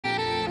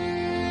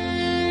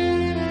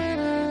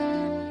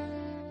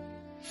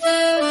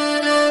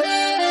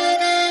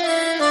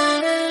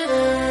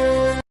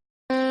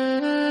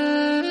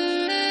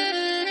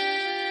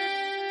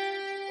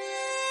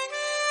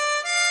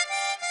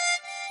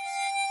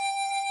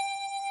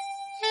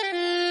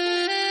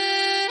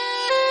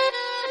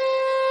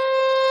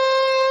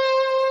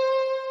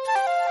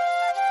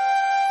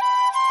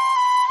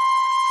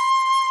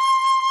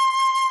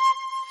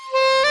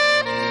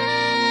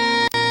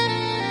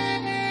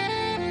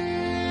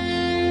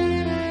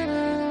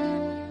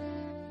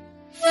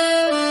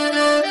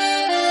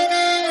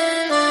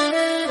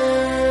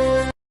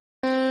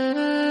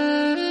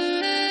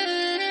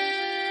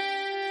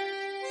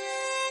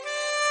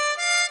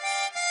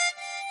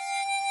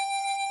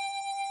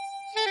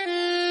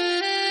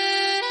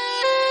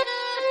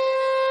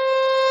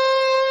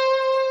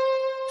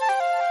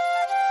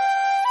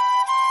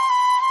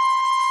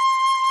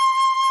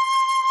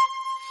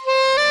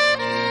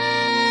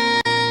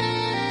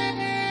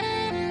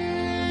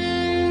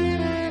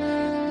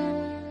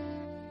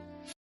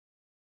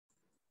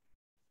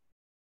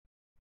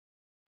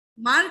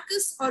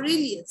Marcus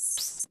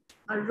Aurelius,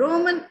 a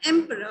Roman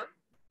emperor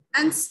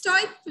and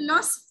Stoic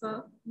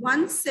philosopher,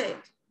 once said,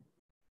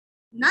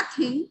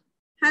 "Nothing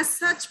has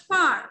such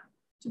power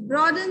to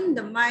broaden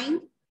the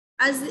mind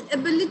as the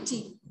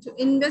ability to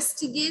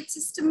investigate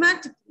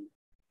systematically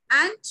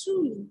and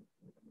truly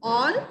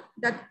all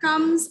that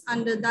comes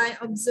under thy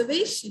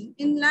observation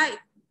in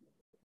life."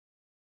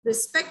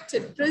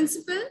 Respected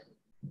principal,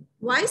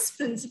 vice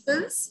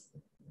principals,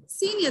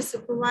 senior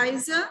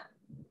supervisor,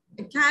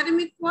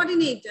 academic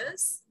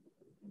coordinators,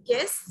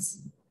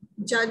 guests,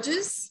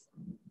 judges,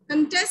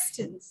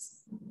 contestants,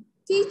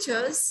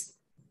 teachers,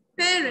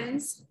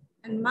 parents,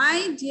 and my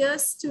dear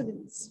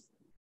students.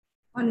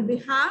 On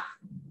behalf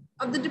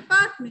of the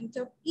Department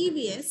of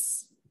EVS,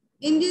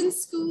 Indian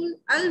School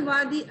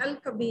Al-Wadi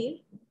Al-Kabir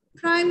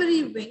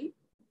Primary Wing,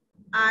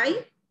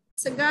 I,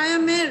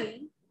 Sagaya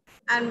Mary,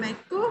 and my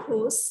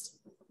co-host,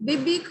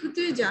 Bibi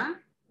Khutuja,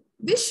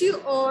 wish you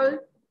all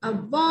a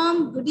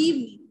warm good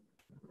evening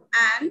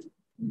and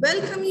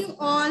welcome you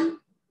all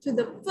to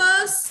the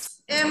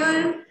first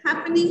ever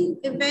happening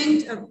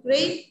event of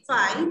Grade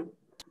 5,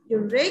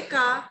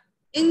 Eureka,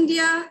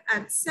 India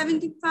at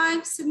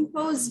 75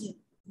 Symposium.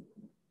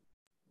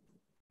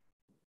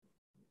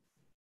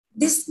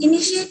 This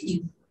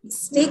initiative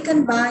is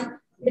taken by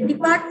the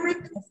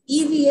Department of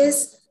EVS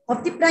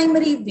of the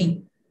Primary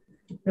Wing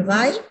to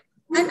provide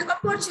an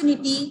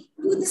opportunity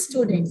to the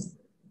students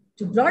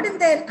to broaden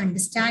their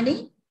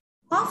understanding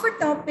of a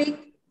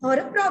topic or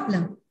a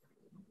problem,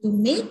 to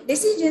make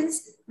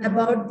decisions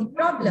about the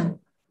problem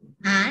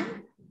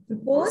and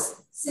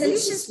propose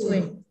solutions to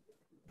it.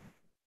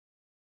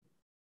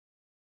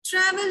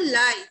 Travel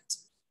light,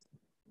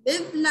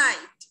 live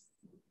light,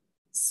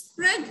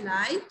 spread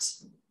light,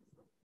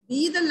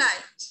 be the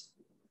light.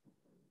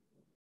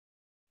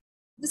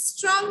 The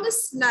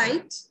strongest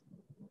light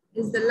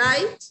is the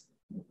light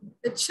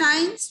that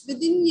shines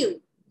within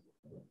you.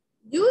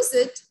 Use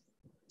it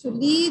to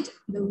lead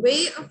the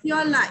way of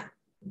your life.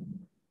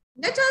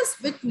 Let us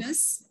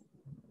witness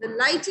the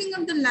lighting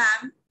of the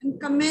lamp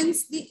and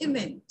commence the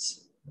event.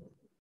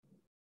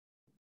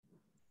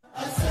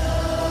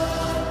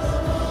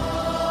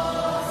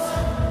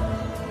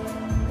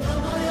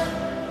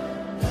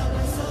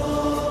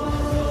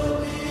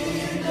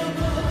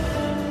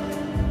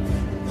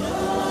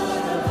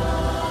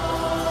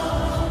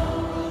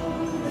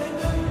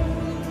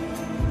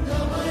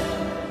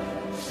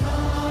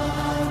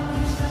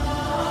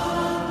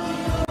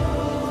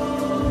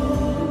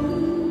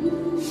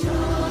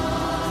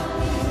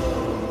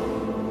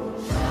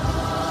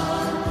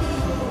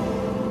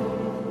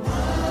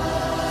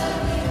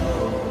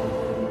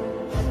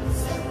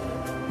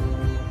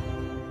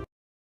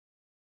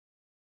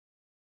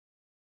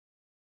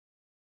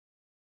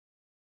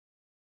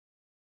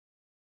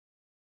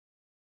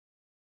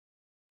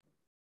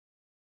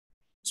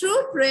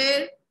 True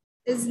prayer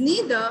is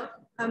neither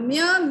a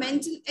mere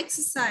mental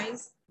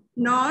exercise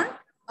nor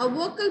a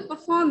vocal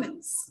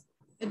performance.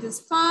 It is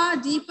far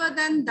deeper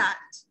than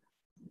that.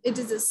 It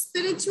is a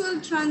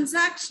spiritual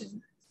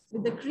transaction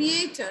with the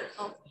Creator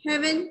of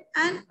heaven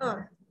and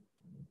earth.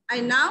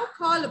 I now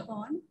call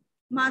upon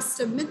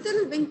Master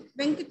Mithil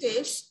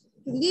Venkatesh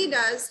to lead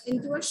us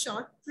into a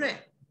short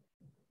prayer.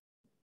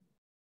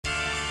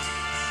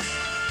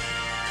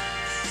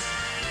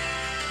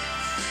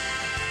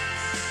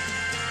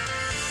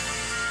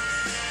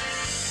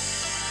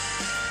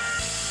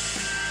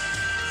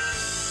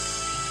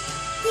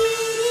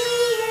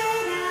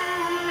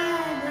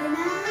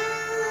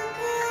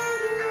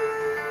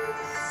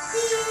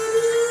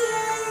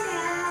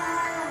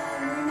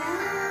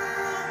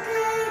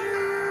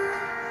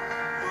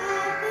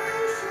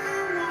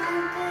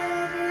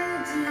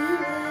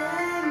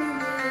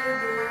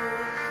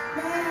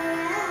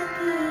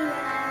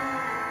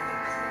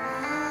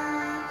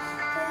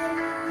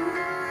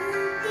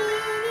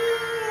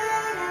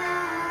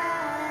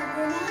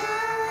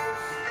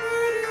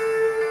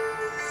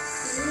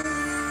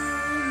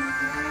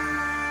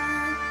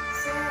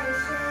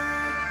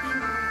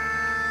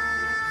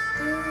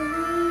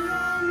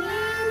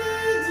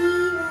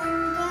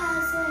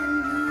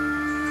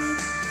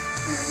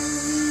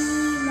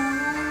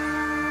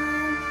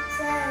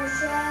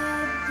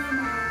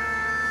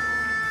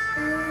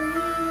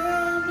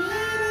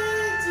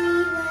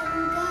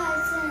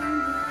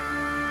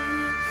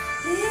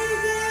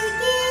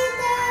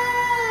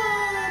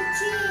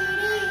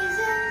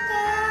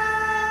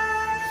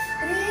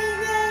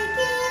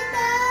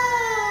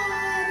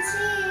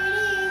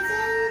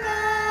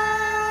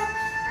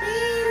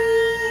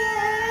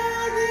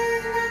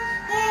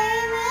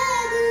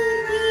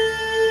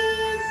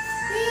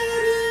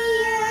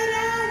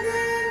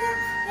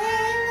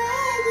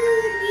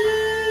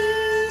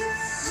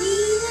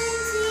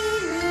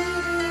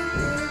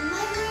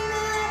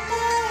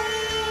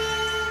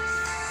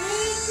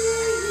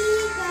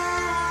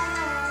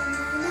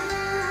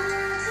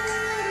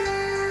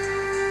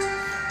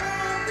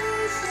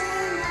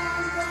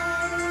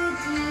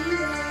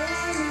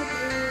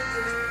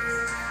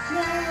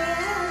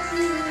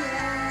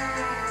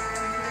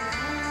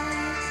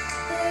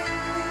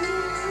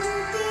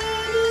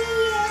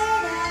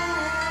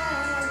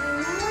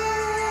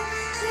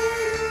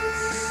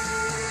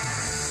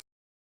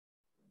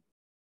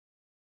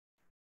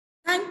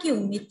 Thank you,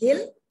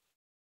 Mithil.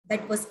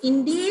 That was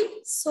indeed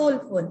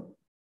soulful.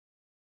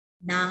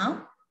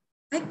 Now,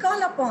 I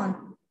call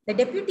upon the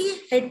Deputy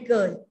Head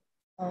Girl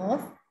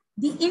of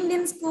the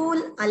Indian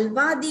School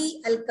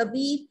Al-Wadi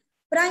Al-Kabir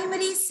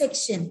Primary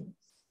Section,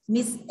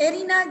 Miss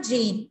Erina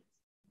Jain,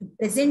 to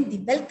present the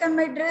welcome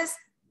address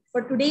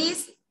for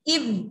today's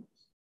evening.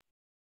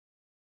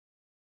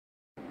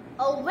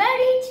 A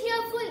very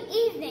cheerful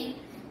evening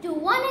to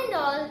one and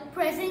all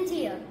present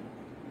here.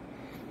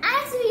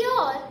 As we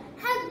all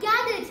have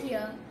gathered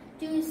here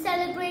to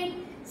celebrate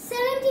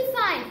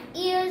 75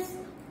 years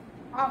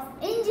of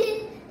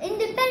Indian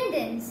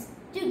independence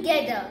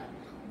together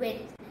with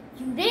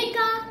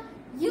Eureka,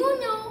 You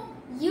Know,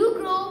 You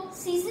Grow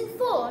Season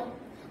 4,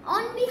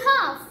 on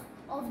behalf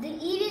of the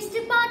EVS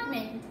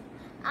Department,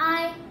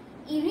 I,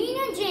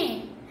 Erina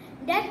Jain,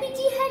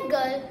 Deputy Head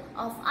Girl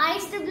of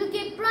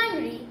ISWK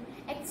Primary,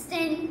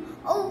 extend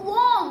a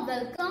warm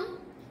welcome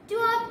to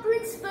our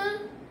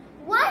Principal,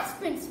 Vice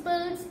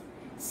Principals,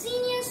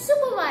 Senior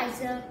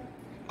Supervisor,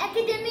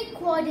 Academic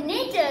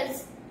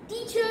Coordinators,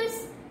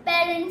 teachers,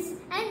 parents,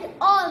 and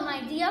all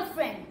my dear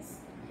friends.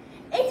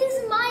 It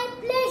is my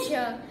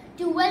pleasure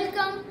to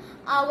welcome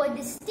our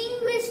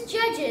distinguished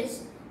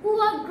judges who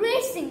are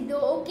gracing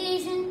the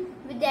occasion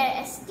with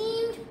their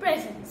esteemed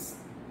presence.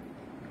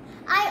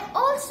 I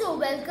also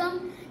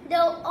welcome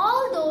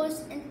all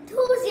those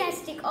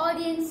enthusiastic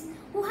audience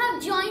who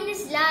have joined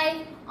us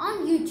live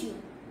on YouTube.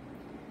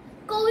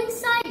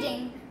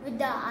 Coinciding with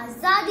the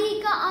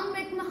Azadi Ka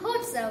Amrit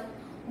Mahotsav,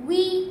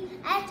 we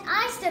at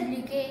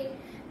ISWK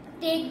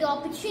take the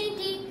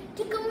opportunity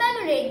to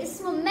commemorate this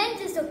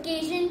momentous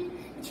occasion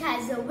which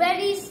has a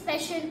very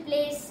special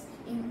place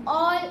in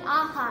all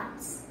our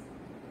hearts.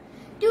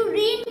 To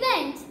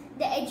reinvent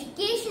the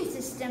education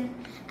system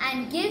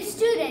and give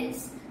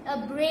students a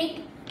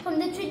break from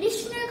the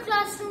traditional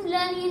classroom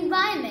learning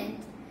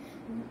environment,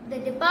 the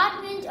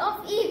Department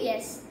of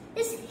EVS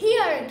is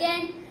here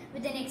again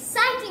with an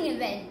exciting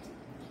event,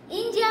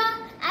 India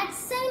at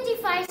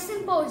 75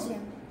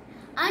 Symposium,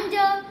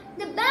 under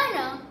the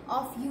banner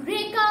of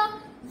Eureka,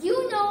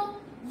 You Know,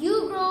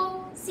 You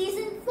Grow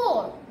Season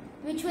 4,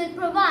 which will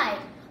provide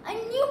a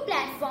new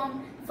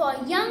platform for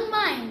young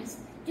minds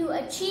to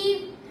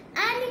achieve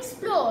and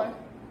explore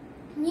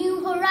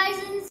new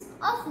horizons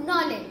of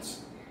knowledge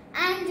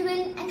and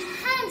will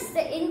enhance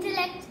the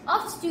intellect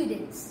of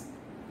students.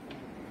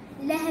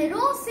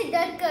 लहरों से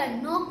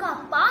डरकर नौका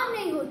पार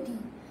नहीं होती,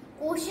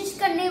 कोशिश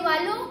करने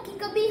वालों की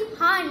कभी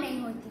हार नहीं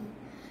होती।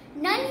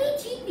 नन्ही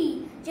चींटी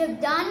जब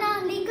दाना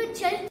लेकर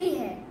चलती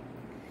है,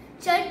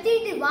 चढ़ती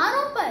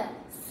दीवारों पर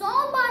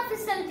 100 बार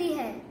फिसलती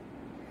है।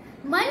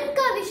 मन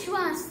का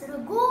विश्वास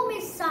रगों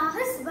में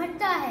साहस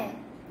भरता है,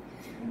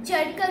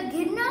 चढ़कर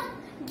गिरना,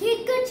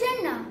 गिरकर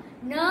चढ़ना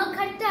न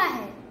घटता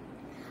है।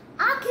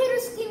 आखिर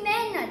उसकी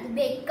मेहनत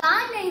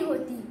बेकार नहीं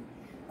होती,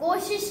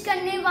 कोशिश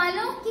करने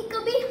वालों की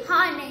कभी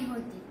हार नहीं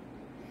होती।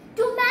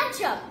 To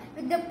match up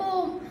with the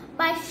poem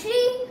by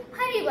Shri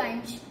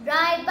Harivansh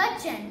Rai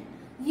Bachchan,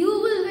 you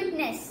will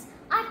witness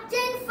our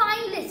 10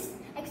 finalists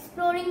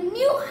exploring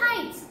new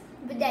heights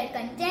with their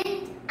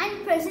content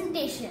and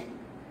presentation.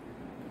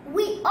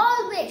 We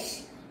all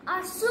wish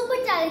our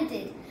super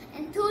talented,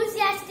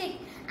 enthusiastic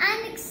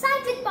and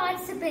excited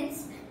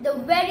participants the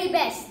very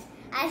best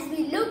as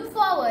we look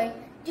forward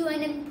to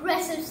an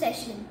impressive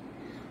session.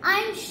 I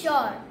am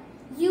sure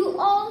you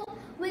all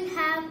will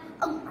have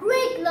a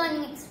great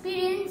learning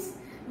experience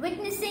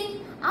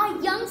witnessing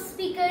our young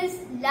speakers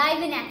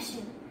live in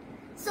action.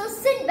 So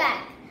sit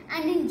back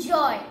and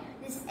enjoy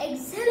this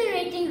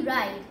exhilarating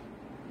ride.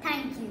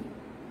 Thank you.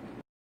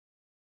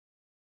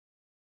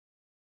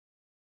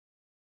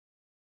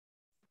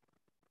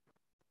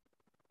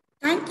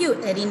 Thank you,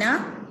 Erina.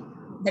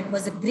 That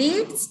was a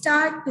great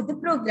start to the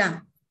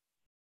program.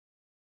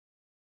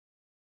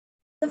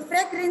 The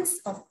fragrance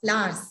of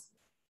flowers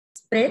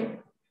spread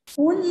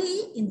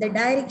only in the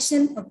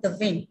direction of the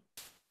wind,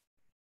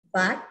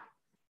 but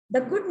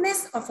the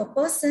goodness of a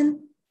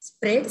person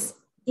spreads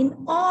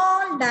in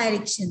all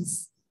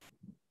directions.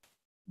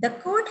 The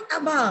quote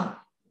above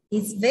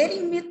is very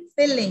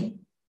myth-filling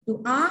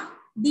to our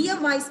dear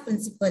Vice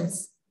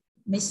Principals,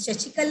 Ms.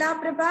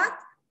 Shashikala Prabhat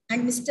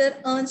and Mr.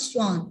 Ernst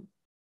Schwan.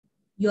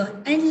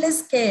 Your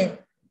endless care,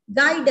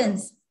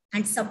 guidance,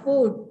 and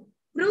support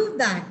prove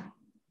that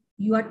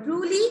you are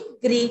truly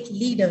great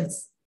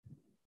leaders.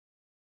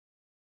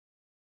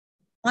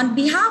 On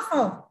behalf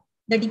of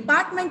the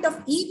Department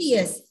of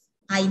EVS,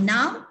 I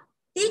now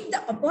take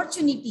the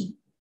opportunity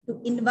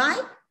to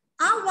invite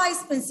our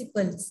Vice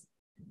Principals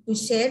to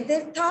share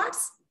their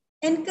thoughts,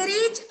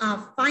 encourage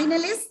our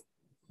finalists,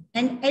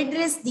 and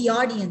address the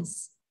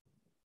audience.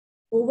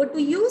 Over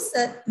to you,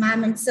 sir,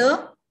 ma'am and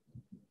sir.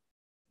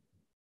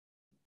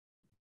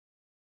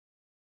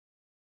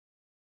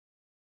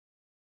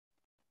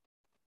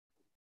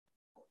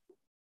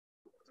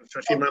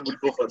 Shashi ma'am would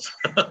go first.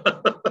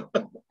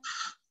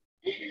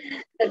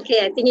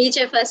 Okay, I think each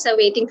of us are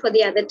waiting for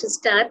the other to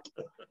start.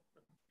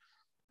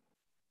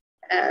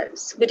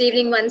 Good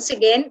evening once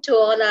again to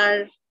all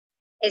our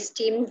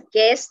esteemed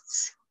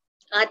guests,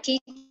 our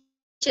teachers,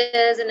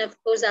 teachers and of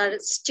course our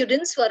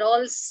students were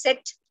all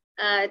set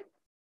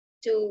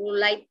to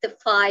light the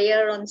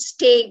fire on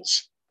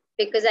stage,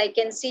 because I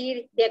can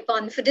see their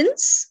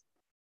confidence.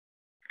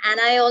 And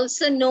I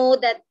also know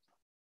that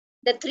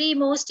the three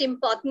most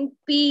important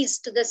P's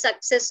to the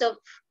success of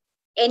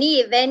any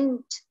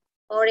event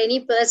or any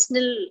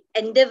personal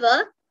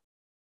endeavor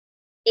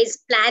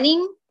is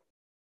planning,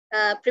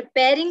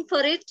 preparing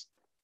for it,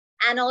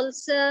 and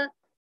also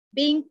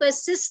being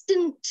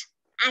persistent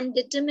and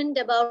determined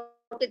about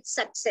its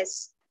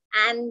success.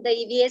 And the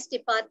EVS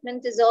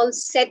department is all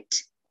set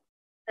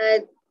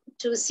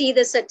to see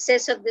the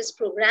success of this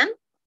program.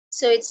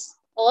 So it's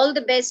all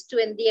the best to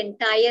the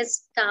entire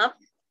staff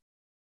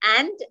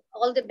and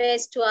all the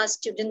best to our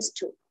students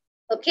too.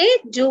 Okay,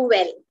 do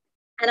well.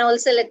 And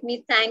also let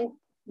me thank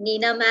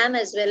Neena ma'am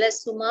as well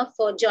as Suma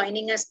for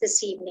joining us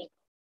this evening.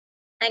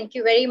 Thank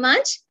you very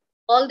much.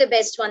 All the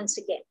best once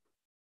again.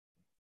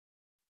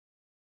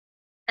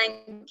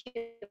 Thank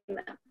you,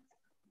 ma'am.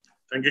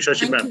 Thank you,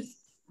 Shashi ma'am.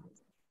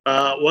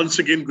 Once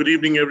again, good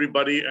evening,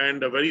 everybody,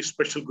 and a very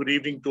special good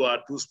evening to our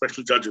two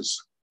special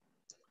judges.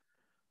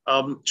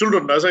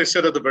 Children, as I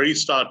said at the very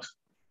start,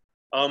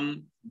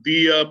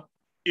 the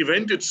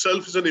event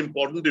itself is an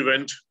important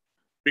event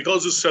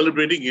because it's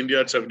celebrating India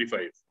at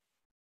 75.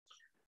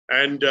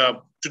 And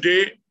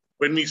today,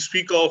 when we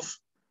speak of,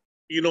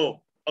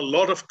 a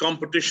lot of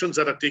competitions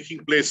that are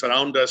taking place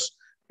around us,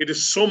 it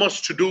is so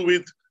much to do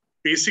with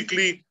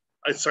basically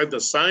outside the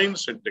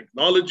science and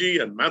technology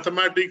and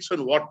mathematics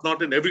and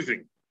whatnot and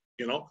everything.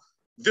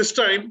 This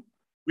time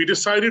we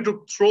decided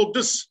to throw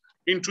this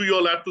into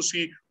your lap to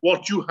see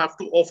what you have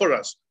to offer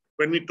us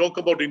when we talk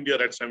about India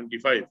at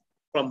 75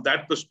 from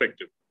that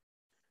perspective.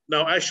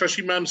 Now, as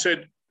Shashi ma'am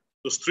said,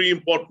 those three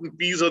important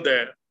P's are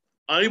there.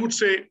 I would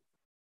say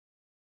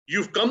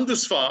you've come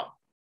this far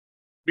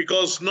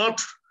because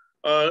not,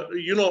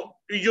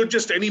 you're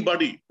just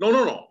anybody.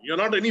 No, you're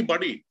not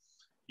anybody.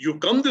 You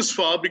come this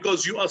far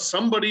because you are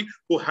somebody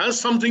who has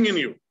something in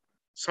you,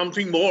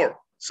 something more,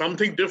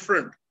 something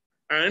different.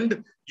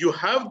 And you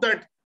have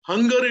that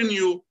hunger in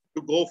you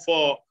to go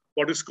for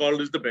what is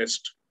called as the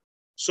best.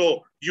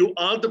 So you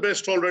are the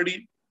best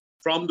already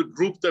from the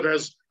group that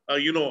has,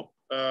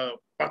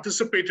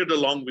 participated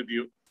along with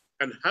you.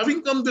 And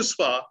having come this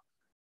far,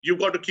 you've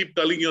got to keep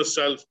telling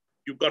yourself,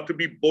 you've got to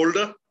be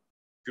bolder,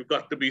 you've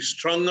got to be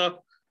stronger.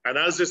 And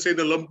as they say in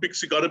the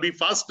Olympics, you got to be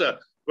faster.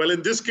 Well,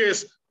 in this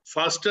case,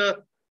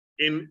 faster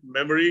in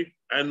memory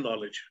and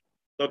knowledge.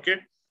 Okay,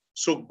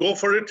 so go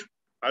for it.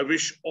 I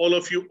wish all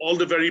of you all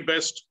the very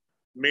best.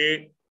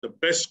 May the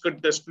best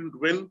contestant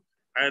win.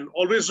 And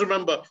always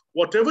remember,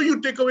 whatever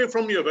you take away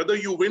from here, whether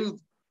you win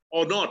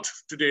or not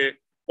today,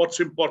 what's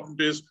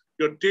important is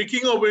you're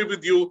taking away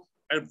with you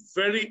a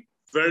very,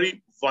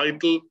 very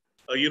vital,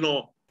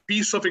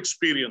 piece of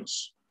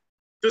experience.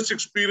 This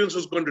experience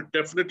is going to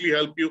definitely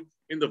help you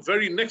in the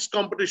very next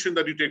competition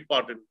that you take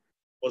part in.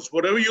 Because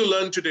whatever you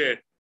learn today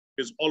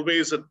is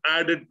always an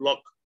added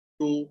block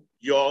to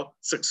your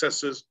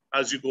successes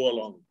as you go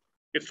along.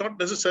 It's not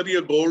necessarily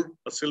a gold,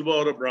 a silver,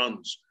 or a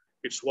bronze.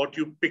 It's what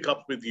you pick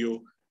up with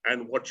you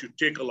and what you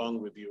take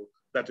along with you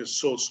that is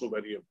so, so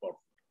very important.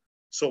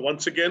 So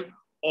once again,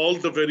 all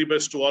the very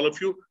best to all of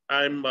you.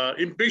 I'm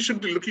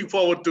impatiently looking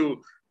forward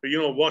to,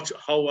 watch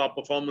how our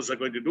performers are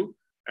going to do.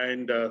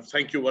 And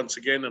thank you once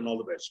again and all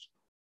the best.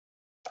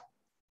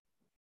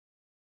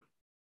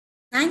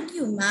 Thank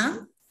you,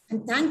 ma'am.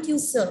 And thank you,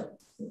 sir.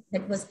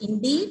 That was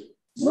indeed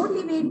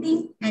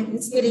motivating and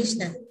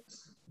inspirational.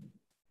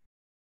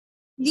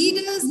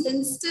 Leaders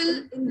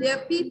instill in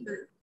their people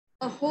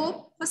a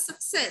hope for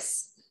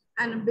success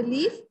and a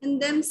belief in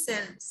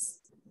themselves.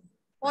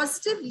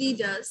 Positive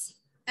leaders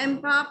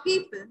empower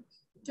people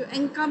to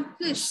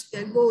accomplish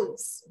their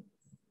goals.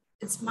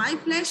 It's my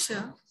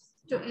pleasure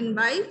to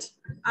invite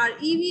our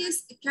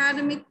EVS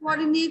Academic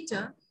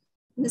Coordinator,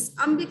 Ms.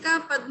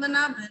 Ambika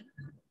Padmanabhan,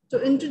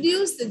 to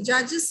introduce the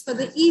judges for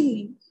the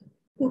evening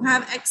who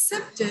have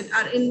accepted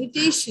our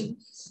invitation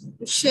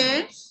to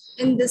share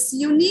in this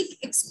unique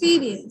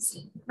experience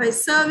by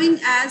serving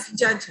as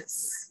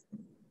judges.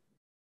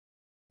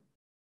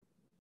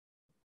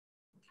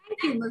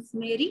 Thank you, Ms.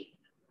 Mary.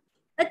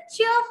 A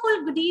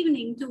cheerful good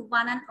evening to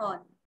one and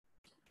all.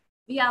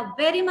 We are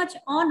very much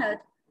honored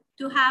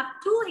to have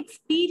two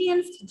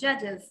experienced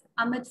judges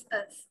amidst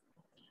us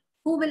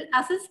who will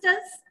assist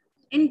us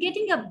in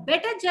getting a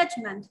better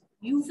judgment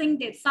using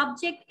their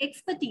subject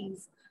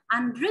expertise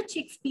and rich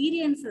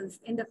experiences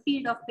in the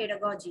field of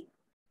pedagogy.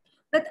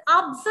 With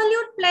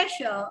absolute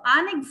pleasure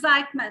and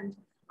excitement,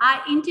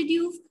 I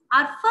introduce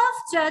our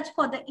first judge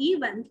for the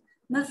event,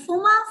 Ms.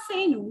 Suma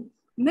Senu,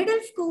 Middle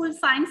School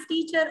Science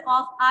Teacher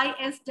of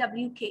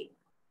ISWK.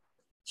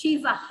 She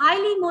is a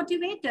highly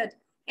motivated,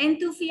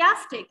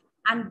 enthusiastic,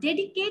 and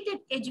dedicated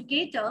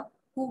educator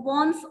who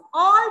wants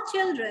all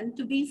children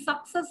to be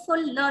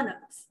successful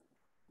learners.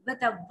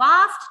 With a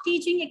vast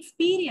teaching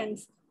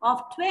experience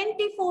of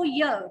 24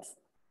 years,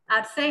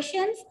 our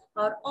sessions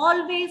are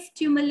always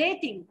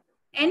stimulating,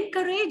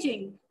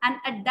 encouraging, and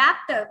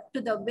adaptive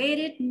to the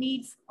varied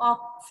needs of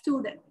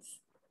students.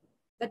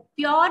 With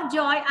pure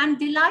joy and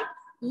delight,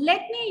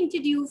 let me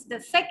introduce the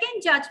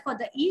second judge for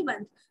the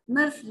event,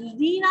 Ms.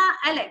 Rina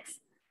Alex,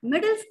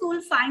 middle school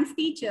science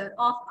teacher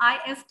of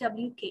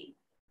ISWK.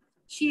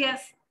 She is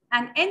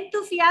an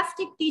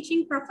enthusiastic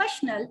teaching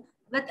professional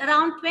with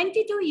around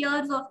 22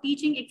 years of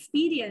teaching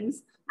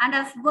experience and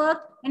has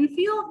worked in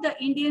few of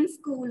the Indian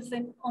schools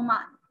in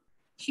Oman.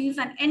 She is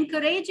an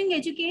encouraging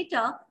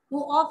educator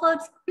who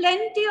offers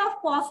plenty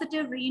of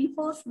positive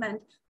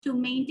reinforcement to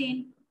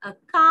maintain a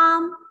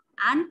calm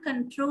and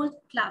controlled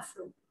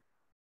classroom.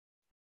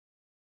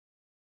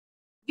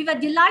 We were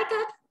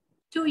delighted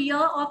to hear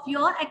of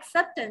your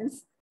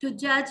acceptance to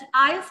judge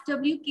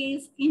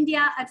ISWK's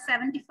India at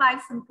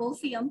 75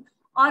 Symposium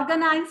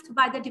organized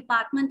by the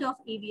Department of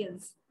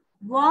EVS.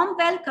 Warm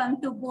welcome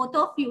to both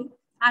of you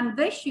and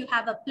wish you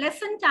have a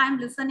pleasant time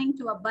listening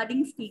to our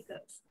budding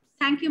speakers.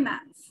 Thank you, ma'am.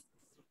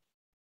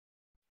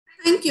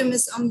 Thank you,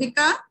 Ms.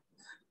 Ambika.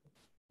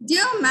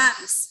 Dear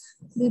ma'ams,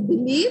 we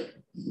believe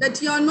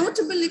that your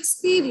notable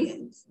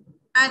experience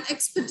and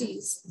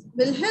expertise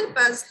will help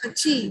us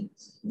achieve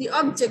the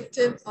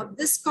objective of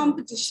this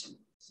competition.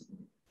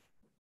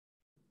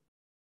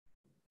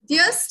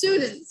 Dear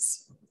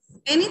students,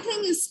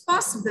 anything is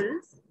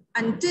possible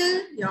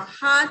until your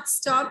heart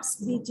stops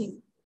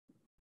beating.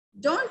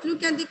 Don't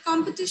look at the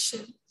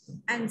competition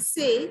and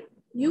say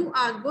you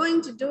are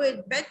going to do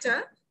it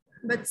better,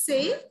 but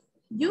say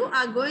you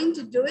are going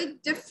to do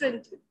it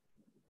differently.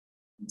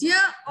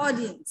 Dear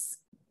audience,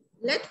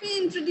 let me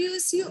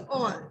introduce you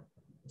all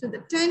to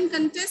the 10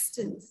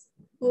 contestants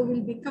who will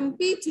be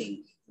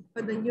competing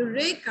for the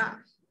Eureka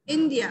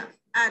India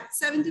at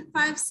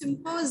 75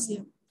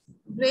 Symposium,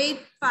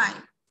 Grade 5.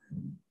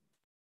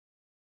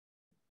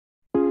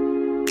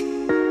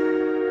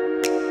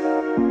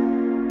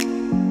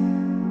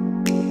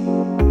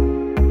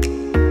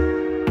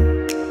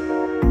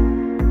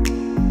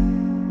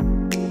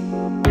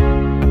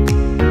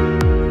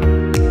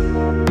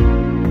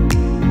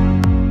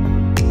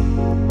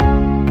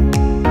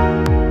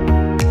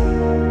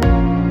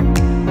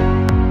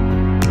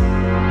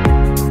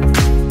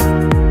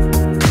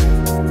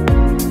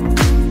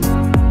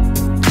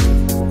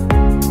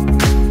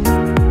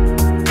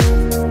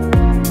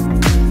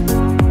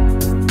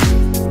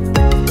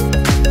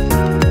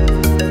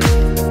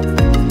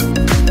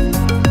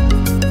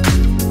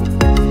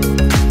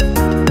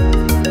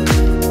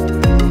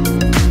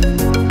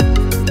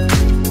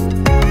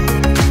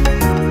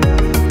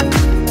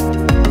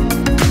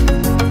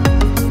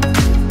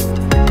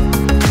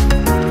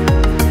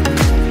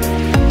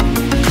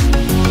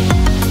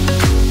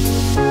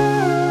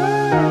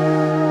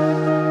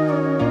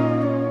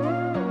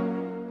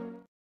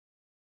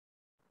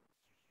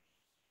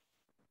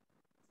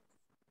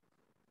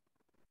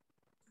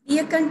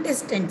 Dear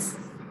contestants,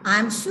 I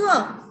am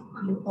sure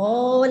you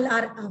all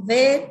are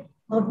aware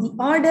of the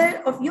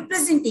order of your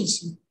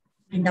presentation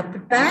and are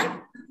prepared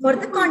for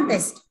the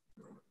contest.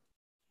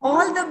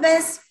 All the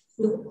best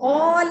to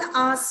all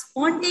our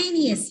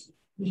spontaneous,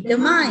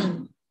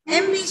 determined,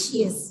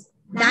 ambitious,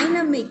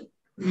 dynamic,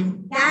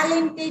 and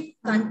talented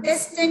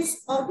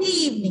contestants of the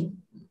evening.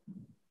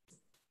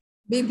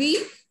 Baby,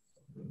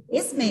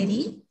 Yes,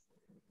 Mary?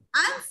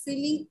 I'm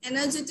feeling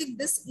energetic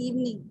this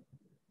evening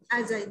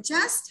as I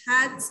just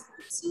had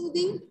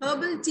soothing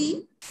herbal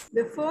tea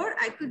before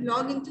I could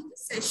log into the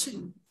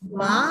session.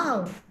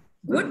 Wow,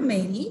 good,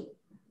 Mary.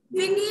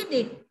 We need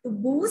it to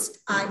boost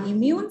our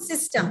immune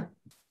system,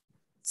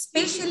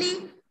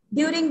 especially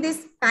during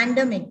this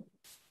pandemic.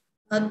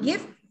 A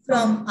gift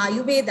from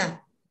Ayurveda.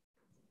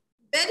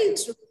 Very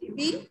true,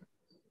 baby.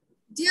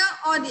 Dear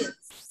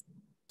audience,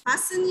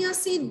 fasten your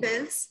seat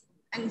belts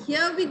and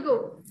here we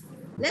go.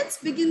 Let's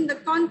begin the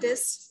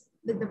contest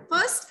with the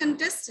first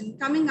contestant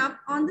coming up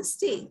on the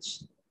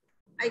stage.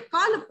 I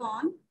call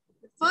upon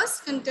the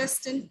first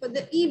contestant for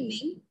the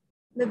evening,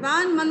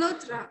 Vivan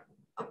Malhotra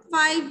of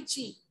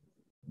 5G.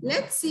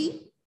 Let's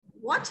see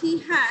what he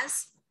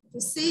has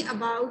to say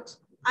about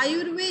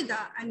Ayurveda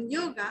and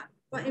yoga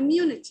for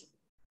immunity.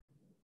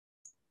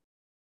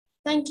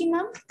 Thank you,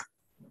 ma'am.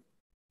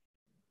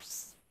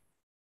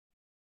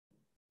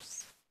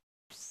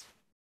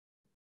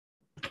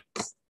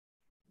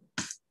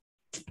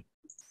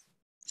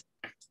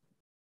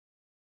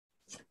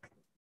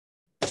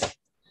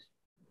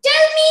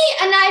 Tell me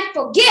and I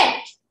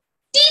forget.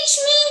 Teach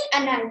me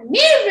and I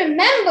may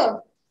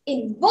remember.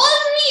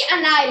 Involve me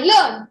and I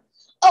learn.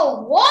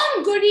 A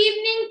warm good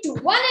evening to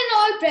one and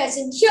all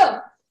present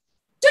here.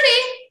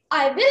 Today,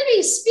 I will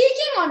be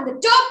speaking on the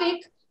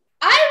topic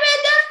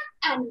Ayurveda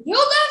and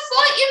Yoga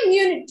for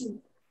Immunity.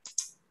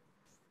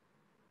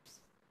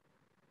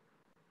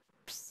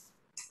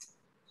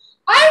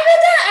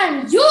 Ayurveda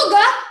and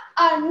Yoga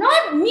are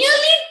not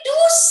merely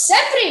two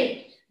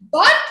separate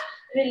but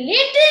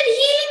related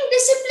healing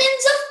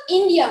disciplines of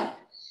India.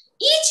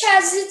 Each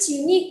has its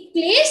unique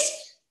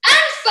place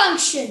and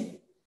function.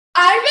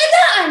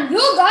 Ayurveda and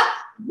Yoga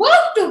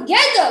work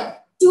together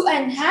to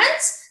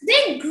enhance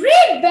their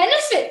great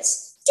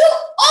benefits to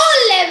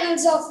all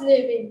levels of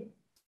living.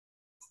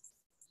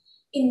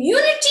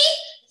 Immunity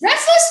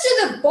refers to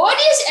the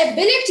body's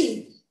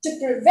ability to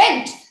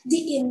prevent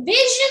the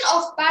invasion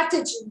of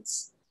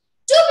pathogens.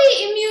 To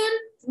be immune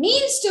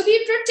means to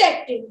be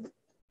protected.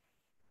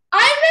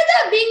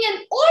 Ayurveda being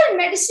an old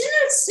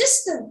medicinal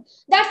system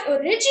that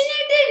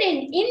originated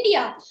in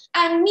India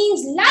and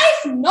means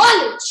life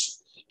knowledge,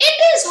 it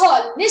is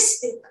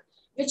holistic,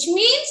 which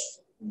means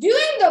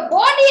viewing the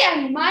body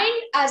and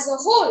mind as a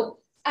whole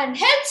and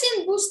helps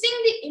in boosting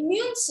the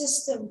immune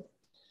system.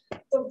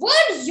 The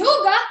word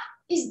yoga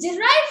is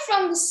derived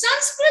from the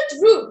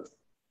Sanskrit root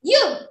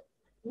yug,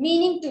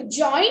 meaning to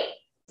join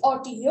or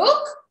to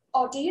yoke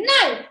or to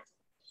unite.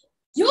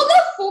 Yoga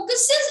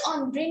focuses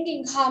on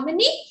bringing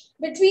harmony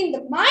between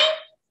the mind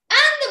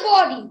and the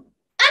body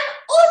and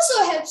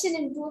also helps in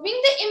improving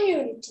the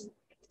immunity.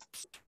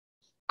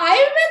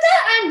 Ayurveda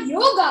and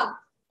yoga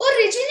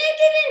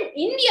originated in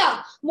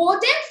India more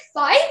than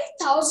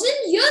 5,000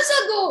 years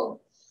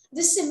ago.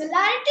 The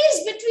similarities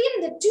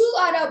between the two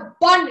are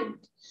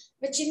abundant,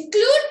 which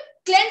include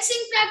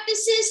cleansing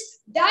practices,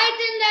 diet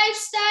and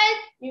lifestyle,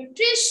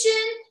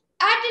 nutrition,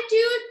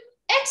 attitude,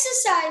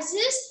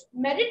 exercises,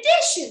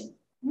 meditation,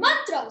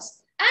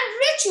 mantras, and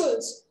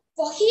rituals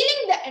for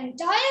healing the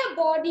entire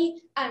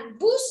body and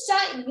boost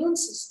our immune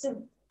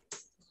system.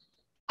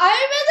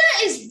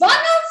 Ayurveda is one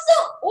of the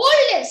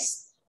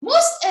oldest,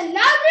 most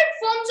elaborate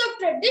forms of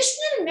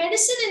traditional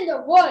medicine in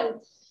the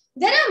world.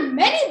 There are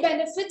many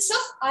benefits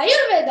of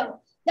Ayurveda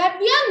that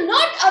we are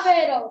not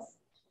aware of.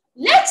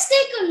 Let's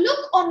take a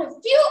look on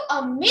a few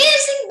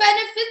amazing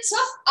benefits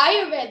of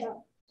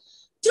Ayurveda.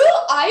 Through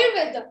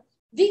Ayurveda,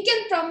 we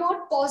can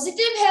promote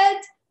positive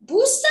health,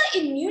 boost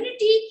the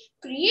immunity,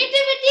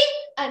 creativity,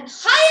 and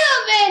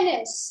higher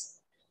awareness.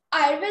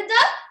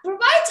 Ayurveda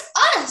provides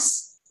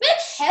us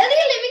with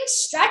healthy living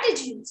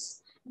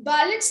strategies,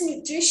 balanced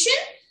nutrition,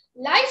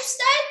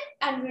 lifestyle,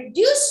 and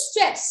reduced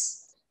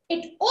stress.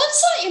 It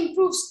also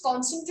improves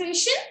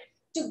concentration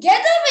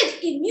together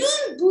with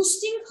immune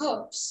boosting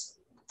herbs.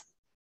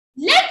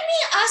 Let me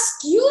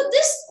ask you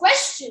this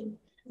question.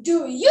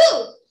 Do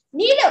you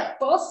need a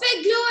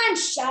perfect glow and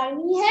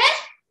shiny hair?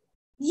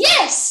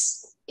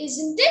 Yes,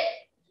 isn't it?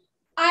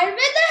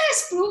 Ayurveda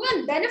has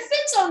proven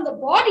benefits on the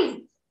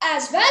body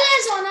as well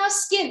as on our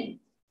skin.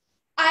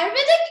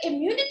 Ayurvedic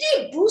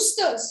immunity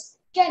boosters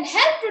can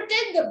help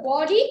protect the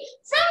body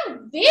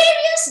from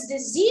various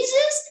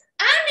diseases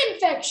and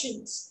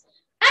infections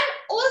and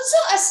also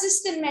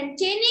assist in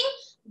maintaining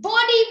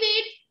body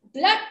weight,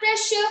 blood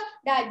pressure,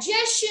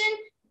 digestion,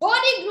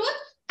 body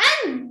growth,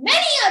 and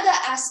many other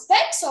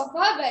aspects of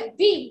our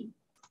well-being.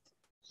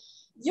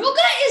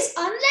 Yoga is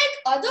unlike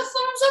other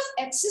forms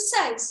of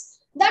exercise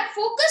that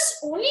focus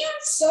only on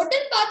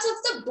certain parts of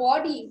the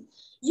body.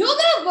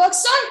 Yoga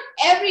works on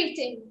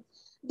everything.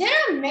 There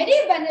are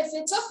many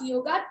benefits of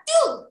yoga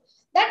too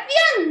that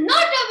we are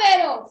not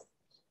aware of.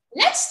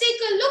 Let's take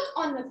a look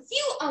on a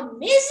few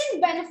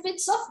amazing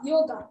benefits of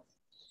yoga.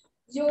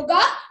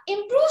 Yoga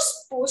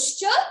improves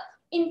posture,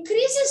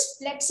 increases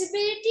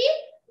flexibility,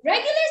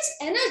 regulates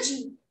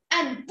energy,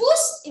 and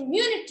boosts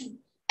immunity,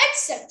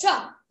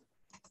 etc.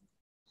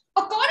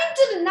 According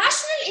to the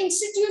National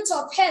Institutes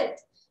of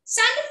Health,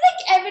 scientific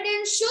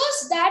evidence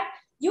shows that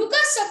yoga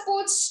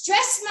supports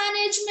stress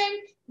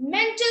management,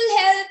 mental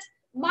health,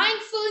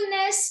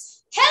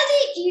 mindfulness,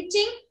 healthy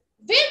eating,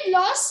 weight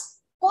loss,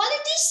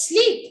 quality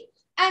sleep,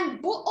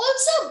 and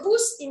also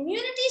boosts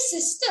immunity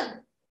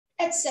system,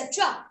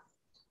 etc.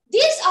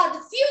 These are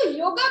the few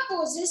yoga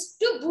poses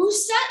to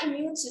boost our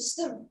immune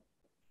system.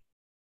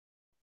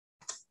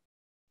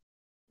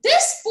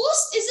 This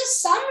post is a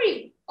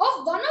summary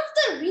of one of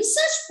the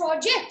research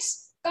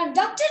projects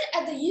conducted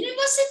at the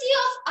University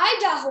of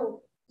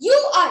Idaho,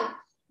 UI,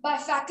 by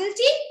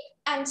faculty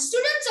and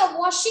students of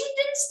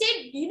Washington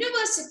State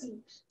University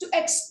to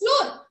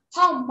explore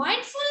how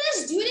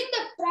mindfulness during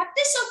the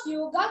practice of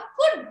yoga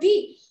could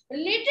be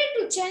related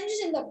to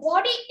changes in the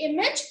body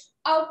image,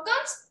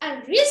 outcomes,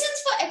 and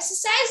reasons for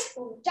exercise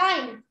over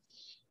time.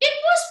 It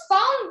was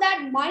found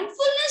that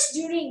mindfulness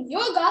during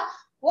yoga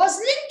was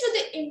linked to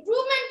the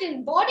improvement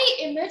in body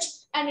image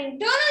and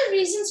internal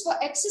reasons for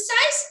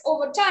exercise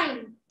over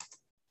time.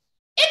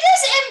 It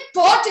is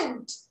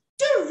important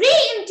to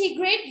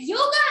reintegrate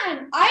yoga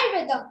and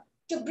Ayurveda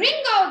to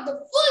bring out the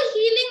full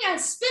healing and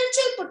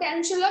spiritual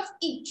potential of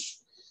each.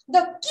 The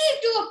key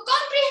to a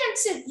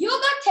comprehensive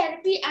yoga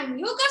therapy and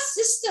yoga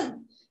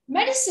system,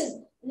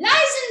 medicine,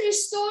 lies in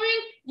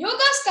restoring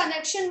yoga's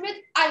connection with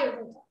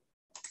Ayurveda.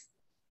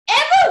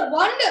 Ever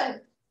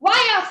wondered why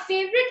our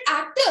favorite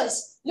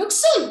actors look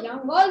so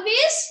young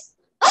always?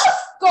 Of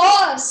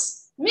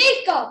course,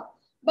 makeup.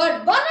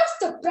 But one of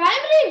the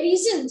primary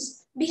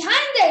reasons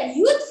behind their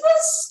youthful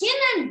skin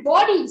and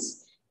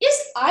bodies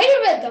is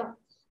Ayurveda.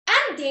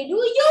 And they do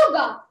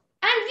yoga.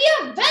 And we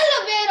are well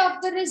aware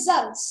of the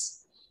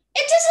results.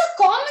 It is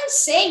a common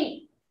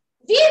saying,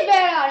 we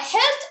wear our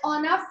health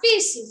on our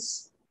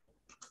faces.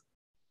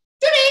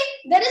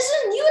 Today, there is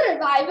a new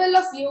revival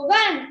of yoga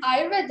and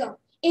Ayurveda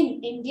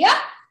in India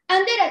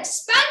and their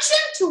expansion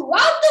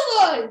throughout the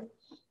world.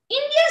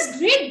 India's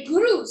great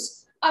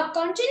gurus are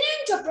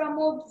continuing to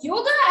promote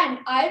yoga and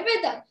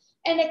Ayurveda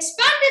and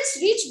expand its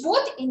reach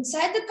both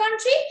inside the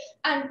country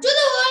and to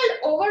the world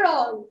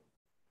overall.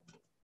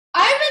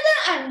 Ayurveda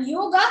and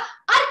yoga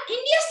are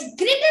India's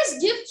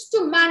greatest gifts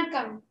to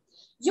mankind.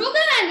 Yoga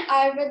and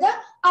Ayurveda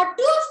are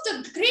two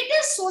of the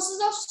greatest sources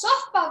of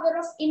soft power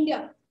of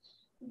India.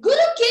 Guru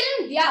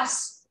Kiran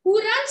Vyas, who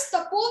runs the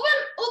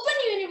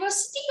Open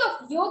University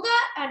of Yoga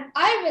and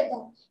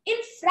Ayurveda in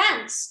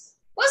France,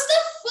 was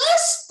the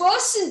first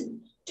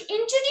person to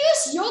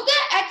introduce yoga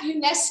at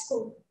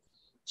UNESCO.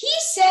 He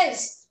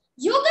says,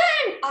 yoga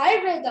and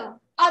Ayurveda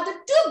are the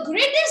two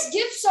greatest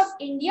gifts of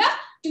India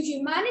to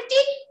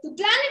humanity, to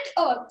planet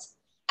Earth.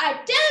 I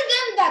tell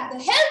them that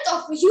the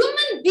health of a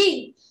human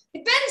being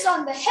depends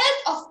on the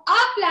health of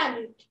our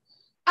planet.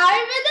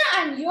 Ayurveda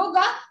and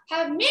yoga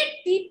have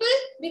made people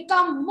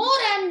become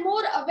more and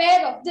more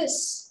aware of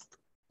this.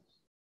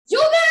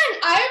 Yoga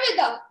and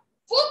Ayurveda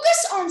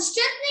focus on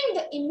strengthening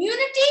the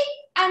immunity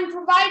and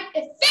provide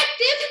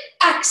effective,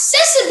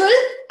 accessible,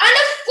 and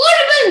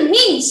affordable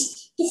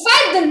means to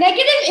fight the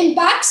negative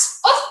impacts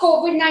of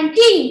COVID-19.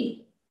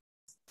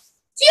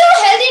 Few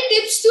healthy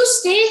tips to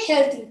stay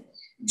healthy.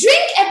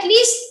 Drink at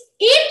least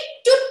 8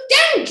 to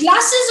 10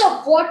 glasses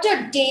of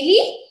water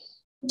daily.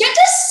 Get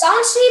a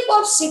sound sleep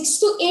of 6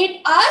 to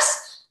 8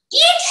 hours.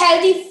 Eat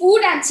healthy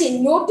food and say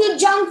no to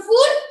junk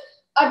food.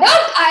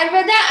 Adopt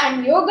Ayurveda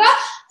and yoga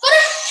for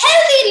a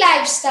healthy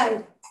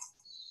lifestyle.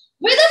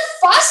 With a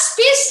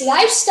fast-paced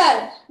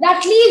lifestyle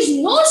that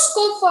leaves no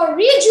scope for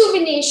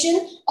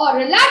rejuvenation or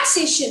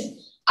relaxation,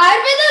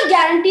 Ayurveda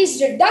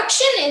guarantees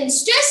reduction in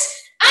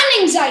stress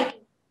and anxiety.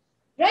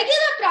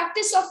 Regular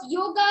practice of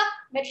yoga,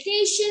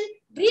 meditation,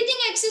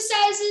 breathing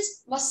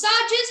exercises,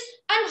 massages,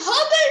 and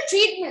herbal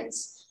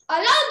treatments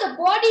allow the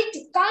body to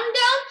calm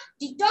down,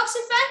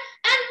 detoxify,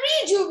 and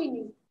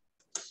rejuvenate.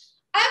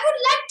 I would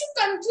like to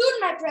conclude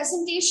my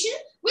presentation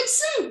with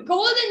some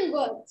golden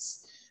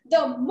words.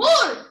 The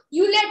more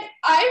you let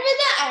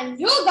Ayurveda and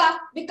yoga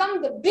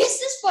become the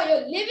basis for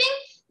your living,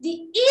 the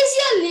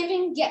easier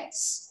living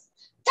gets.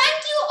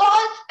 Thank you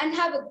all and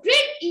have a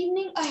great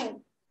evening ahead.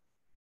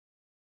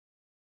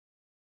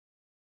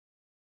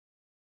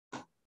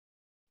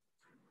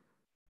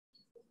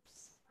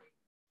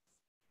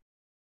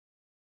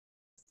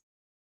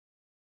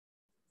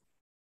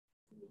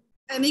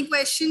 Any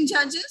question,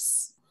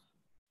 judges?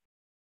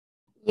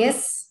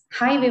 Yes.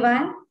 Hi,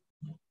 Vivan.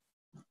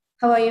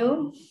 How are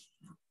you?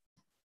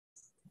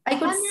 I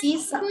could see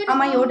some.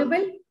 Am I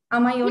audible?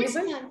 Am I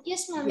audible?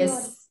 Yes, ma'am.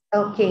 Yes.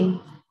 Okay.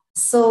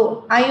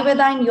 So,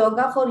 Ayurveda and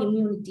yoga for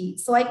immunity.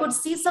 So, I could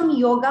see some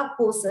yoga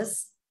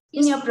poses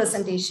in your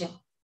presentation.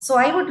 So,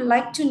 I would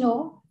like to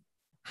know,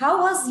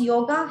 how has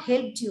yoga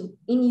helped you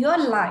in your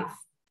life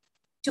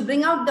to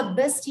bring out the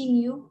best in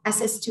you as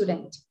a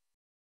student?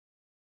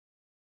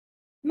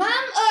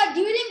 Ma'am,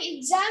 during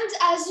exams,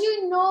 as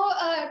you know,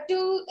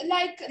 to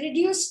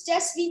reduce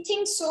stress, we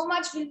think so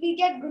much, will we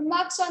get good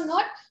marks or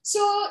not?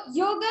 So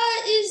yoga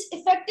is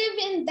effective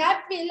in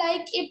that way,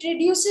 like it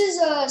reduces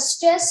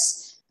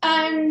stress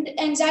and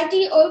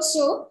anxiety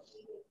also.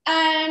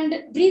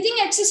 And breathing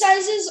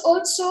exercises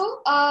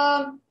also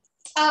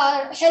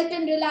help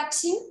in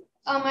relaxing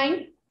our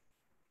mind.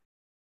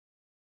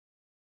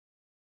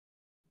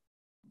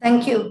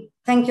 Thank you.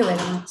 Thank you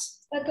very much.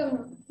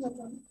 Welcome. No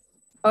problem.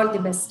 All the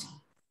best.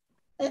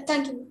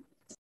 Thank you.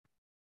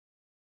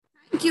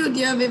 Thank you,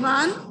 dear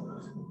Vivan.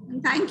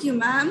 And thank you,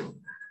 ma'am.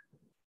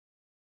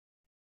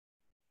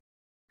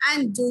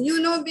 And do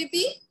you know,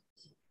 Bibi,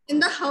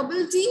 in the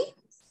herbal tea,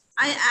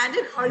 I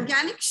added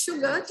organic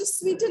sugar to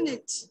sweeten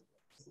it.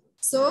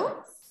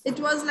 So it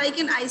was like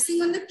an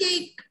icing on the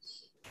cake.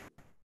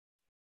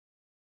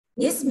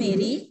 Yes,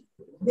 Mary,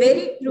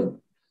 very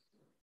true.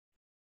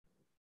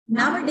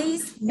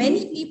 Nowadays,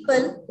 many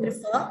people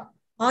prefer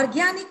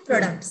organic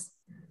products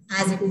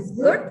as it is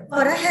good for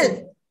our health.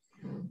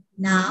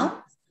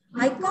 Now,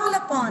 I call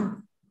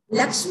upon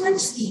Lakshman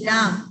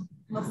Sriram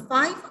of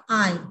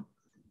 5I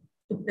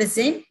to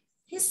present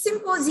his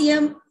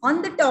symposium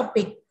on the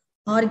topic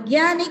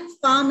Organic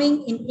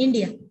Farming in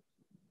India.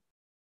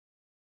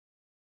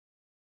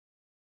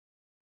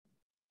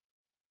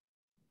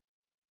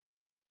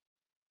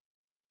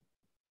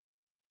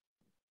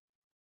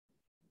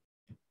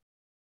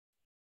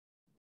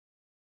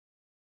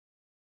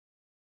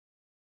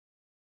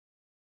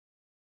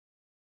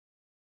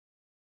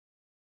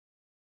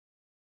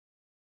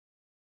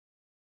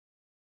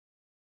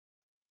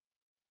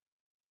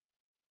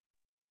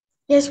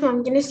 Yes,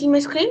 ma'am. Can you see my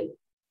screen?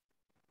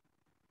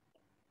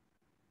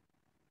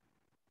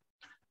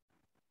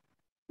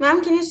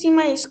 Ma'am, can you see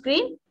my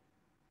screen?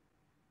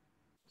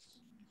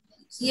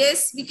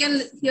 Yes, we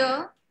can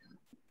hear.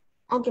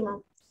 Okay,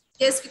 ma'am.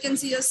 Yes, we can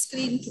see your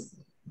screen too.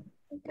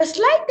 The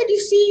slide that you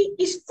see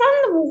is from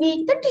the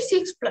movie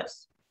 36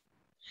 Plus.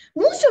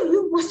 Most of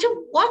you must have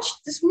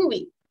watched this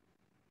movie.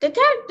 The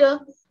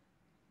character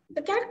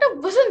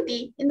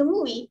Vasanti in the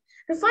movie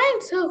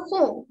refines her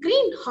home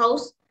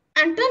greenhouse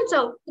and turns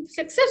out to be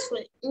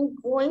successful in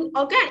going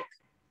organic.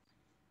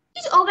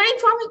 Is organic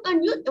farming a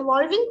new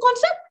evolving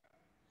concept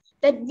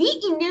that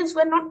we Indians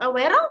were not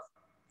aware of?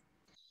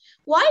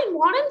 While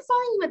modern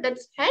farming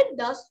methods helped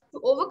us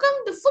to overcome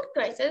the food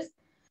crisis,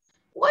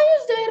 why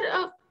is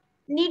there a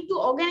need to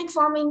organic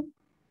farming?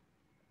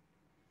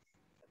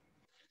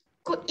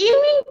 Good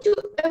evening to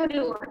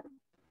everyone.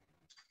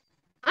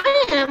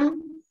 I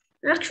am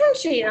Lakshman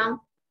Sriram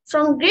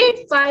from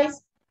Grade 5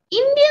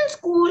 Indian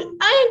School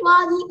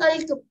Al-Wadi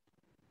Al-Kabir.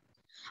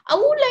 I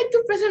would like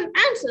to present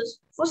answers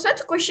for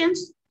such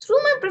questions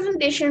through my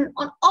presentation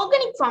on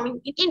organic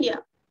farming in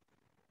India.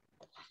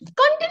 The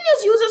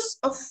continuous uses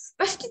of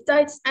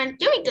pesticides and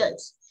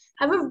chemicals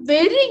have a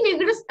very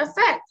negative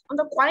effect on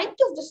the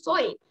quality of the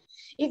soil.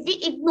 If we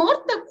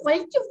ignore the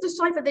quality of the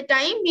soil for the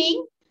time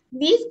being,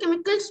 these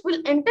chemicals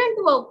will enter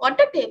into our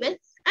water table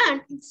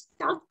and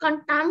start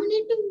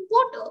contaminating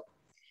water.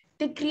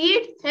 They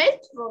create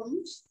health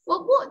problems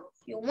for both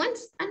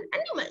humans and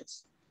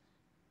animals.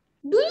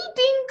 Do you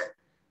think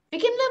we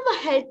can live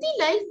a healthy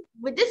life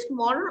with this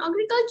modern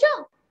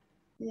agriculture?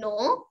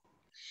 No.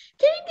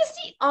 Can you guess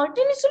the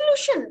alternate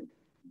solution?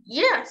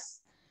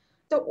 Yes.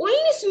 The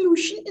only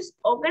solution is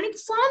organic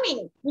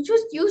farming, which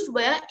was used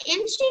by our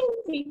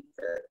ancient people.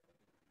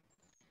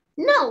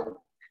 Now,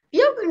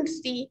 we are going to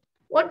see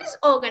what is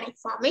organic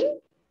farming,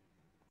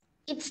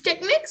 its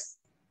techniques,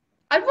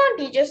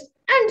 advantages,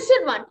 and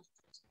disadvantages.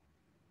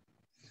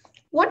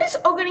 What is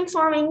organic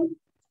farming?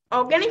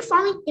 Organic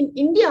farming in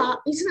India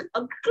is an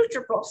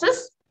agricultural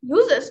process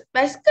uses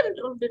pest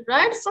control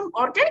derived from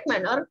organic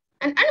manure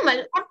and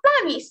animal or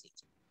plant wastage.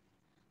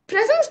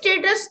 Present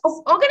status of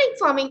organic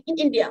farming in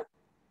India.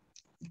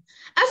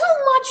 As of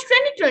March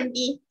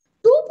 2020,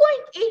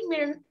 2.8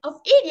 million of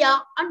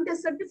area under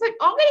certified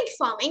organic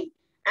farming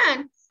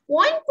and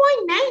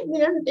 1.9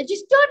 million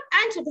registered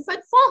and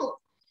certified farmers.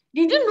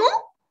 Did you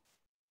know?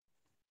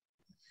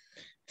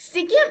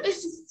 Sikkim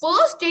is the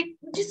first state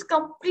which is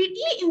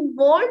completely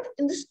involved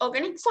in this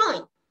organic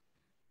farming.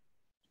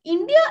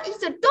 India is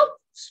the top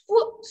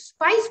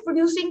spice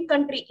producing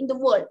country in the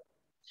world.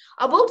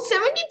 About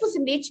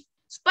 70%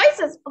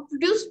 spices are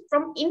produced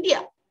from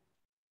India.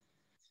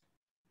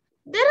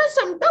 There are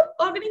some top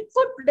organic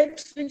food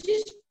products which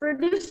is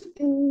produced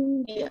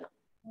in India.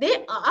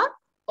 They are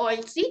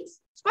oilseeds,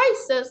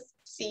 spices,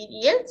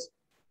 cereals,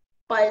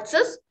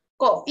 pulses,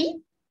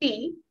 coffee,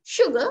 tea,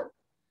 sugar,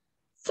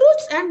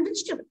 fruits and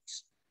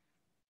vegetables.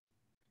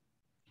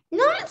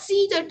 Now let's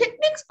see the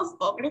techniques of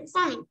organic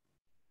farming.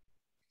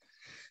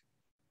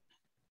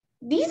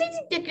 These are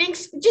the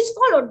techniques which is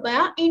followed by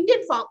our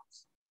Indian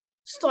farmers.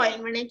 Soil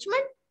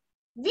management,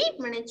 weed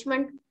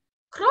management,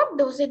 crop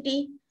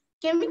diversity,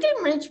 chemical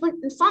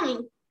management in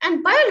farming,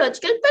 and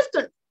biological pest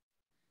control.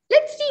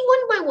 Let's see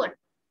one by one.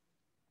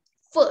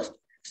 First,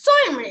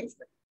 soil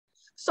management.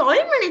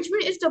 Soil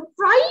management is the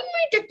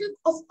primary technique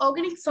of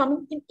organic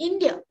farming in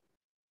India.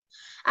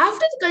 After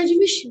the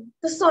cultivation,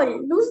 the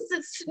soil loses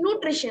its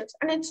nutrition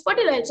and its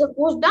fertilizer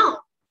goes down.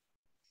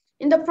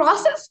 In the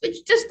process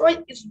which the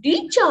soil is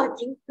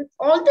recharging with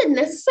all the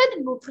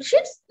necessary nutrition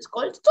is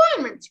called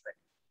soil management.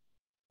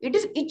 It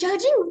is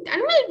recharging with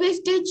animal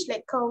wastage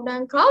like cow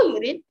dung, cow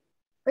urine,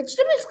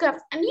 vegetable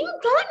scraps, and even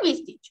plant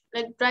wastage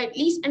like dried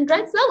leaves and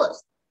dried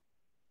flowers.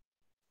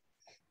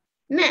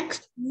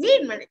 Next,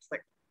 weed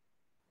management.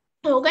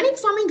 Organic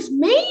farming's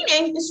main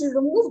aim is to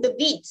remove the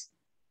weeds.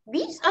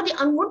 Weeds are the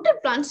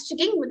unwanted plants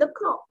sticking with the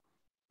crop.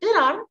 There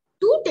are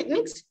two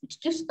techniques which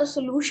gives a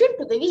solution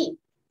to the weed.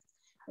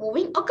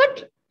 Moving or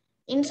cutting.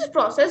 In this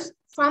process,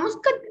 farmers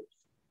cut it.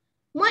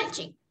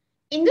 Mulching.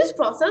 In this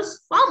process,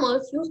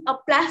 farmers use a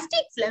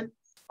plastic film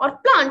or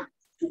plant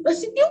to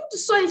residue the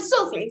soil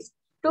surface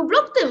to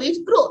block the weeds'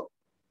 growth.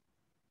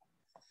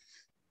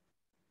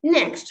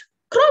 Next,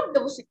 crop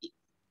diversity.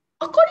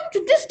 According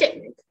to this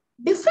technique,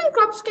 different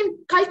crops can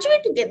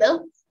cultivate together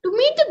to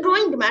meet the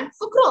growing demand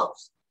for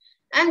crops.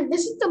 And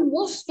this is the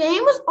most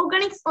famous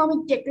organic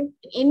farming technique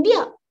in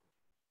India.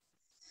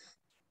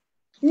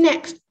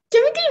 Next,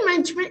 chemical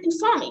management in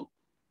farming.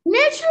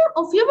 Natural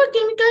or fewer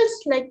chemicals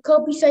like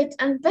herbicides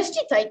and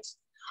pesticides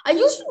are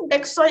used to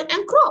protect soil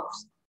and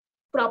crops.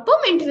 Proper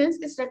maintenance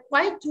is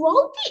required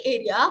throughout the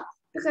area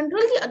to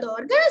control the other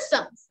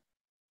organisms.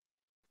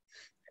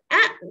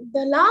 And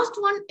the last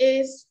one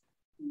is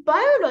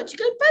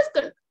biological pest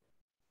control.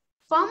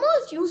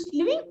 Farmers use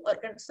living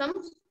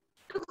organisms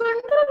to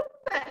control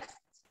pests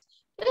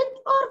with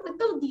or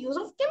without the use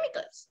of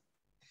chemicals.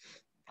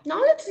 Now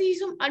let's see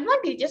some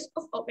advantages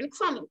of organic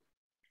farming.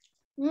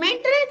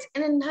 Maintains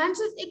and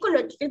enhances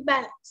ecological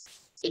balance.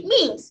 It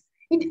means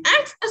it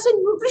acts as a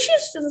nutrition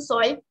to the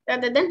soil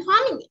rather than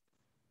harming it.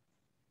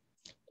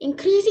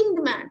 Increasing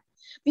demand.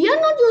 We are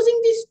not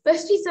using these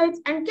pesticides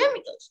and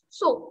chemicals,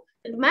 so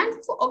the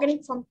demand for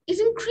organic farming is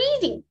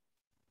increasing.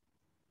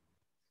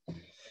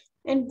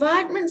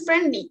 Environment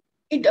friendly.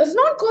 It does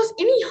not cause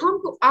any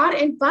harm to our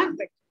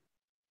environment.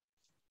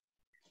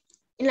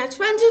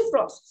 Inexpensive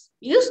process.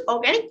 Use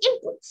organic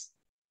inputs.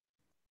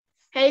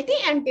 Healthy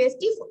and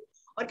tasty food.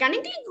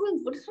 Organically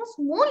grown food has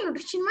more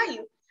nutrition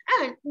value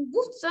and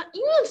boosts the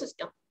immune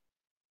system.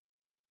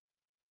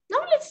 Now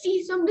let's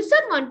see some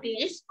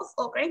disadvantages of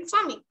organic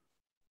farming.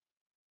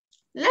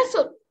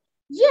 Lesser.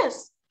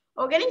 Yes,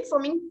 organic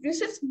farming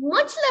produces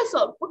much less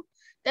output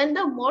than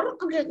the modern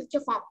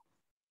agriculture farm.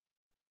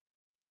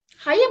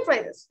 Higher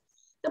prices.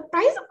 The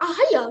prices are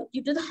higher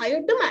due to the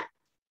higher demand.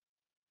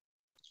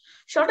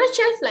 Shorter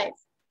shelf life.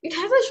 It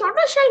has a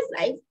shorter shelf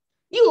life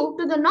due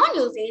to the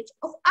non-usage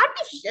of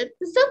artificial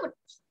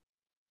preservatives.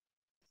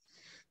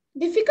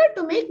 Difficult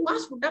to make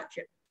mass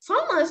production.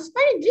 Farmers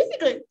find it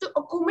difficult to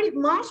accommodate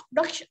mass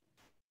production.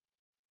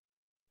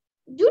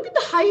 Due to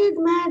the higher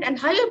demand and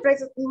higher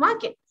prices in the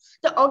market,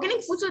 the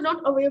organic foods are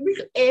not available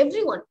to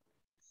everyone.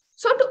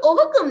 So to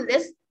overcome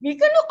this, we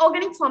can do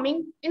organic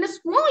farming in a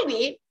small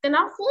way than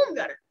our home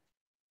garden.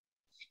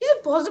 Is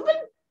it possible?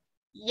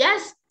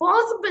 Yes,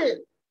 possible.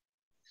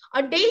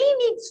 Our daily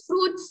needs,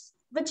 fruits,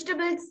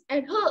 vegetables,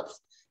 and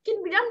herbs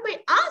can be done by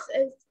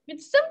ourselves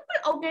with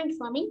simple organic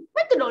farming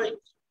methodology.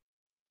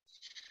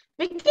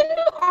 We can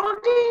do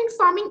organic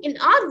farming in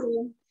our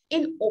room,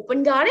 in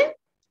open garden,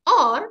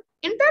 or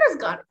in terrace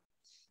garden.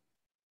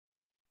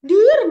 Do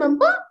you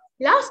remember?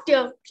 Last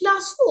year,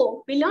 class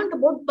 4, we learned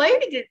about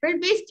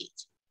biodegradable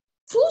wastage.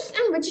 Fruits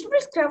and vegetable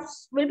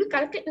scraps will be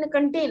collected in a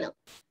container.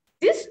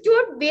 This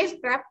stored waste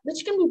scrap,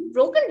 which can be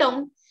broken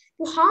down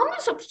to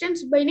harmless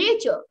substance by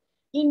nature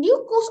in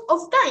due course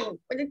of time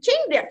by the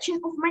chain reaction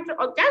of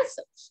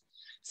microorganisms,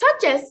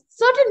 such as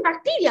certain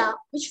bacteria,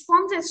 which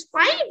forms as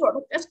final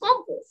product as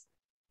compost.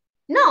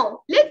 Now,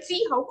 let's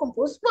see how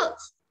compost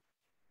works.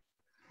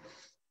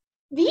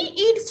 We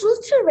eat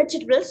fruits and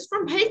vegetables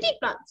from healthy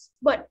plants,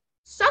 but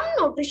some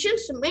nutrition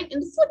remain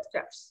in the food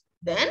scraps.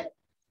 Then,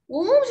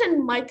 worms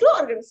and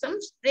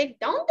microorganisms break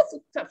down the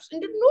food scraps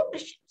into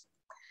nutrition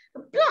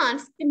the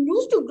plants can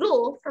use to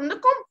grow from the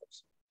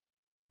compost.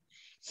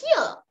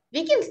 Here,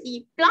 we can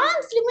see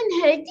plants live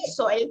in healthy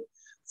soil.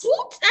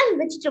 Fruits and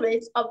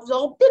vegetables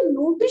absorb the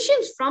nutrition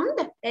from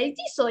the healthy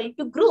soil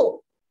to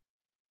grow.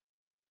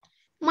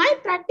 My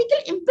practical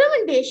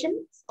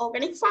implementation is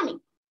organic farming.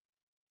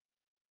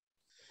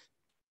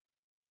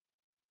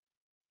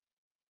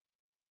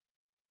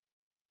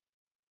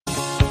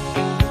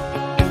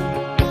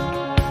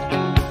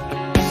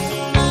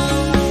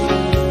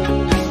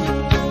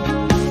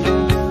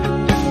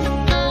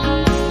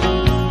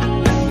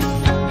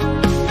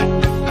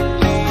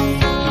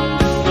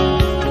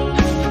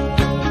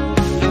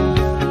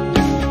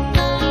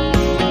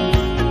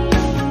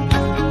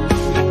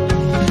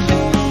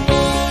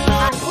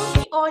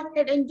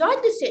 Had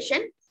enjoyed this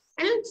session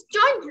and let's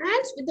join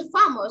hands with the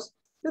farmers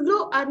to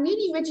grow our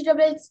needy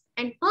vegetables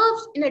and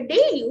herbs in a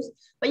daily use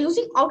by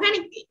using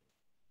organic way.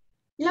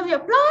 Love your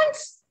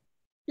plants,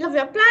 love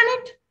your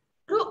planet,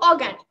 grow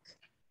organic.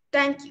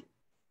 Thank you.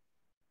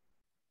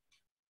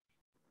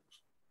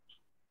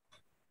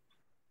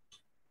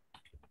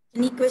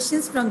 Any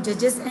questions from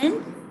judges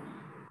end?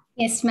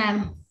 Yes,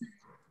 ma'am.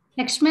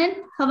 Lakshman,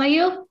 how are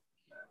you?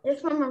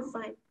 Yes, ma'am, I'm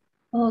fine.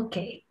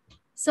 Okay.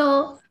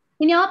 So,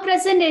 in your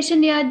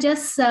presentation, you are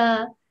just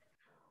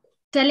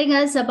telling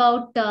us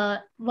about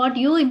what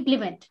you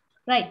implement,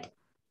 right?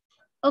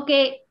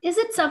 Okay. Is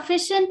it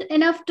sufficient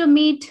enough to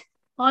meet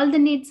all the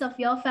needs of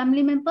your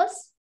family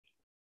members?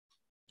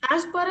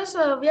 As far as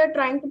we are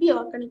trying to be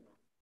organic.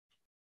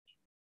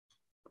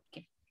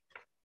 Okay.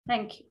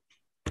 Thank you.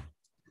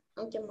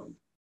 Okay, ma'am.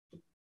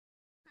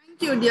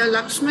 Thank you, dear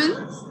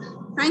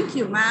Lakshman. Thank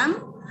you,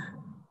 ma'am.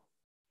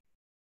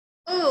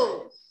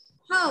 Oh,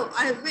 how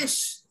I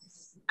wish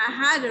I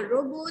had a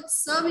robot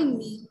serving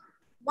me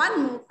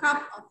one more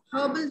cup of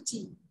herbal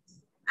tea,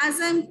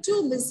 as I'm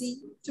too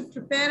busy to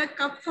prepare a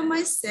cup for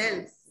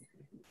myself.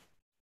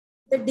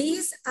 The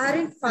days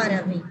aren't far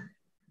away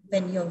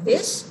when your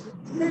wish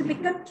will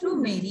become true,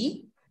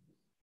 Mary.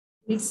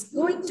 It's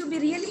going to be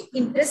really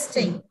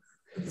interesting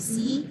to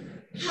see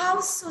how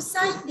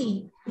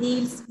society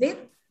deals with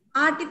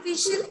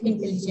artificial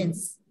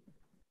intelligence.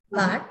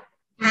 But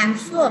I'm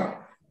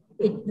sure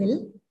it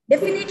will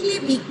definitely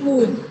be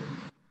cool.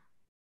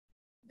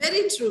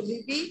 Very true,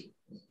 Bibi.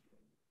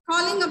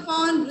 Calling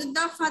upon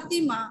Vridha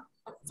Fatima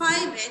of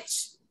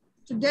 5H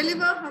to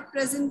deliver her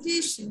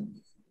presentation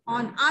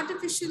on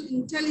artificial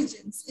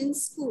intelligence in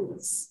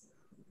schools.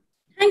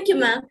 Thank you,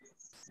 ma'am.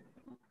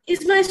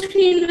 Is my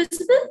screen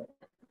visible?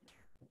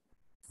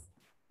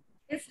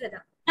 Yes, Vridha.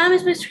 Ma'am,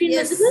 is my screen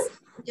visible?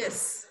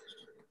 Yes.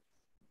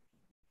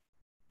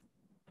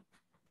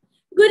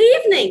 Good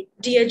evening,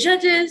 dear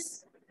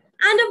judges,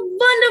 and a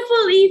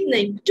wonderful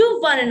evening to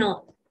one and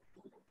all.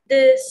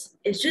 This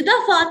is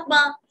Vridha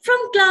Fatma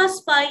from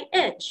Class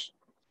 5H.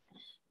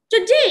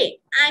 Today,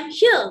 I'm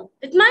here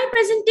with my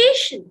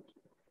presentation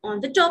on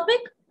the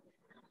topic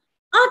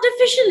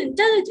Artificial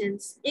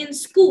Intelligence in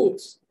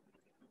Schools.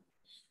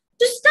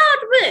 To start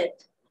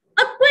with,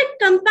 a quick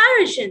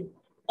comparison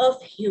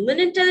of human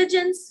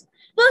intelligence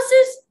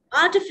versus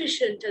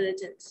artificial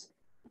intelligence.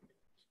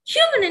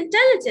 Human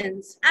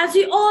intelligence, as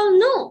we all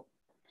know,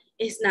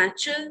 is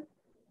natural,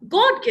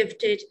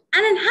 God-gifted,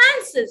 and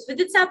enhances with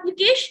its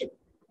application.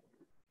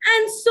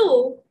 And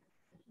so,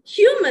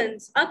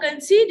 humans are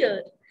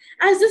considered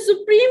as the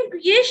supreme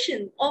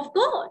creation of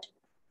God.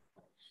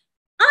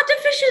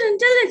 Artificial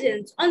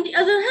intelligence, on the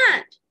other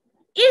hand,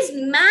 is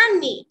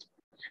man-made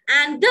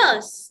and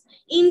thus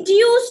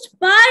induced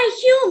by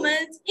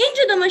humans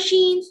into the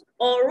machines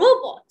or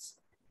robots.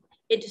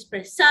 It is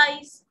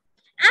precise,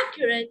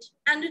 accurate,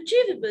 and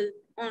retrievable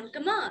on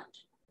command.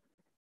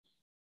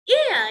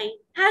 AI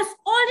has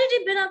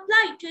already been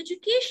applied to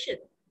education,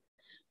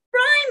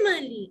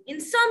 primarily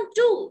in some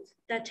tools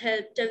that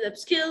help develop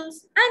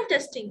skills and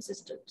testing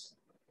systems.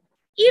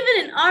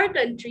 Even in our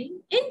country,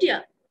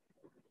 India,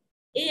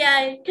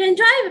 AI can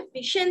drive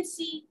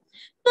efficiency,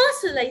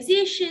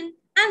 personalization,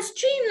 and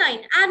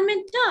streamline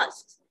admin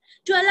tasks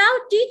to allow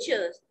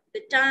teachers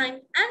the time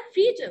and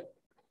freedom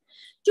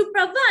to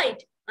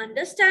provide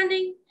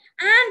understanding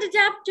and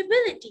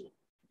adaptability,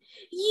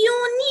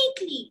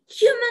 uniquely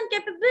human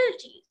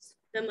capabilities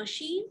where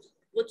machines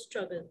would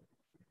struggle.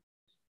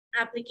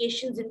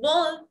 Applications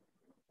involve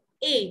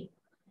A.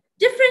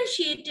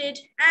 Differentiated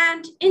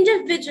and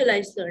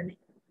individualized learning.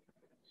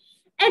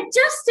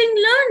 Adjusting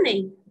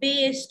learning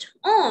based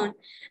on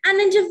an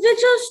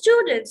individual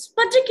student's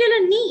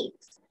particular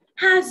needs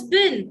has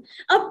been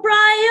a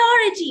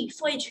priority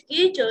for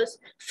educators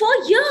for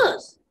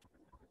years.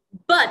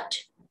 But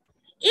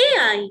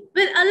AI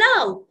will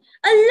allow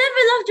a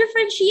level of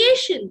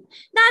differentiation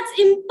that's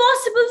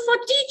impossible for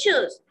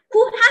teachers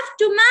who have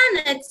to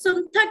manage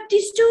some 30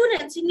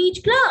 students in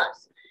each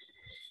class.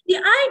 The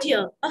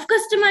idea of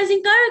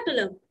customizing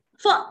curriculum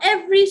for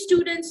every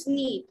student's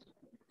need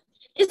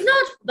is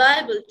not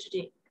viable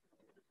today,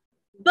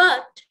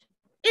 but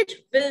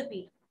it will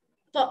be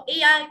for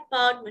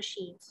AI-powered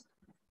machines.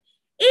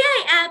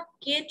 AI app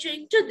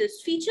catering to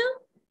this feature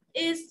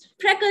is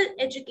Freckle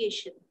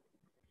Education.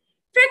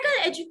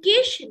 Freckle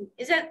Education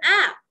is an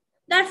app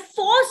that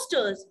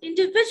fosters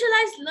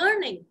individualized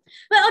learning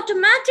by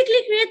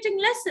automatically creating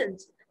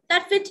lessons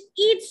that fit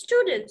each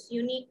student's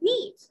unique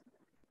needs.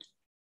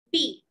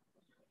 B.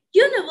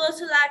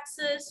 Universal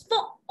access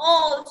for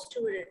all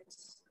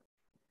students.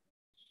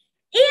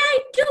 AI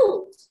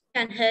tools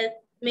can help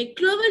make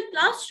global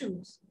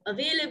classrooms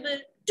available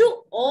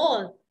to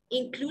all,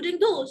 including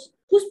those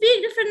who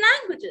speak different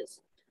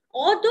languages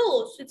or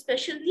those with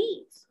special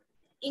needs.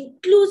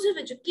 Inclusive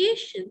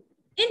education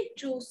in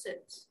true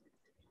sense.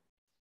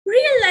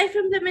 Real-life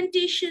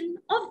implementation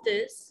of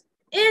this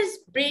is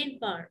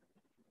BrainPower.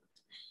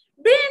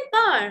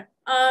 BrainPower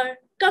are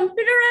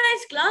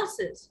computerized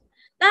classes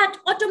that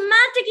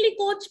automatically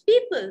coach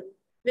people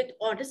with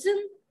autism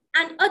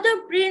and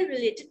other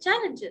brain-related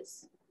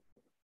challenges.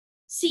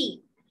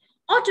 C.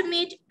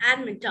 Automate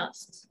admin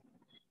tasks.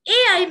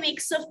 AI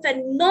makes a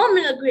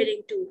phenomenal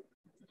grading tool.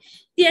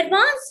 The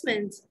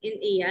advancements in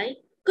AI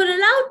could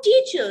allow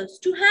teachers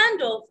to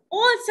hand off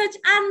all such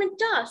admin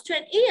tasks to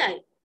an AI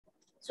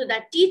so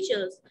that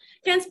teachers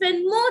can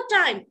spend more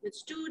time with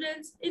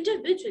students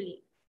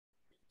individually.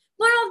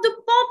 One of the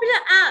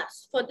popular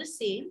apps for the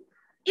same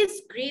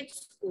is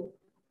GradeScore,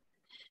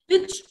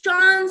 which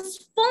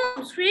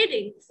transforms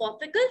grading for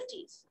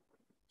faculties.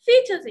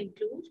 Features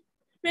include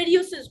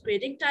reduces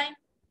grading time,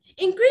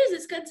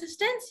 increases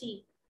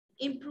consistency,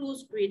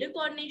 improves grader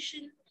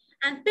coordination,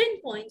 and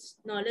pinpoints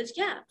knowledge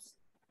gaps.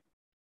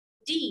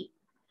 D.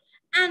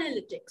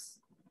 Analytics.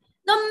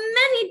 The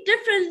many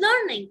different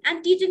learning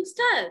and teaching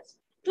styles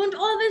don't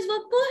always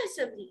work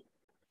cohesively.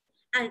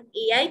 An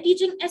AI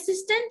teaching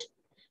assistant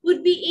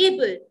would be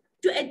able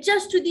to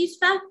adjust to these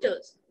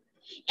factors,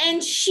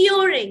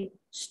 ensuring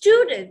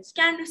students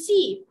can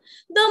receive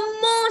the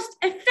most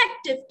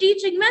effective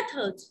teaching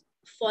methods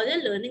for their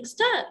learning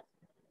style.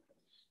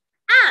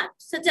 Apps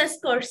such as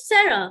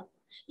Coursera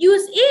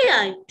use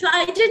AI to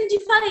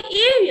identify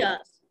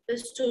areas where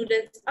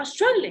students are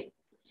struggling.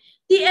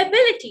 The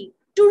ability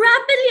to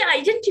rapidly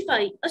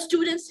identify a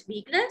student's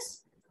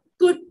weakness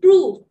could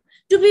prove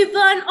to be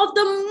one of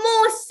the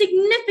most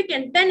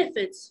significant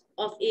benefits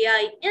of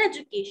AI in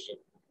education.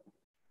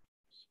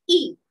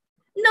 E.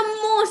 The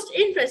most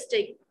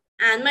interesting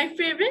and my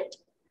favorite,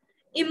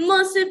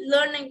 immersive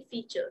learning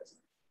features.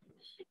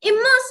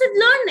 Immersive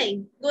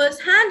learning goes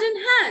hand in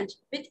hand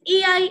with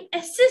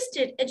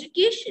AI-assisted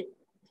education,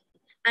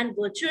 and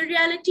virtual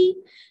reality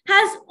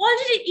has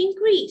already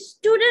increased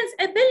students'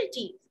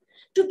 ability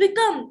to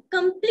become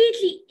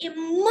completely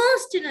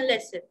immersed in a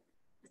lesson.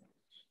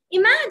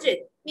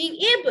 Imagine being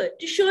able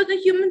to show the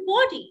human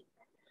body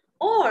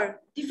or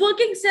the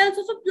working cells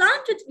of a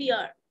plant with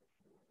VR,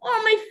 or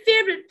my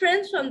favorite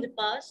friends from the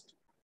past,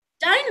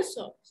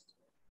 dinosaurs.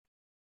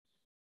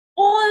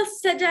 All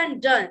said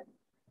and done,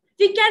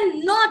 we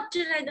cannot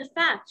deny the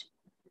fact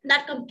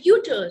that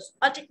computers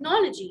or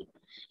technology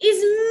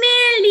is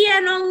merely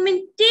an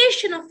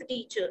augmentation of a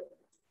teacher.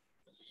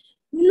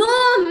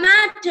 No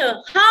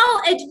matter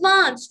how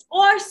advanced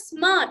or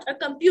smart a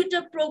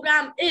computer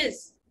program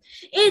is,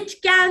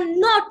 it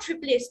cannot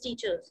replace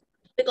teachers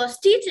because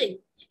teaching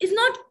is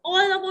not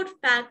all about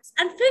facts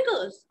and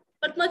figures,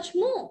 but much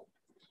more.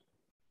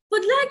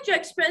 Would like to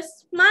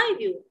express my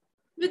view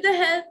with the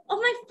help of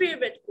my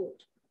favorite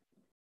quote.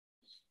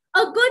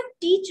 A good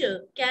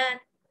teacher can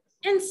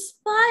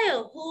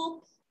inspire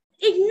hope,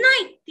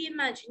 ignite the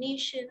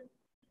imagination,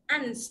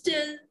 and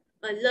instill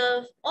a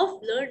love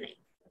of learning.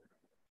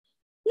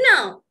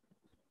 Now,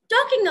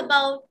 talking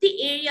about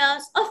the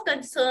areas of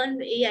concern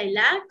where AI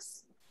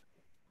lacks.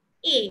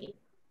 A.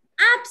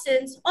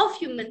 Absence of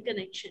human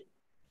connection.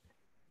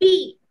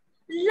 B.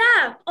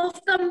 Lack of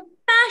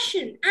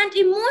compassion and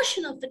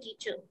emotion of the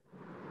teacher.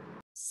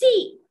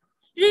 C.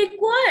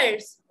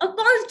 Requires a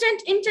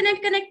constant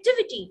internet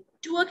connectivity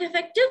to work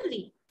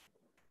effectively.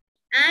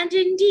 And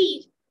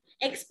indeed,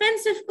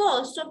 expensive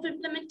cost of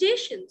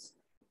implementations.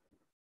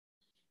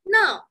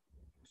 Now,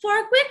 for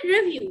a quick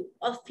review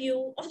of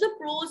few of the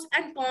pros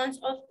and cons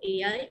of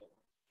AI.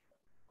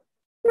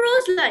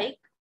 Pros like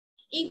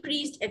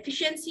increased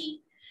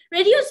efficiency,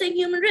 reducing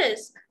human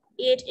risk,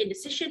 aid in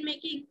decision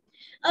making,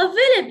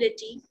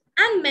 availability,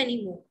 and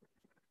many more.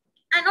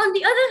 And on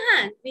the other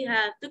hand, we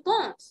have the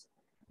cons.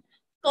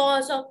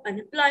 Cause of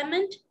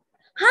unemployment,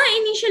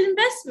 high initial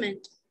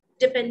investment,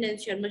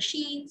 dependency on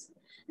machines,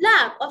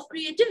 lack of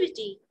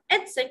creativity,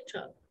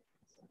 etc.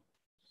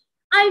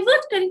 I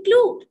would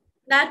conclude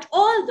that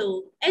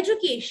although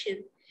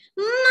education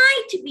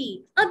might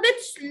be a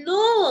bit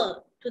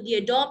slower to the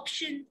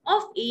adoption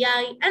of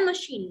AI and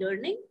machine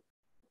learning,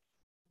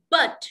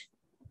 but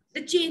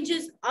the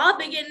changes are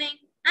beginning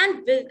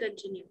and will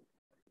continue.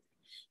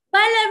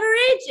 By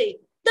leveraging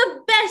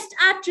the best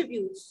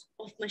attributes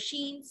of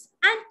machines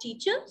and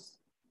teachers,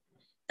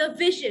 the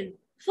vision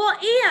for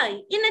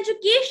AI in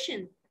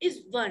education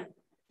is one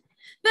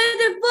where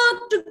they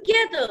work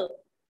together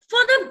for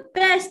the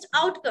best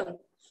outcome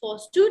for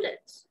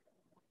students.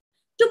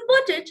 To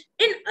put it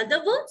in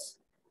other words,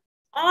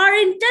 our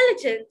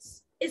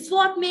intelligence is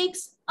what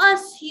makes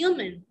us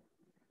human,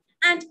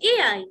 and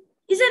AI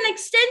is an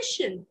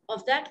extension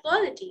of that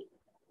quality.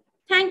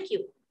 Thank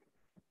you.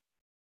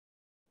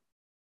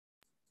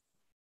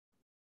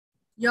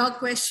 Your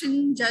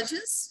question,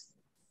 judges?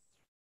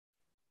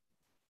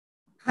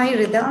 Hi,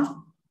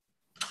 Rida.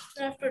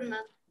 Good afternoon,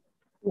 ma'am.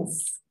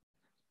 Yes.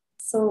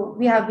 So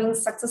we have been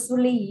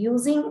successfully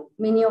using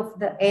many of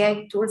the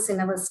AI tools in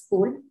our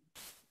school.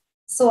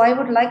 So I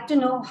would like to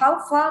know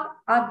how far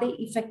are they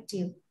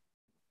effective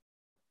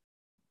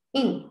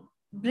in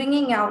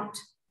bringing out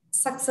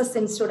success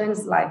in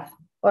students' life,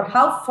 or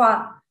how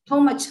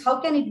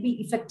can it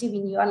be effective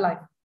in your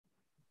life?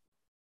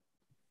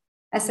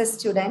 As a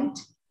student,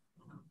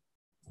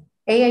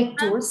 AI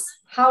tools,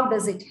 how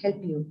does it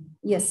help you?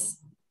 Yes.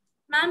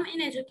 Ma'am,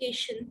 in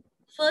education,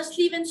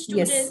 firstly, when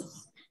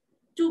students,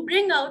 to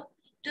bring out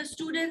the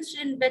students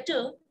in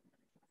better,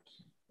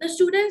 the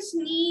students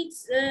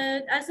needs,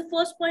 as the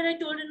first point I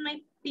told in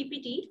my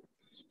PPT,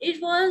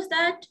 it was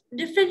that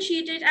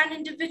differentiated and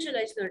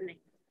individualized learning.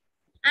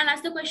 And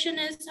as the question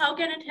is, how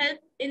can it help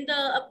in the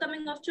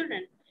upcoming of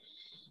children?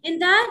 In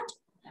that,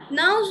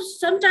 now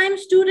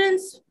sometimes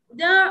students,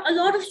 there are a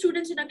lot of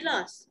students in a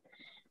class,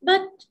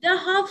 but there are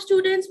half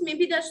students,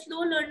 maybe they're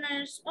slow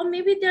learners, or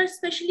maybe they're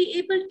specially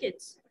abled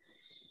kids.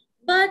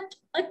 But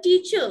a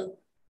teacher,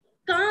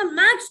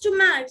 max to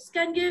max,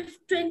 can give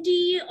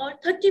 20 or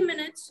 30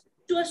 minutes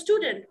to a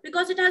student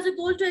because it has a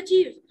goal to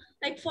achieve,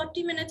 like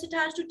 40 minutes it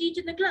has to teach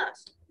in the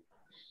class.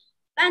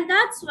 And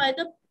that's why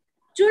the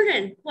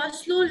children who are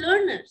slow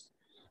learners,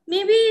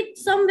 maybe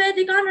somewhere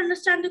they can't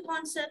understand the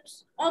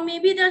concepts, or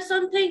maybe there are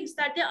some things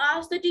that they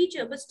ask the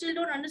teacher but still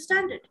don't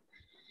understand it.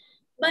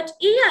 But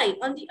AI,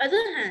 on the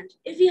other hand,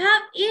 if we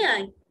have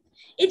AI,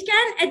 it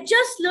can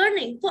adjust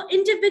learning for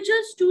individual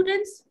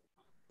students'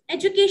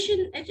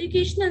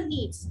 educational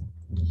needs.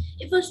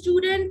 If a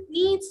student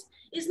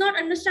is not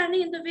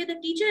understanding in the way the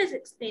teacher is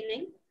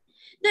explaining,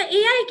 the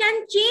AI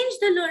can change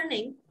the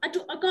learning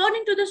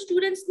according to the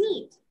student's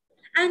needs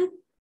and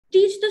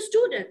teach the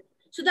student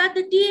so that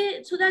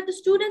the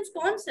student's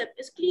concept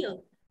is clear.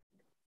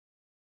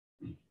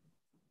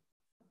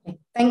 Okay.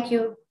 Thank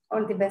you.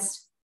 All the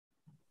best.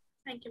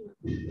 Thank you,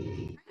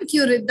 ma'am. Thank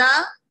you,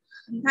 Rida.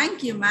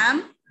 Thank you,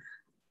 ma'am.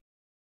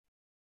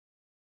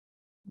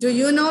 Do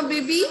you know,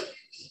 baby?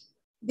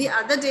 The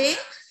other day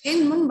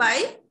in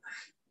Mumbai,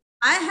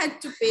 I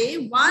had to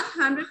pay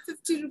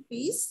 150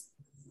 rupees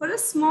for a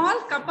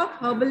small cup of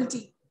herbal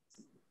tea.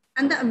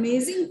 And the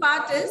amazing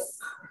part is,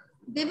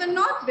 they were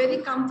not very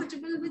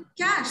comfortable with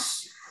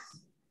cash.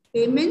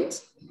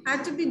 Payment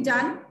had to be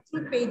done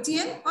through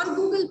Paytm or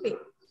Google Pay.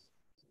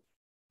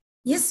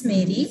 Yes,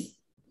 Mary,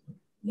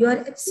 you are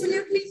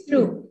absolutely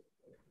true.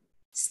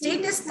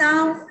 Status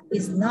now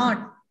is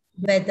not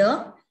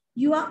whether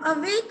you are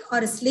awake or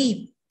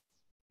asleep.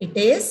 It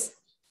is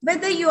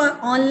whether you are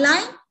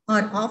online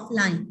or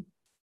offline.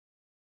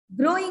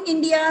 Growing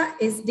India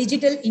is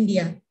Digital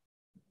India.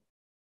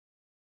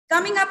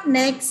 Coming up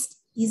next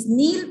is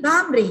Neil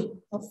Bhambre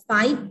of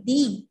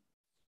 5D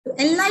to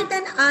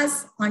enlighten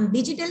us on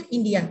Digital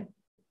India.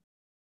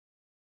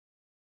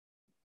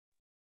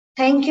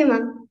 Thank you,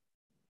 ma'am.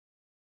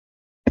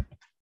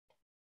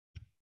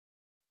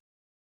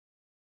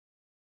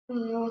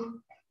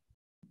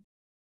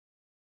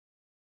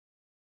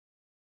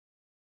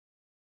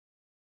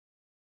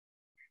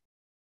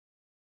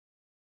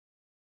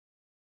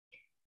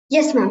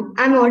 Yes, ma'am.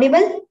 I'm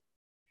audible?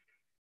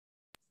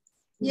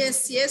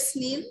 Yes,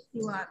 Neil,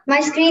 you are.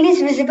 My screen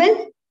is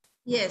visible?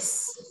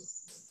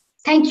 Yes.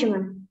 Thank you,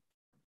 ma'am.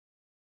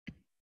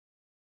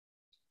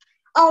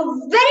 A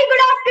very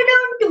good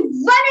afternoon to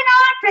one and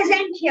all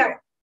present here.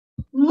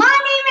 My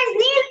name is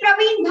Neil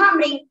Praveen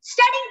Bhamre,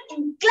 studying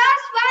in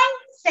Class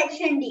 5,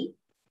 Section D.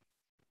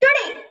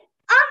 Today,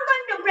 I'm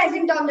going to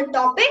present on the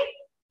topic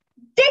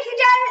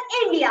Digital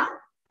India.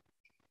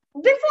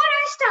 Before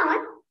I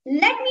start,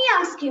 let me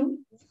ask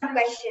you one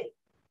question.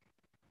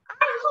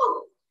 I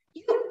hope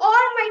you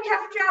all might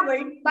have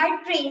traveled by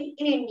train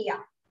in India.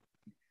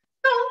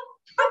 So,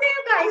 how do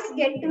you guys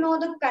get to know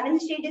the current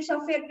status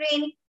of your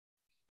train?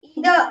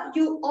 Either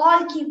you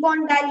all keep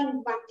on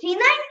dialing 139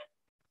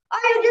 or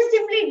you just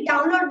simply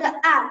download the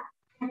app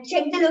and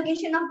check the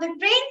location of the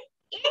train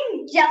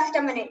in just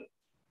a minute.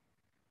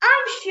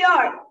 I'm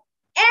sure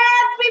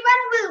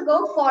everyone will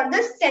go for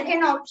the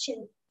second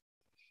option.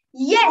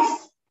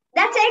 Yes,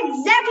 that's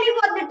exactly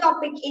what the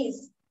topic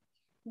is.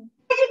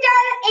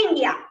 Digital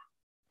India.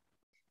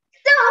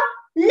 So,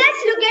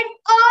 let's look at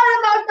all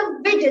about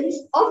the visions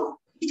of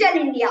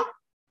Digital India.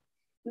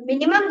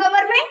 Minimum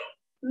government,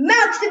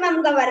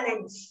 maximum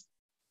governance.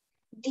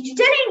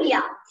 Digital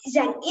India is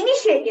an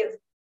initiative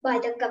by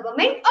the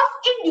Government of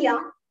India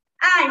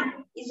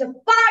and is a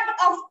part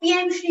of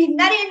PM Shri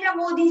Narendra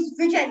Modi's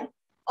vision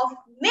of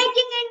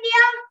making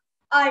India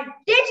a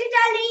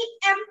digitally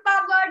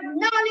empowered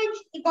knowledge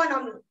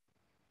economy.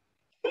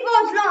 It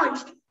was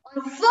launched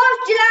on 1st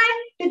July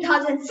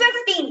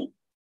 2015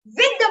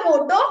 with the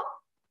motto,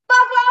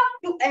 Power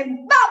to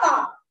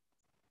Empower.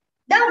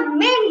 The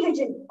main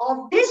vision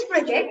of this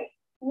project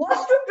was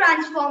to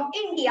transform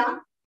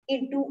India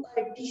into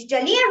a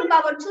digitally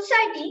empowered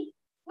society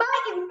by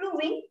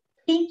improving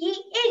three key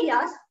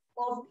areas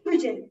of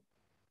vision,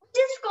 which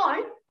is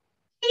called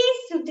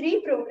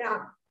 3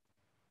 program.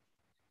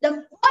 The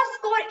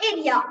first core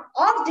area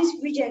of this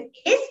vision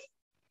is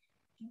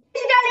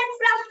digital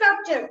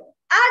infrastructure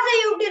as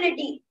a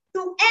utility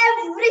to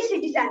every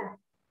citizen.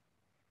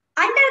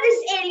 Under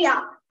this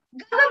area,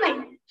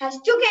 government has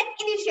taken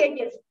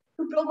initiatives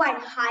to provide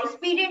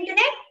high-speed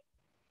internet,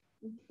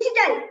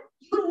 digital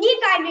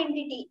unique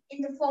identity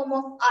in the form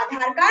of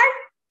Aadhaar card,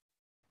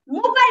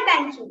 mobile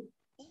banking,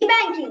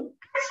 e-banking,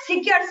 and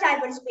secure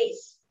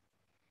cyberspace.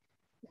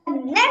 The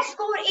next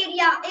core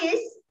area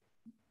is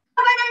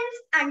governance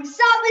and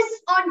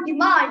service on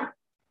demand.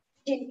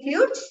 It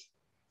includes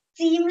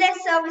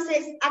seamless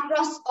services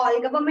across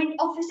all government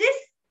offices,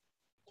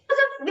 use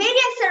of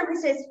various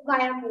services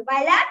via mobile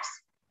apps,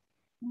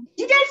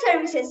 digital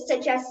services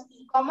such as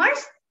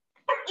e-commerce,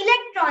 and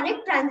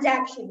electronic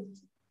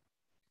transactions.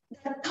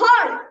 The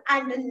third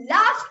and the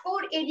last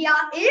core area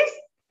is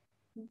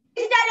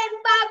digital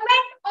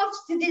empowerment of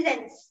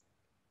citizens,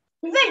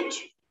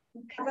 which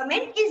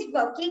government is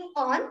working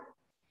on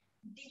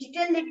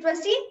digital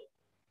literacy,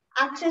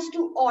 access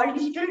to all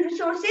digital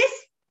resources,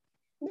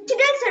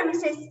 digital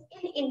services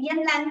in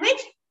Indian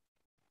language,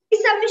 the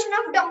submission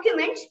of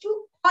documents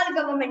to all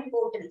government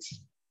portals.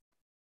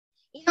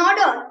 In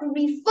order to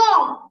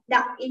reform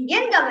the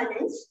Indian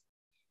governance,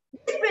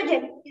 this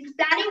project is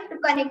planning to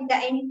connect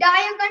the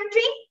entire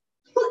country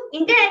through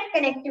internet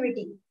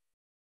connectivity.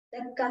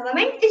 The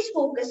government is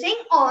focusing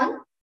on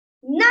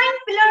 9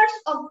 pillars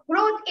of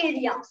growth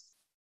areas.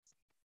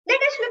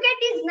 Let us look at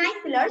these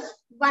 9 pillars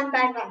one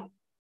by one.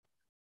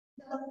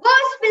 The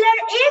first pillar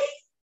is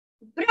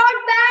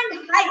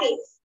broadband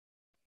highways.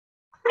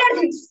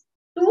 Under this,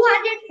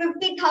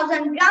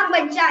 250,000 gram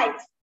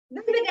panchayats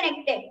will be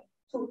connected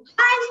to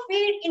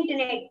high-speed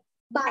internet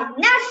by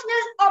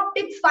National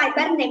Optic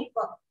Fiber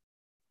Network.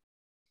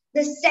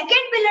 The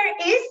second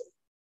pillar is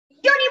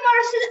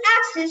universal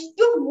access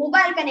to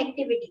mobile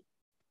connectivity,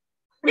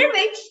 under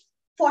which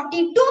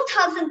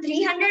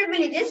 42,300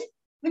 villages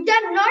which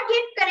are not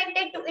yet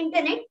connected to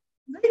internet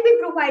will be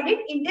provided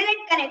internet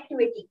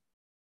connectivity.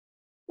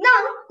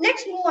 Now,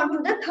 let's move on to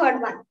the third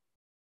one,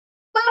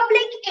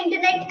 public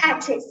internet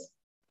access.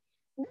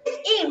 This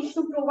aims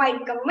to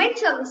provide government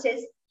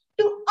services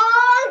to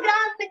all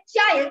gram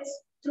panchayats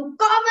through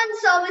common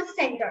service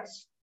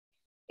centers.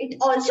 It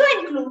also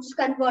includes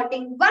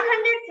converting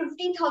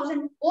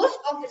 150,000 post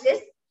offices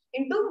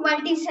into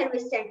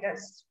multi-service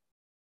centers.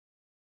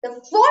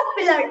 The fourth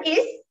pillar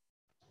is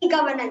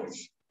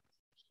e-governance.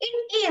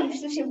 It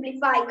aims to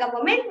simplify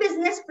government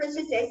business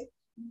processes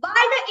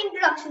by the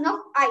introduction of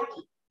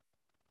IT.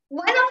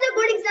 One of the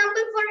good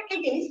examples for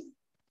it is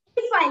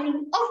the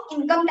filing of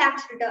income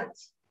tax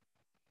returns.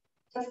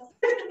 The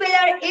fifth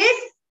pillar is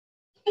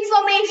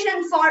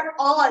information for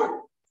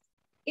all.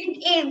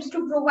 It aims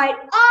to provide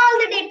all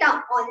the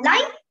data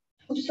online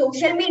through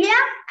social media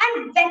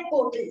and web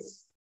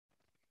portals.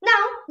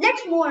 Now,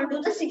 let's move on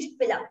to the sixth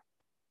pillar,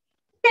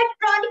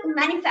 electronic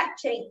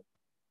manufacturing.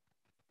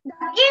 The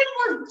aim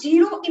was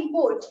zero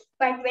imports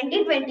by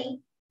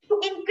 2020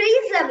 to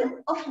increase level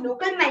of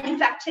local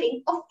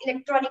manufacturing of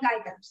electronic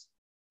items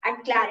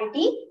and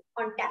clarity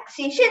on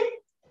taxation,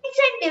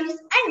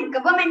 incentives, and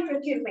government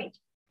procurement.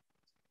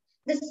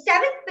 The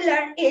seventh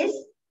pillar is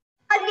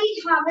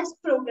early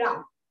harvest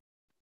program.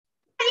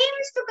 The aim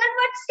is to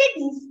convert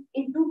cities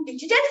into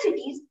digital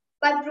cities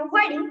by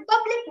providing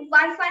public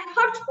Wi-Fi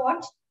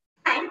hotspots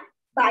and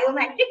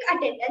biometric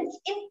attendance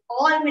in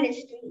all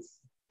ministries.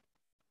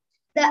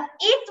 The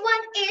eighth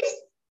one is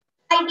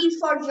IT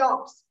for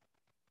jobs.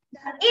 The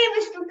aim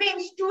is to train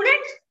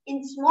students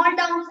in small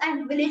towns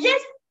and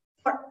villages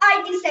for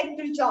IT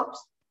sector jobs,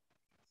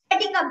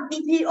 setting up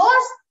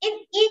BPOs in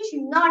each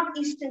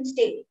northeastern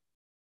state.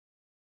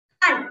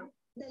 And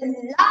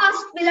the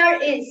last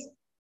pillar is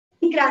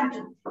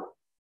Kranti.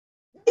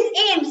 This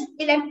aims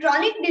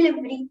electronic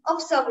delivery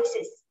of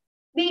services,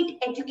 be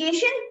it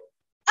education,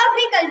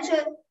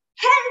 agriculture,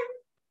 health,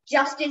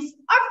 justice,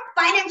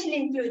 or financial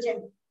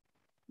inclusion.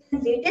 The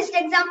latest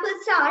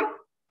examples are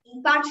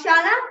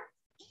e-Pathshala,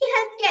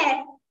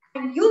 e-healthcare,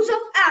 and use of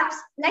apps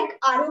like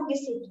Arogya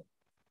Setu.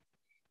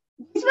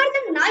 These were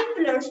the 9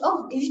 pillars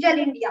of Digital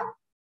India.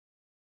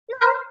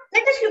 Now,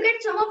 let us look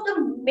at some of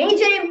the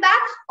major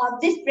impacts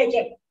of this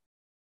project.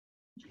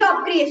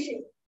 Job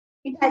creation.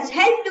 It has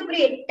helped to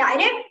create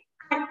direct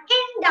and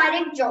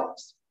indirect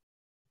jobs.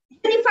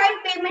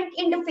 Unified payment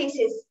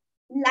interfaces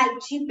like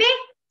GPay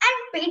and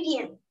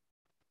Paytm.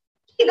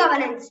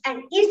 E-governance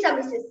and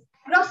e-services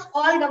across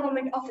all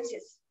government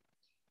offices.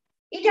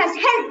 It has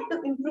helped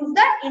to improve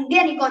the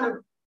Indian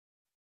economy.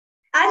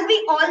 As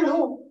we all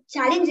know,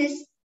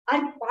 challenges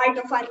are part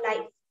of our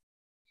life.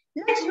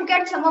 Let's look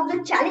at some of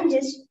the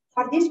challenges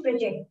for this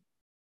project.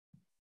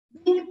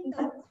 Being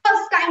the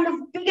first kind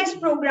of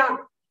biggest program,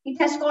 it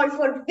has called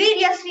for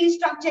various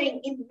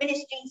restructuring in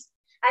ministries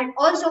and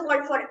also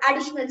called for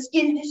additional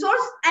skill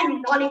resource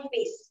and knowledge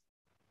base.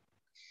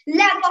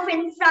 Lack of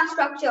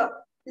infrastructure,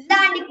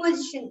 land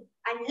acquisition,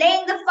 and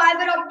laying the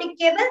fiber optic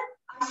cable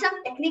are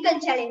some technical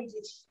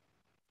challenges.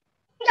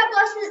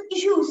 Interpersonal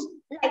issues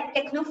like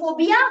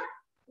technophobia,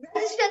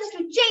 resistance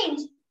to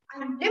change,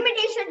 and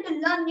limitation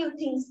to learn new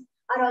things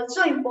are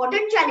also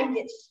important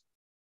challenges.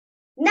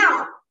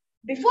 Now,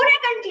 before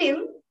I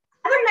conclude,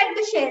 I would like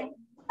to share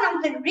one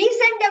of the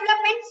recent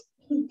developments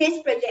in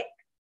this project.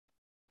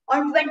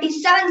 On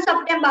 27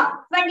 September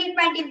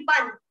 2021,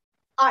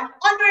 our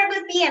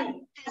Honorable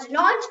PM has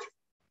launched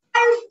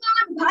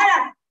Ayushman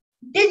Bharat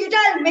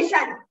Digital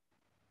Mission,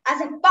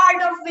 as a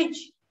part of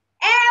which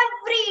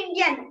every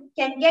Indian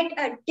can get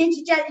a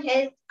digital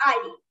health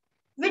ID,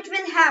 which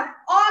will have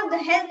all the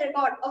health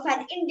record of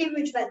an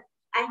individual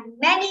and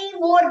many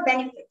more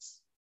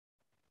benefits.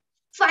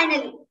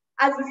 Finally,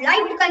 I would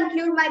like to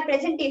conclude my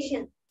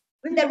presentation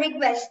with a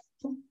request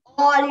to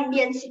all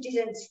Indian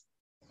citizens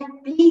that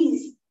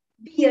please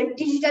be a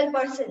digital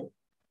person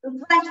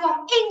to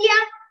transform India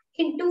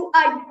into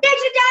a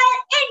digital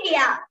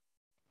India.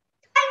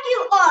 Thank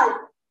you all.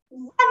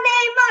 Vande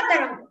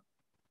Mataram.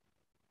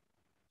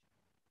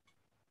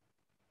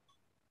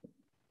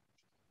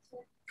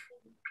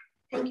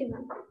 Thank you,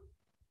 ma'am.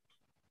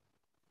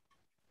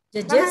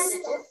 Judges,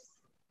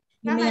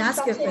 you may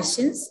ask your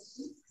questions.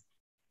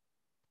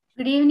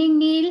 Good evening,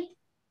 Neil.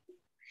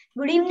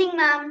 Good evening,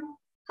 ma'am.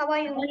 How are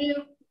you? How are you?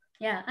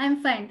 Yeah,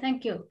 I'm fine.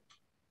 Thank you.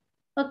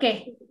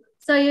 Okay.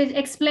 So you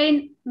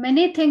explained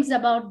many things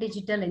about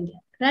Digital India,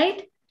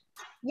 right?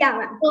 Yeah,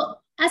 ma'am. So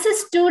as a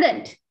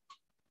student,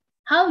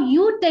 how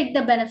you take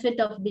the benefit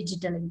of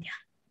Digital India?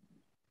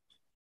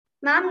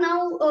 Ma'am,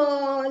 now,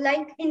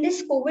 like in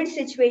this COVID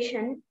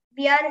situation,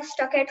 we are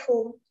stuck at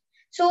home.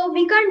 So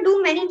we can't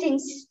do many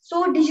things.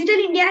 So Digital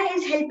India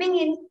is helping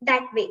in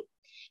that way.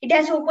 It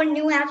has opened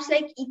new apps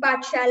like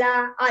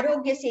e-Pathshala,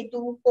 Arogya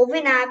Setu,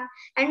 Oven app,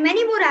 and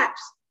many more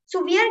apps.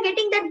 So we are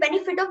getting that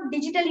benefit of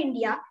Digital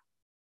India.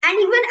 And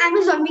even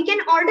Amazon, we can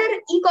order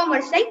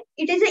e-commerce, like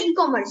it is an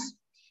e-commerce.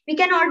 We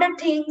can order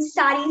things,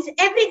 saris,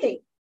 everything.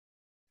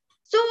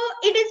 So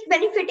it is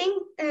benefiting,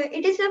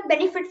 it is a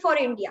benefit for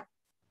India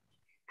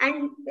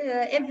and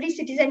every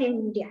citizen in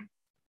India.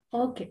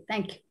 Okay,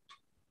 thank you.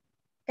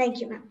 Thank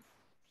you, ma'am.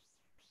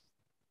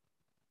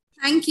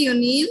 Thank you,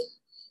 Neil.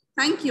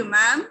 Thank you,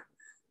 ma'am.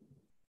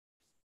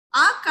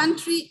 Our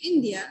country,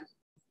 India,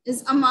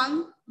 is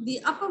among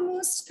the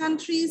uppermost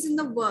countries in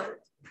the world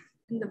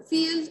in the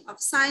field of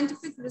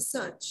scientific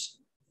research.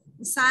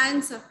 The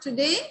science of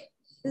today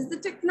is the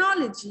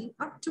technology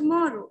of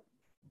tomorrow.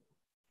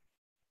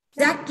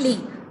 Exactly,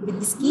 with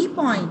this key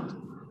point.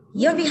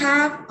 Here we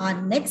have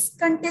our next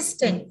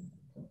contestant,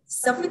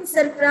 Safin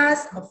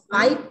Sarfraz of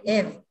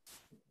 5F,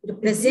 to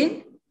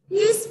present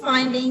his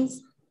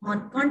findings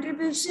on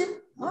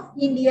contribution of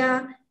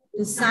India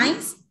to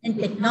science and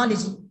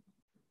technology.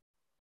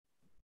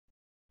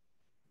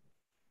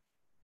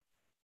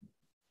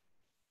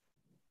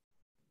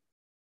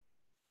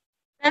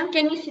 Ma'am,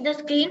 can you see the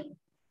screen?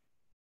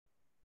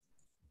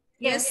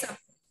 Yes, sir.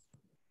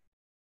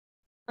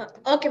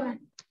 Okay, ma'am.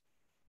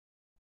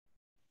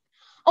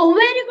 A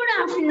very good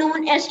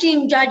afternoon,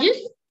 esteemed judges,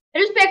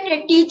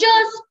 respected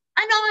teachers,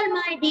 and all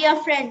my dear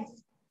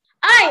friends.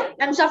 I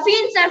am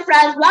Safin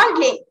Sarfraz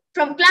Wagle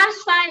from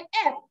Class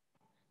 5F.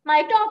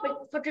 My topic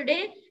for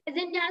today is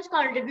India's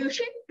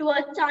contribution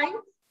towards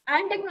science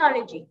and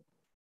technology.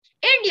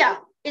 India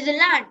is a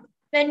land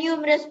where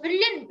numerous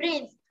brilliant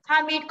brains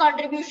have made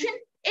contribution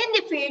in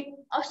the field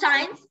of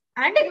science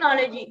and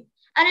technology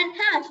and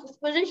enhanced its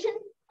position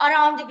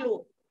around the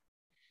globe.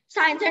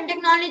 Science and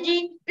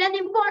technology play an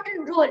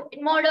important role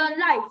in modern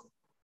life.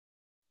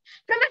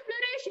 From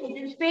explorations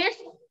in space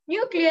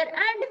nuclear,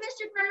 and defense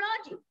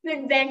technology to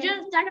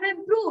inventions that have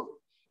improved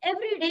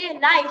everyday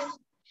life.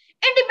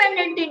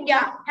 Independent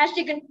India has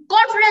taken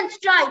confident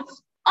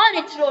strides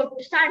on its road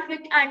to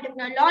scientific and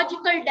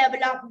technological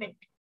development.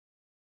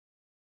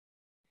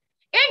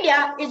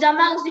 India is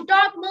amongst the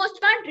topmost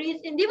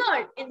countries in the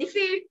world in the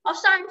field of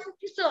scientific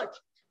research,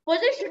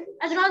 positioned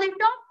as one of the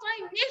top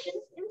 5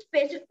 nations in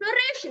space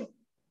exploration.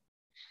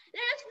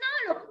 Let us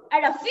now look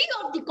at a few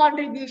of the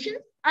contributions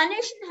our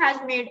nation has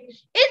made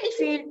in the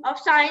field of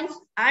science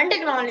and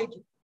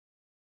technology.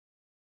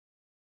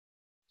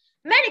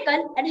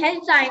 Medical and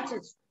health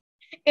sciences.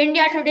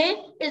 India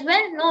today is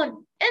well known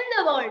in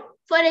the world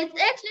for its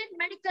excellent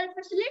medical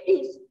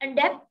facilities and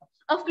depth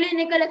of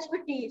clinical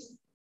expertise.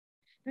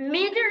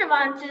 Major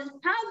advances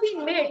have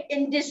been made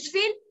in this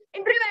field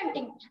in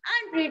preventing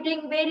and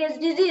treating various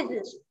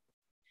diseases.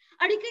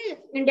 A decrease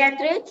in death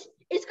rates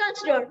is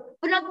considered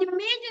one of the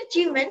major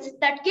achievements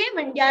that came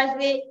India's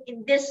way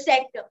in this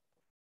sector.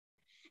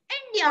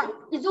 India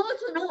is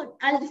also known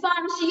as the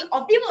pharmacy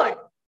of the world.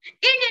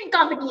 Indian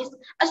companies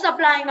are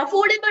supplying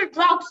affordable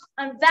drugs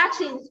and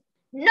vaccines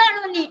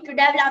not only to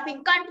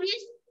developing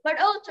countries but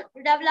also to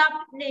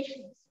developed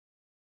nations.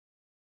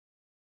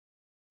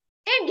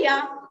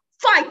 India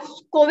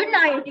fights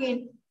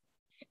COVID-19.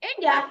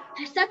 India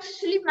has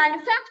successfully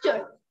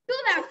manufactured 2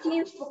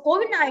 vaccines for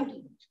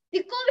COVID-19.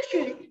 The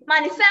Covishield,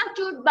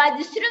 manufactured by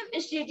the Serum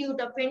Institute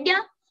of India,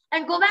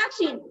 and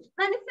Covaxin,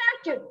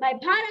 manufactured by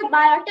Bharat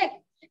Biotech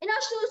in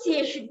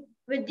association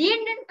with the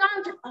Indian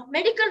Council of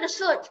Medical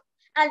Research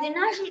and the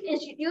National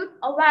Institute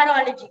of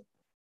Virology.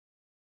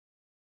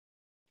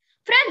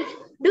 Friends,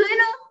 do you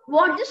know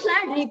what this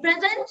slide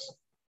represents?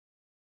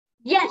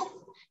 Yes,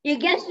 you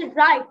guessed it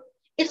right.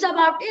 It's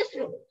about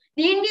ISRO,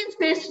 the Indian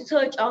Space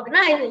Research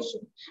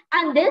Organization.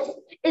 And this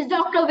is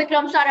Dr.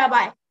 Vikram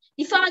Sarabhai,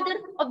 the father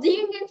of the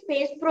Indian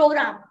space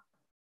program.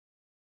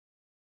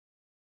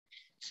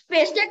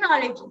 Space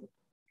technology.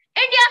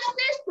 India's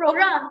space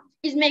program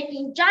is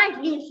making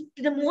giant leaps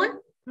to the moon,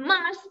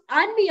 Mars,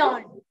 and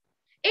beyond.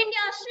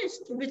 India's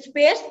history with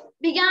space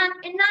began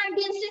in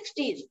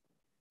 1960s.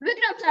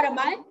 Vikram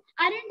Sarabhai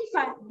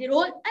identified the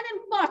role and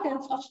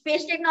importance of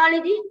space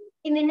technology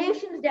in the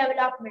nation's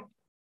development.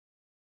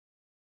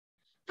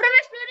 From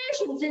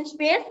explorations in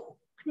space,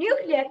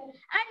 nuclear,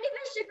 and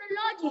defense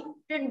technology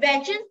to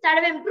inventions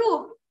that have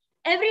improved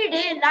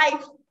everyday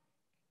life.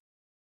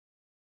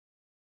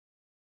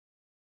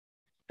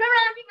 From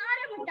launching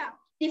Aryabhatta,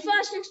 the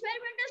first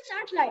experimental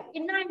satellite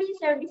in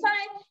 1975,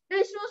 to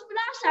ISRO's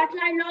Pulaar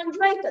Satellite Launch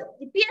Vehicle,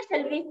 the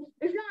PSLV,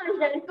 which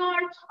launched a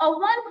record of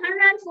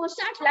 104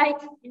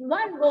 satellites in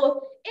one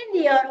go in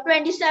the year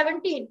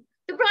 2017,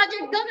 to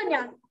Project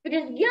Gaganyaan, which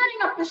is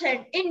gearing up to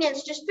send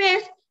Indians to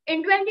space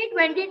in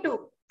 2022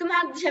 to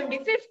mark the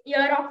 75th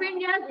year of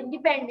India's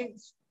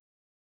independence.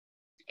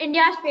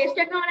 India's space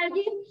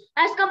technology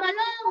has come a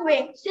long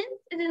way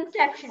since its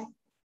inception.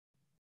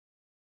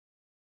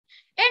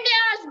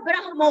 India's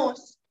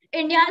BrahMos.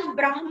 India's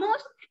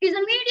BrahMos is a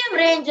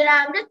medium-range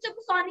rammed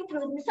supersonic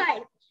cruise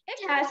missile.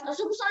 It has a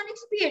supersonic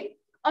speed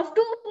of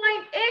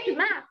 2.8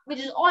 Mach, which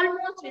is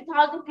almost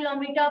 3,000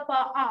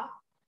 km/h,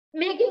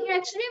 making it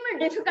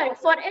extremely difficult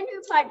for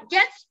enemy fighter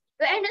jets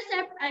to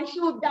intercept and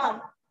shoot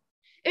down.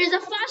 It is the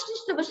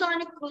fastest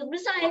supersonic cruise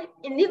missile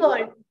in the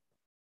world.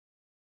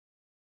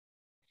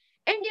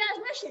 India's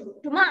mission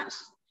to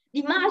Mars.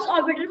 The Mars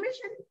orbital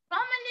mission,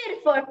 commonly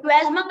referred to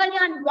as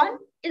Mangalyaan-1,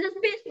 is a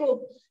space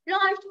probe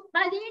launched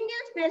by the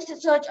Indian Space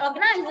Research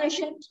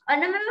Organization on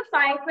November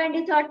 5,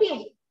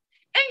 2013.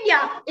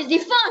 India is the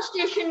first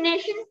Asian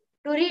nation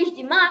to reach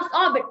the Mars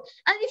orbit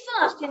and the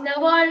first in the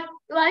world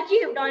to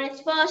achieve it on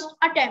its first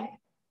attempt.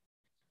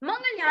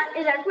 Mangalyaan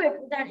is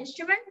equipped with an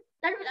instrument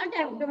that will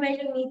attempt to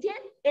measure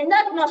methane in the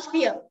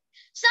atmosphere.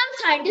 Some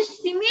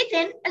scientists see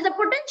methane as a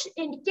potential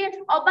indicator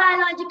of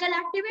biological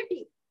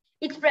activity.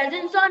 Its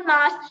presence on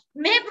Mars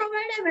may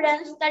provide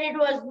evidence that it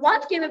was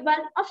once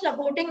capable of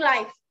supporting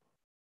life.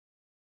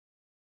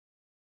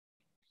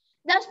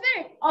 The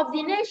spirit of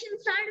the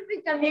nation's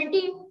scientific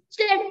community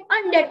stayed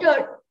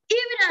undeterred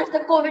even as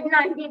the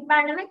COVID-19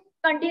 pandemic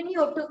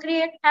continued to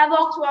create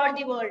havoc throughout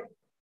the world.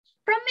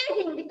 From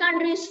making the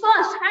country's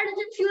first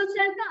hydrogen fuel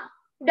cell car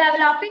to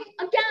developing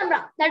a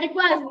camera that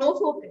requires no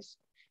focus.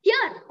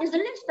 Here is a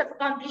list of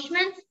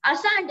accomplishments our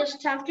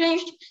scientists have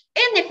clinched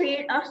in the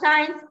field of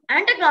science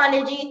and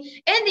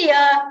technology in the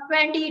year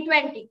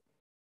 2020.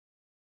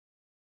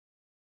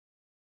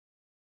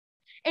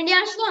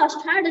 India's first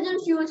hydrogen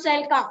fuel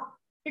cell car.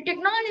 The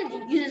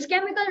technology uses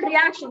chemical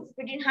reactions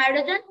between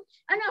hydrogen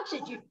and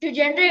oxygen to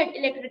generate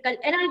electrical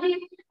energy,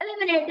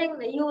 eliminating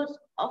the use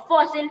of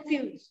fossil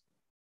fuels.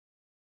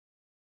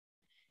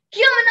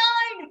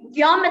 Humanoid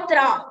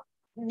Vyomitra.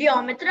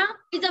 Vyomitra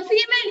is a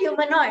female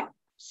humanoid,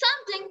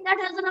 something that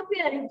has an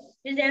appearance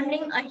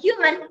resembling a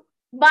human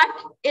but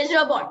is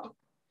robotic.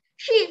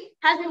 She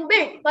has been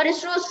built for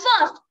ISRO's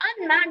first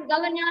unmanned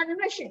Gaganyaan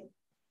mission.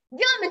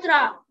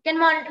 Vyomitra can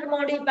monitor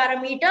module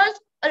parameters,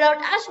 alert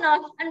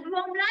astronauts, and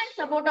perform life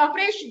support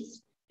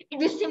operations. It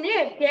will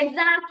simulate the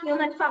exact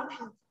human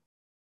functions.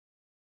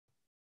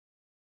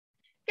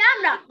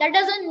 Camera that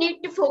doesn't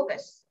need to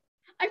focus.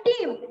 A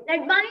team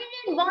led by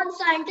Indian-born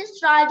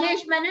scientist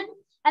Rajesh Menon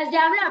has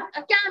developed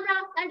a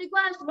camera that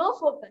requires no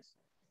focus.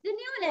 The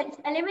new lens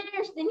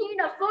eliminates the need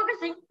of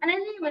focusing and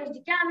enables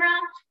the camera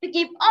to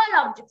keep all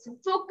objects in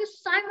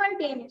focus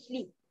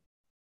simultaneously.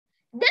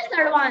 This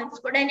advance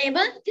could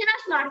enable thinner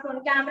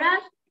smartphone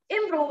cameras,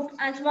 improved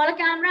and smaller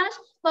cameras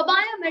for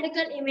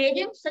biomedical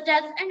imaging such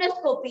as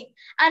endoscopy,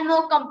 and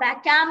more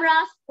compact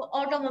cameras for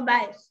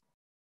automobiles.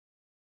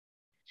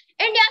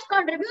 India's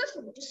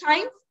contribution to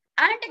science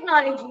and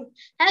technology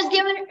has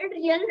given it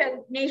real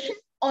recognition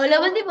all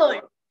over the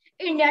world.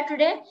 India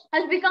today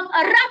has become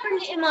a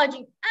rapidly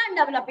emerging and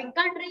developing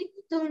country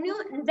through new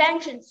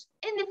inventions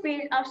in the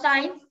field of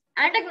science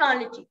and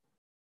technology.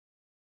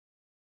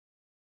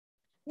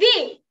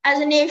 We, as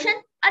a nation,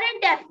 are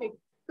indebted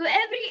to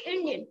every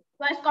Indian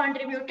who has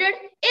contributed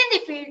in the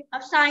field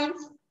of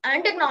science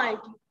and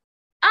technology.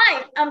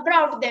 I am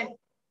proud of them.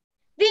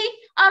 We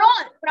are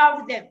all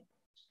proud of them.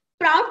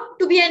 Proud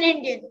to be an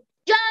Indian.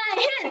 Jai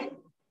Hind!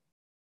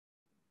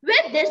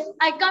 With this,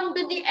 I come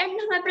to the end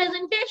of my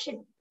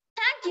presentation.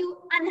 Thank you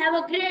and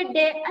have a great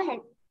day ahead.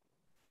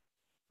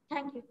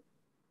 Thank you.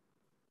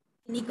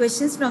 Any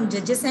questions from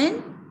judges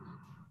end?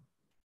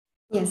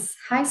 Yes.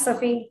 Hi,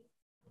 Sophie.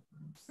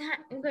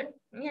 Good.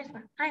 Yes,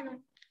 ma'am. Hi, ma'am.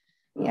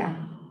 Yeah.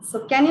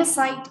 So can you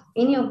cite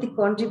any of the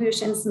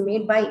contributions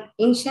made by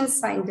ancient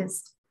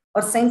scientists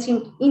or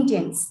ancient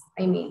Indians,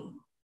 I mean?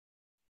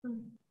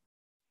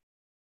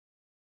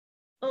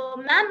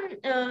 Ma'am,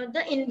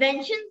 the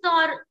inventions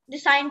or the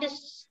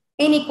scientists?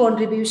 Any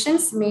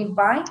contributions made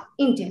by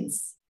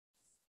Indians?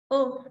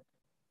 Oh.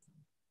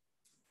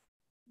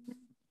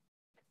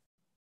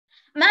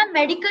 Ma'am,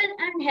 medical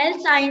and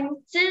health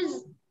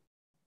sciences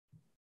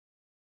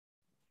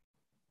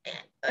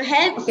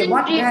helps in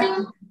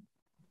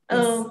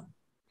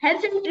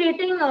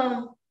treating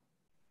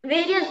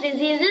various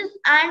diseases,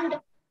 and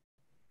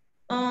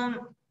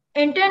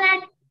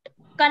internet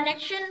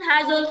connection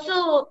has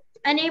also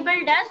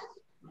enabled us.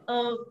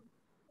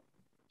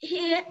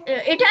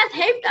 It has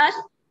helped us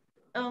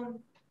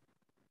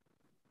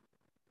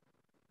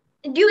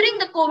during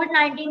the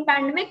COVID-19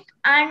 pandemic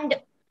and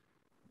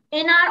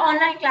in our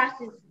online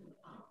classes.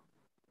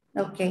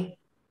 Okay.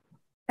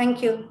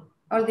 Thank you.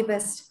 All the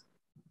best.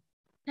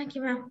 Thank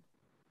you, ma'am.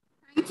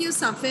 Thank you,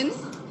 Safin.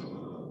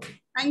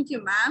 Thank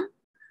you, ma'am.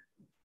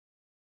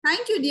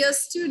 Thank you, dear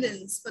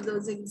students, for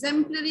those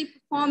exemplary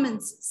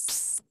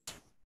performances.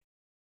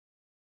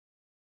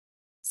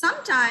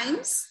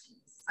 Sometimes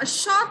a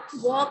short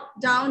walk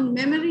down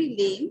memory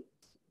lane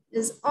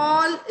is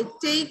all it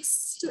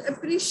takes to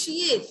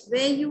appreciate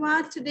where you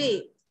are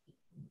today.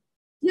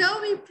 Here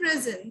we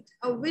present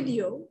a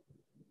video,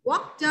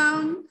 Walk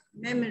Down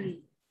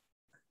Memory.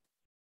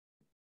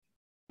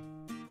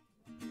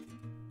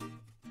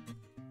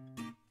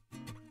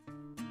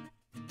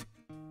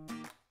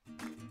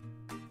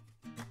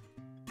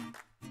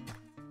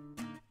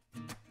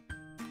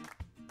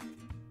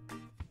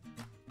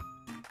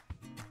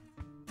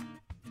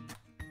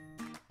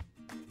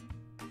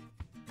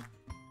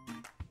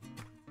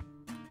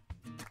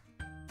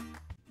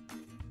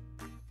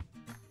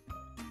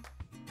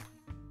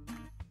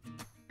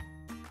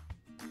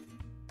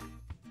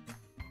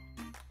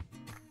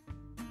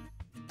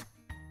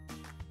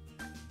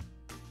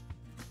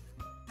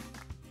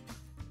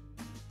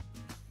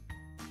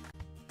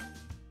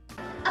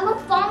 I'm a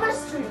former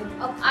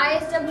student of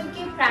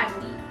ISWK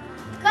Primary.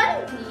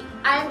 Currently,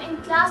 I am in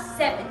class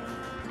 7.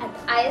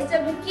 At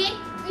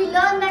ISWK, we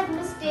learn that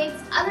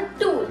mistakes are a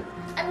tool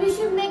and we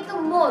should make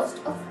the most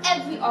of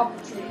every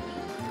opportunity.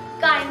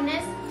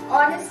 Kindness,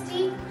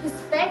 honesty,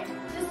 respect,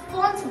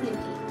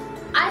 responsibility.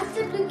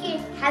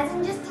 ISWK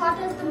hasn't just taught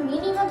us the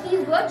meaning of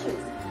these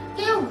virtues,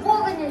 they are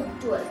woven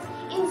into us,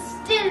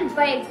 instilled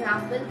by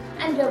example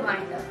and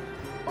reminder.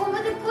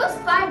 Over the first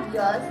 5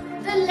 years,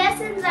 the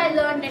lessons I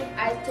learned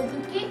at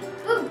ISWK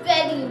were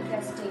very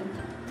interesting.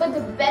 But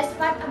the best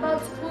part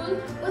about school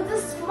was the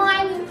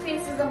smiling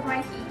faces of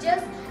my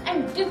teachers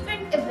and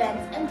different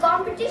events and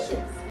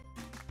competitions.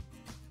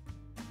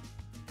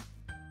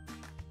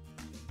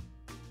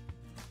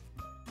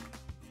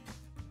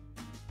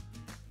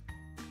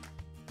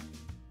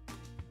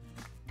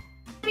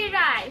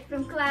 Rai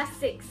from class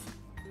 6.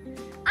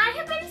 I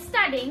have been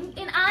studying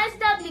in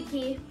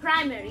ISWK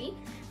Primary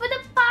for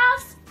the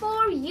past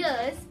 4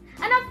 years,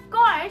 and of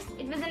course,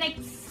 it was an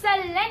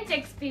excellent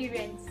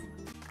experience.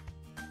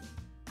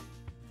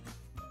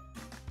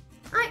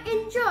 I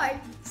enjoyed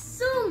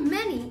so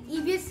many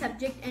EVS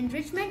subject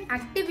enrichment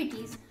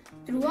activities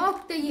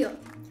throughout the year.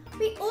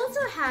 We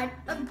also had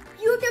a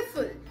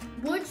beautiful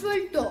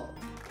virtual tour.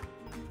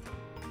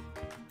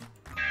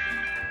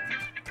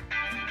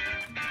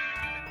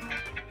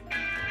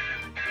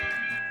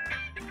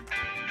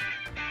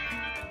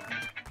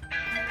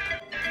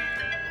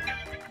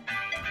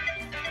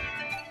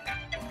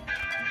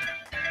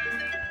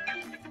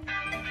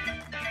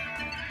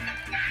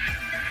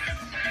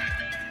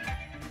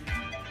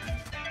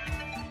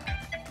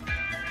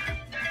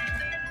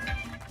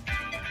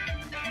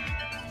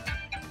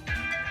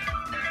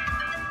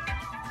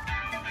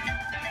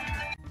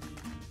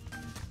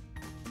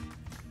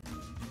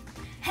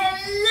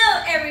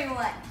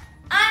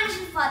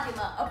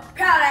 Fatima, a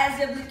proud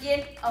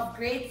ISWK of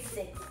grade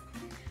 6.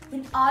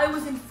 When I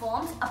was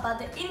informed about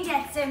the India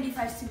at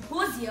 75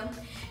 Symposium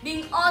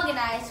being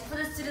organized for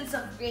the students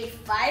of grade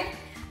 5,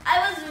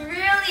 I was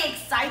really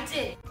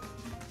excited.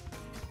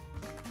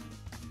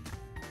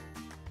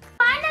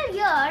 Final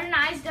year in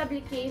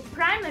ISWK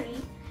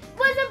primary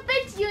was a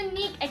bit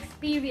unique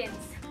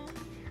experience.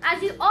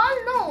 As you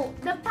all know,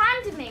 the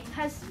pandemic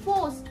has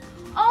forced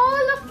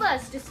all of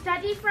us to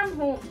study from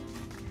home.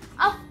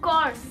 Of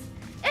course,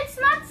 it's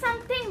not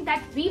something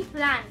that we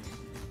planned.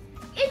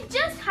 It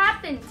just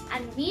happens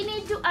and we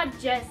need to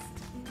adjust.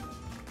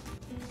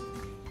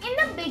 In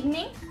the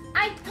beginning,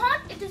 I thought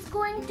it was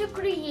going to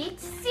create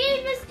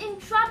serious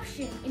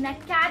interruption in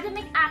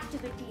academic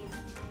activities.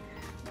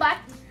 But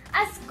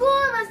our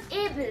school was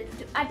able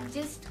to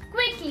adjust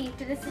quickly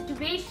to the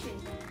situation,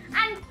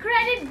 and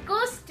credit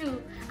goes to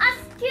our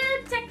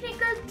skilled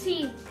technical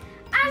team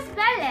as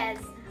well as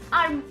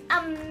our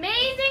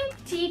amazing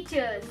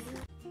teachers.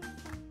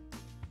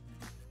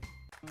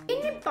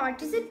 India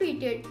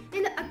participated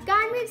in the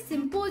Academic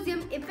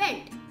Symposium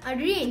event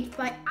arranged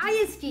by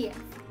ISTF.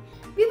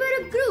 We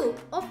were a group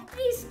of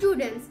 3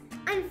 students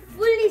and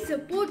fully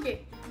supported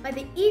by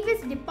the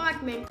EVS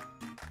department.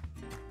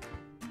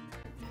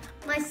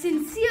 My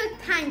sincere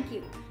thank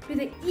you to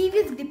the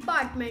EVS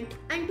department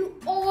and to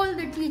all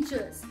the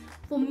teachers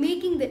for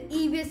making the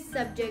EVS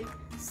subject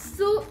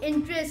so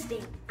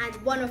interesting and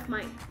one of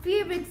my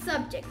favorite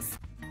subjects.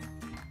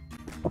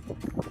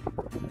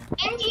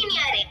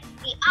 Engineering,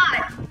 the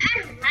arts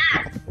and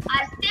math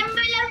are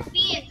similar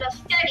fields of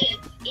study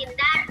in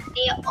that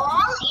they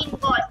all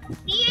involve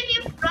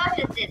creative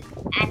processes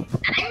and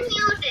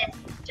uses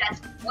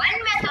just one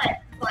method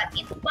for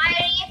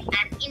inquiry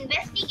and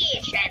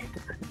investigation.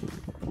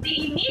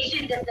 The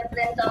initial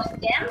disciplines of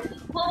STEM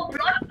were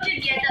brought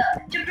together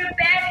to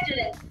prepare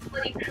students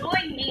for the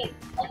growing needs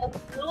of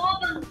a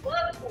global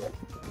workforce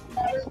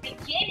that was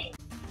beginning.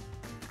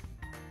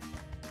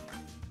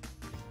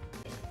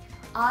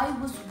 I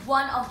was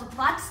one of the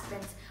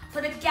participants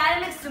for the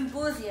Academic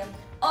Symposium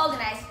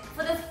organized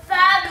for the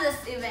fabulous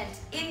event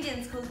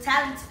Indian School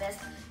Talent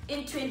Fest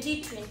in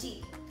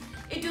 2020.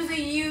 It was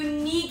a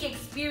unique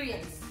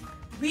experience.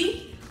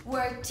 We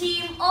were a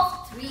team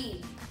of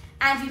 3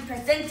 and we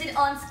presented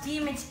on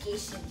STEAM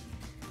education.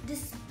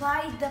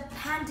 Despite the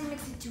pandemic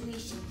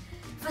situation,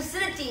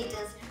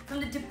 facilitators from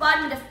the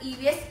Department of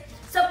EVS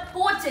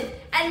supported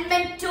and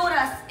mentored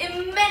us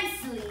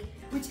immensely,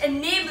 which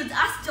enabled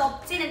us to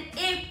obtain an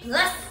A+.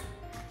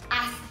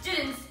 As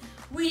students,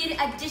 we needed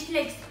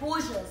additional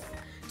exposures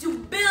to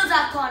build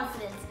our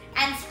confidence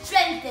and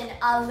strengthen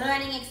our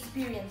learning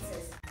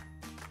experiences.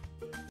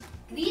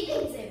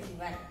 Greetings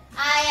everyone,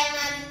 I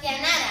am Aditya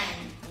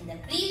Narayan. In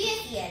the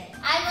previous year,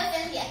 I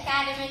was in the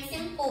Academic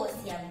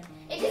Symposium.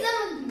 It is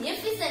a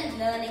magnificent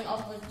learning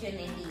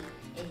opportunity.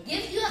 It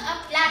gives you a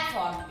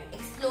platform to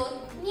explore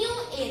new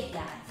areas.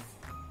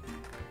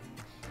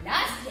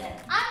 Last year,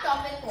 our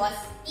topic was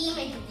STEAM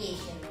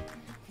education.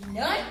 We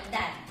learned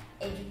that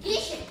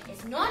education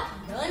is not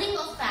learning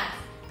of facts,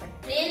 but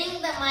training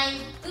the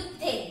mind to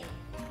think.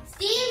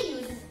 STEAM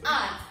uses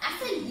arts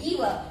as a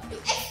lever to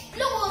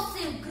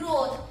explosive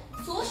growth,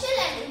 social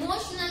and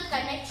emotional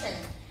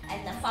connections,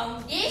 and the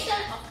foundation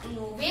of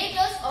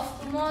innovators of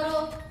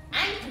tomorrow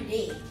and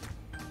today.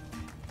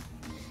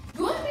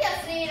 Don't be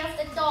afraid of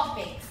the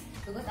topics,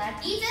 because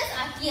our teachers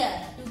are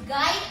here to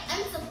guide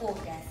and support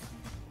us.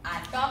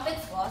 Our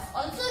topics was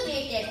also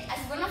rated as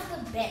one of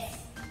the best.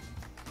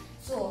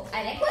 So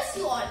I request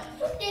you all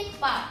to take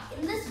part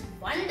in this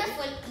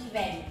wonderful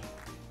event.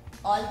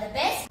 All the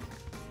best.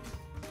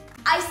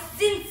 I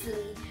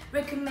sincerely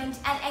recommend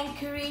and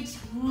encourage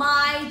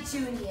my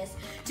juniors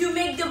to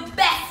make the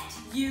best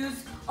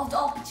use of the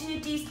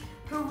opportunities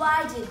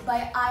provided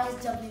by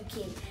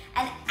ISWK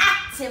and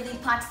actively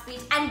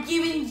participate and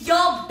give in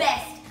your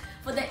best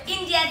for the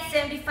India at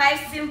 75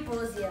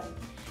 Symposium.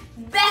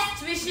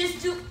 Best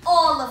wishes to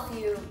all of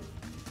you.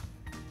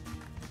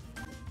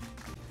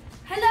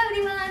 Hello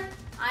everyone,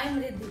 I am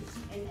Riddhi,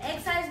 an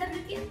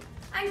ex-ISWK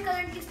and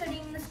currently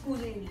studying in the school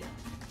in India.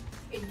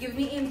 It gives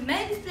me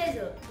immense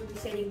pleasure to be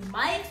sharing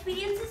my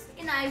experiences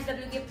in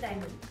ISWK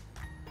primary.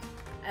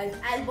 As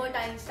Albert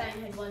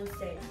Einstein had once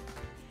said,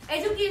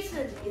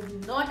 education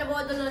is not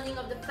about the learning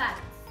of the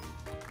facts.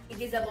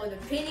 It is about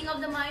the training of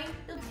the mind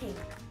to think.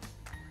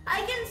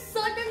 I can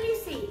certainly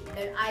say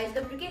that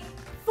ISWK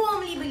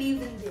firmly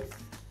believes in this.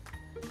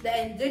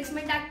 The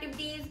enrichment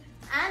activities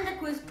and the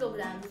quiz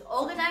programs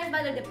organized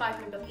by the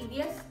Department of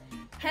EVS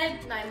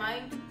helped my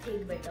mind to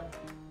think better.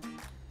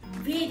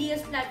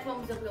 Various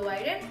platforms are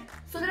provided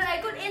so that I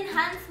could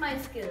enhance my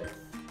skills.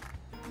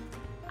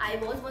 I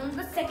was one of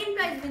the second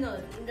prize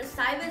winners in the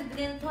Cyber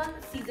Brainathon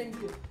Season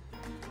 2,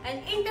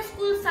 an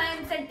inter-school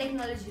science and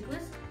technology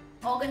quiz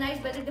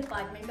organized by the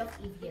Department of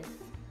EVS.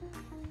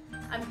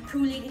 I'm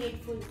truly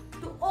grateful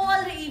to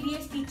all the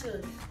EVS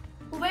teachers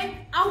who went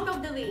out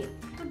of the way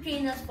to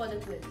train us for the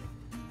quiz.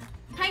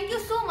 Thank you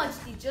so much,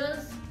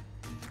 teachers.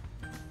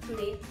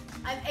 Today,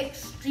 I'm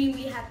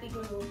extremely happy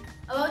to know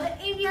about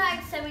the India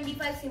at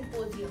 75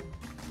 Symposium.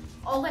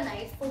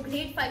 organized for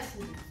grade 5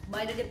 students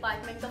by the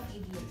Department of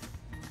EVS.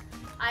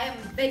 I am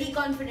very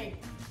confident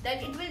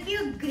that it will be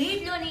a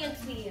great learning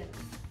experience,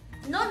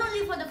 not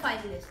only for the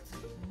finalists,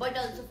 but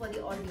also for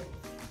the audience.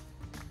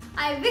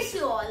 I wish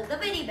you all the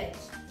very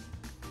best.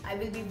 I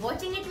will be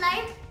watching it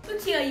live to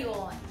cheer you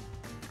on.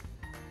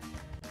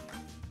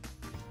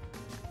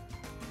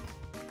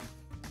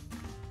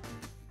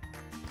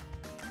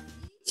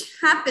 Each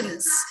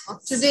happiness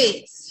of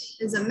today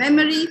is a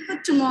memory for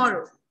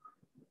tomorrow.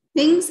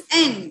 Things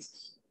end,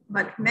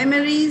 but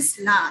memories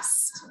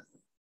last.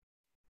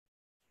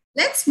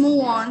 Let's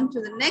move on to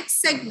the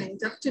next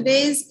segment of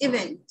today's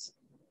event.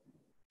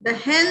 The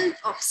health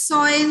of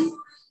soil,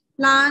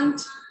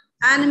 plant,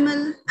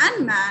 animal,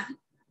 and man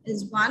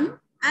is one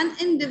and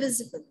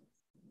indivisible.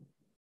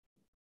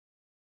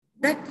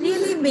 That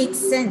really makes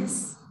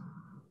sense.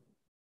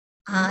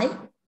 I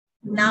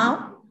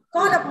now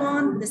call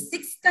upon the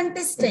sixth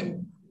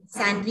contestant,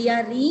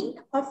 Sandria Reen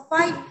of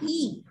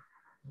 5E,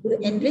 to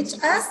enrich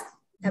us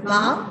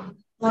about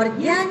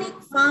organic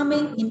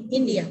farming in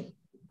India.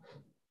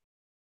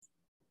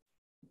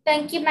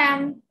 Thank you,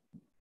 ma'am.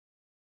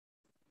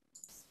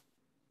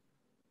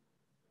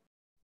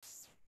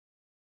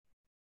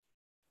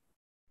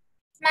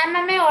 Ma'am,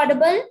 am I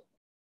audible?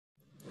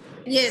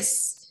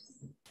 Yes.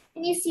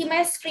 Can you see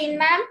my screen,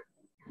 ma'am?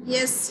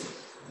 Yes,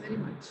 very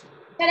much.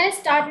 Can I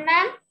start,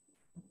 ma'am?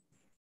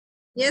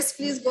 Yes,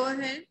 please go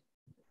ahead.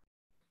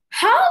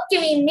 How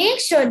can we make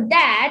sure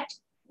that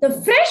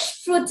the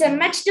fresh fruits and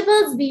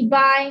vegetables we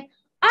buy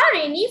are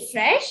really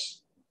fresh?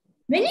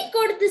 When you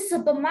go to the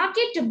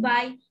supermarket to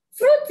buy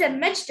fruits and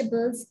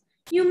vegetables,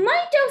 you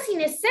might have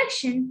seen a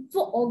section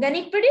for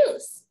organic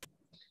produce.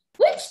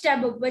 Which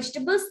type of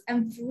vegetables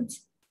and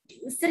fruits do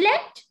you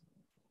select?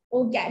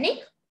 Organic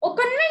or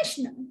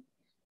conventional?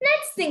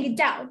 Let's think it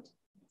out.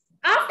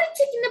 After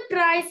checking the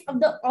price of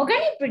the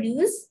organic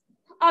produce,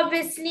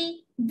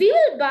 obviously we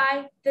will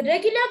buy the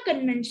regular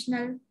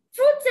conventional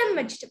fruits and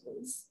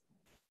vegetables.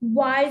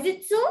 Why is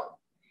it so?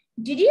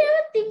 Did you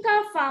ever think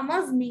our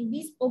farmers make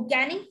these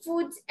organic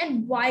foods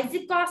and why is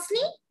it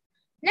costly?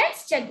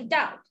 Let's check it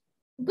out.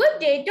 Good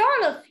day to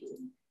all of you.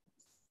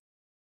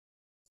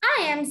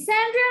 I am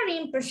Sandra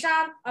Reem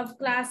Prashant of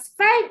class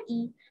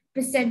 5E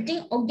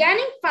presenting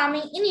organic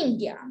farming in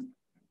India.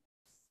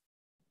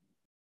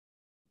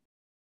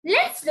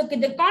 Let's look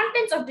at the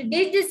contents of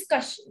today's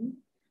discussion.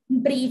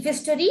 Brief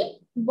history,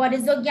 what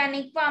is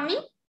organic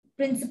farming?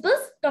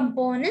 Principles,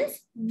 components,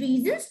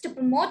 reasons to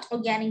promote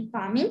organic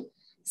farming,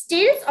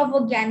 status of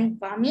organic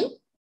farming,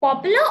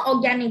 popular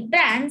organic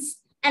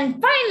brands,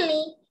 and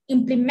finally,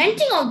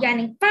 implementing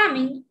organic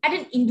farming at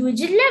an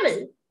individual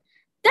level.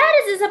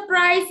 That is a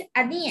surprise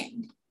at the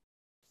end.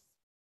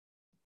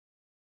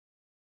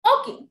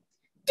 Okay,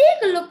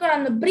 take a look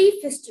around the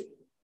brief history.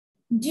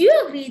 Do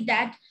you agree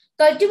that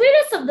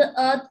cultivators of the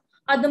earth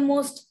are the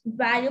most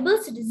valuable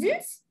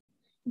citizens?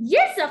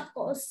 Yes, of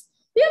course,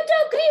 we have to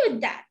agree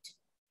with that.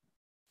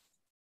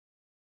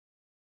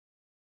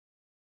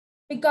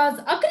 Because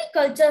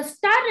agriculture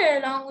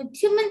started along with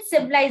human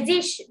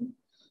civilization,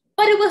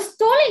 but it was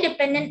totally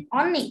dependent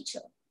on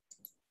nature.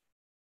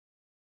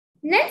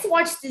 Let's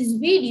watch this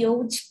video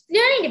which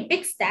clearly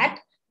depicts that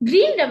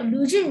green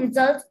revolution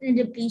results in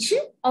a depletion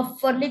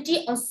of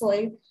fertility of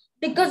soil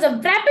because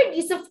of rapid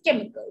use of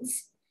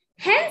chemicals.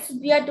 Hence,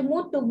 we are to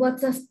move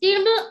towards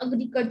sustainable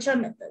agriculture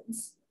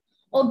methods.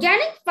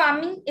 Organic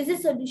farming is a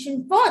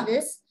solution for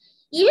this,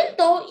 even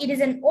though it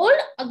is an old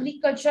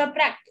agricultural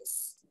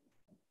practice.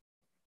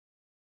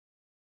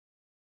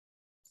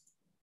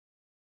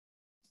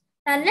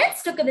 Now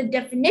let's look at the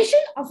definition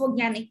of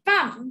organic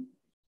farming.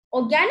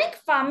 Organic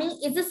farming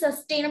is a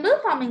sustainable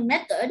farming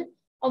method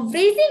of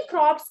raising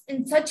crops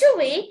in such a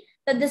way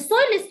that the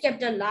soil is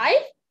kept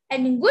alive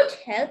and in good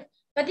health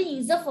by the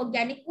use of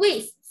organic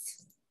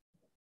wastes.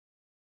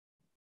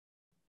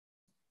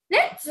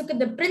 Let's look at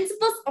the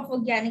principles of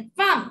organic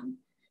farming.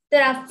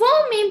 There are 4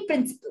 main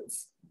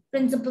principles: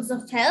 principles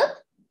of health,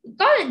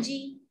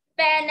 ecology,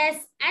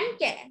 fairness, and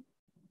care.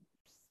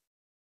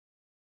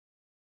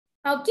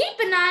 Now keep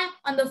an eye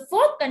on the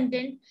 4th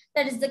content,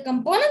 that is the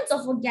components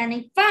of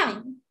organic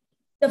farming.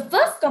 The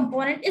first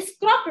component is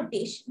crop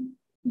rotation.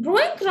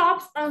 Growing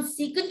crops on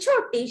sequential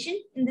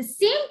rotation in the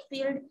same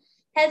field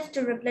helps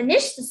to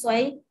replenish the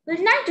soil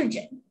with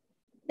nitrogen.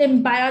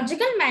 Then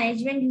biological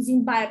management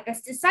using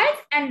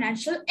biopesticides and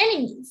natural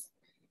enemies.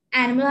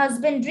 Animal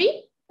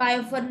husbandry,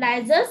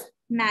 biofertilizers,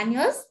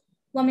 manures,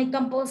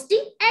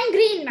 vermicomposting, and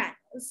green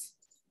manures.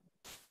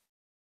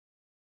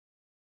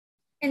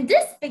 In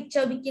this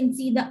picture, we can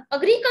see the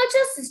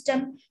agriculture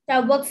system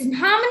that works in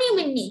harmony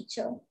with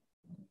nature.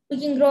 We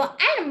can grow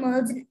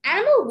animals and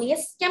animal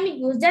waste can be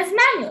used as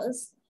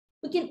manures.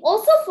 We can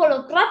also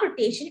follow crop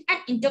rotation and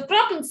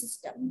intercropping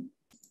system.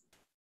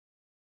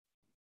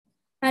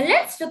 Now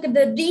let's look at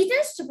the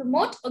reasons to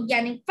promote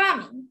organic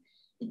farming.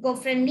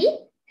 Eco-friendly,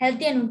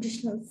 healthy and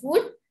nutritional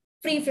food,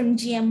 free from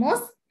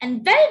GMOs,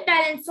 and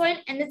well-balanced soil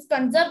and its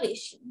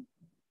conservation.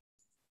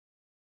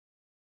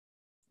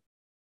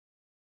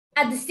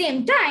 At the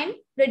same time,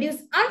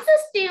 reduce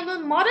unsustainable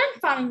modern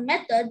farming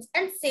methods,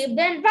 and save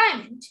the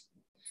environment.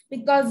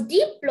 Because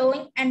deep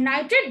flowing and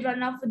nitrate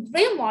runoff with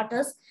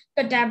rainwaters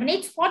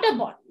contaminates water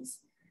bodies.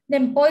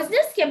 Then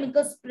poisonous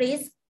chemical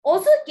sprays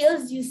also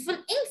kills useful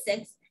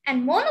insects,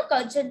 and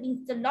monoculture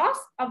leads to loss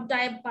of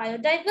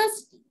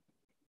biodiversity.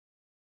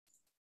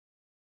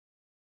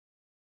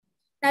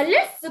 Now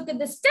let's look at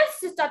the steps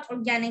to start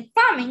organic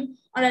farming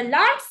on a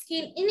large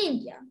scale in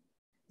India.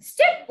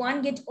 Step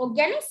 1, get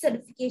organic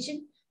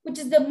certification, which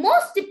is the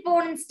most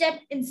important step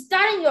in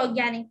starting your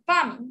organic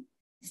farming.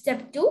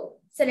 Step 2,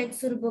 select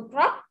suitable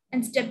crop.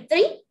 And step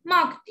 3,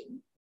 marketing.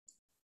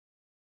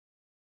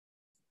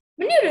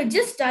 When you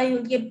register,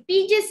 you'll get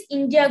PGS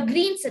India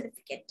Green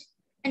Certificate.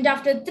 And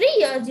after 3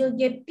 years, you'll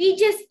get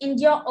PGS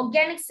India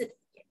Organic Certificate.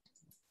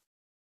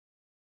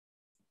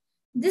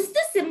 This is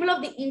the symbol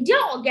of the India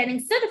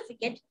Organic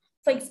Certificate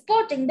for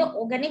exporting the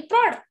organic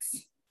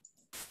products.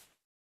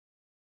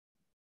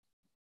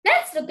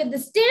 Let's look at the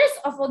status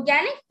of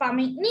organic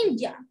farming in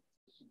India.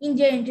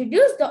 India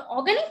introduced the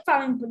organic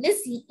farming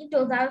policy in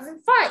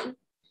 2005.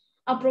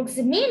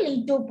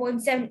 Approximately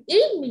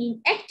 2.78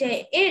 million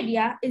hectare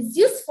area is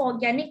used for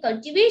organic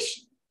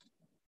cultivation.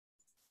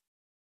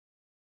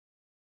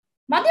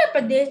 Madhya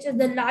Pradesh is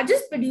the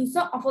largest producer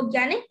of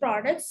organic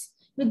products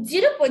with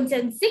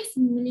 0.76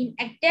 million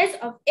hectares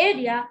of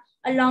area,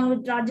 along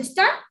with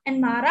Rajasthan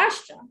and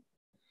Maharashtra.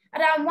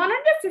 Around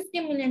 150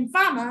 million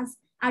farmers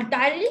are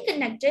directly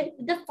connected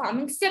with the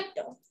farming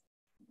sector.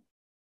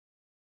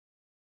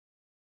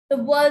 The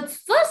world's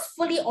first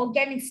fully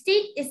organic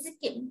state is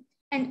Sikkim,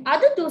 and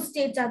other 2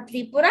 states are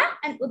Tripura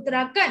and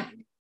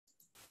Uttarakhand.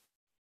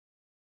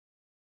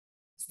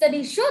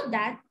 Studies show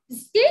that the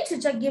states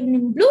which are given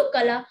in blue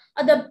color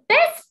are the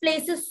best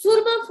places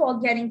suitable for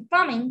organic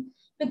farming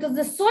because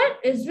the soil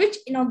is rich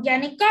in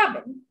organic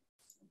carbon.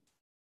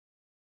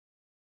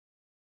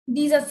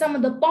 These are some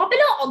of the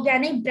popular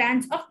organic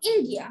brands of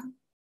India.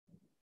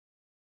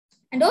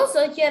 And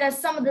also here are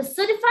some of the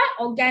certified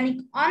organic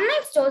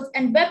online stores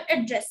and web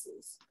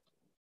addresses.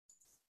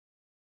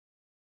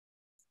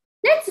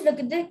 Let's look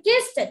at the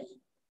case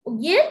study.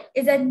 Uyir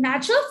is a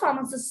natural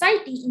farmer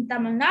society in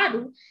Tamil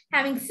Nadu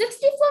having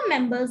 64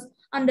 members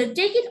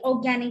undertaking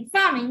organic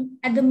farming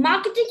and the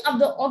marketing of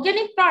the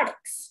organic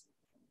products.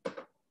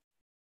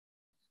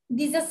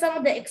 These are some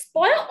of the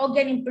exported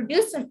organic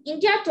produce from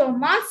India to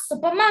mass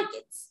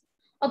supermarkets.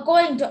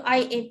 According to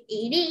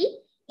IFAD,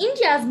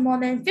 India has more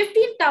than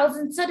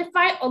 15,000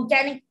 certified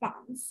organic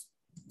farms.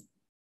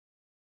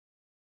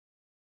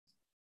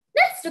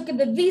 Let's look at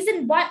the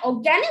reason why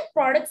organic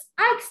products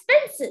are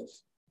expensive.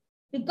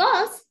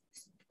 Because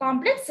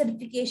complex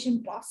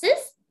certification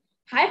process,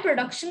 high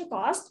production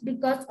cost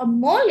because of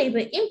more labor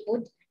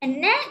input and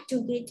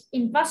inadequate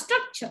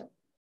infrastructure.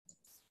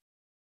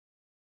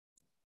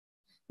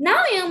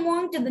 Now we are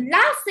moving to the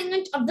last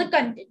segment of the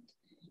content,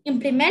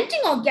 implementing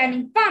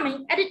organic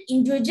farming at an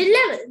individual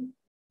level.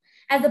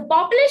 As the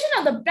population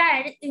of the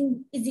planet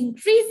is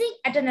increasing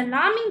at an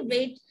alarming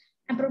rate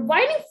and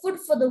providing food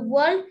for the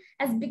world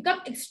has become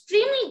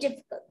extremely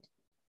difficult.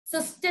 So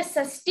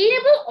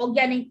sustainable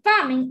organic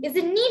farming is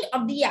in need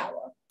of the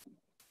hour.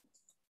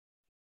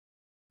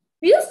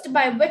 We used to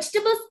buy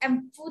vegetables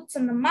and fruits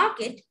on the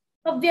market,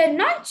 but we are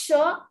not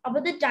sure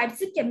about the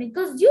types of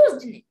chemicals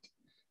used in it.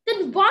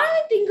 Then why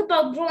don't we think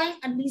about growing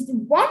at least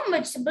one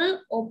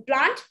vegetable or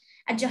plant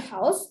at your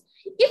house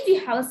if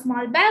you have a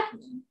small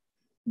balcony?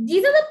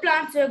 These are the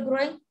plants we are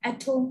growing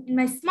at home in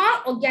my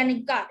small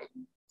organic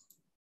garden.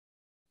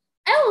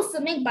 I also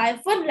make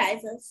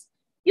biofertilizers.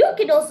 You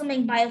can also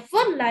make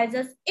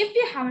biofertilizers if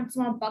you have a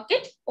small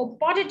bucket or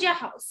pot at your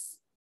house.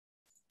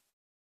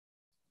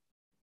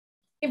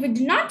 If you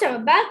do not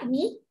have a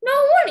balcony,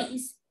 no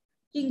worries.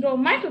 You can grow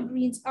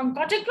microgreens on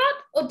cotton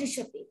cloth or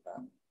tissue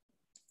paper.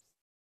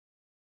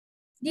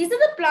 These are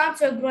the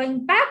plants we are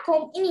growing back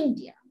home in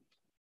India.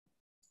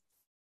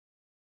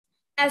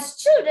 As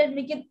children,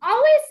 we can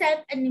always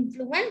help and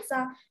influence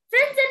our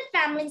friends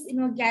and families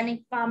in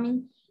organic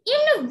farming,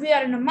 even if we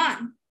are in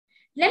Oman.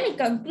 Let me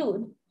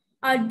conclude.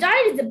 Our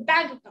diet is a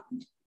bank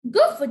account.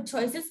 Good food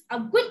choices are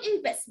good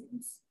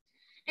investments.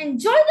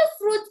 Enjoy the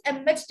fruits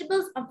and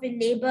vegetables of your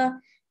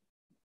labor.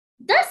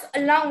 Thus,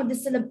 along with the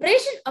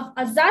celebration of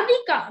Azadi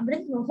Ka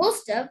Amrit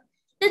Mahotsav,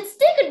 let's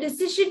take a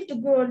decision to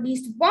grow at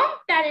least one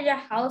plant in your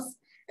house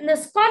and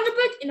thus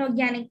contribute in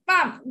organic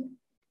farming.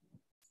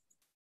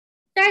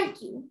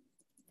 Thank you.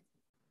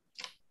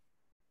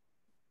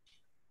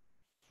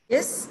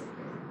 Yes,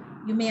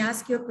 you may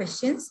ask your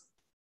questions.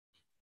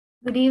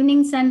 Good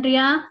evening,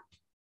 Sandria.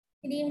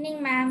 Good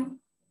evening, ma'am.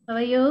 How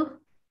are you?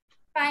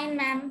 Fine,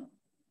 ma'am.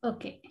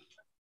 Okay.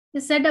 You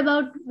said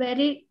about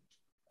very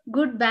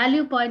good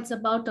value points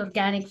about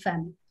organic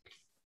farming.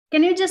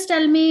 Can you just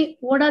tell me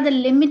what are the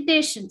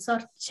limitations or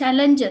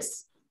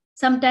challenges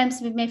sometimes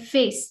we may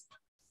face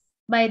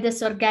by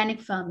this organic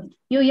farming?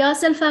 You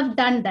yourself have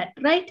done that,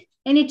 right?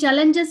 Any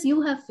challenges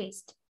you have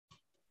faced?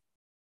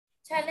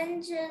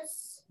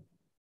 Challenges,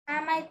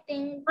 I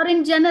think. Or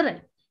in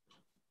general?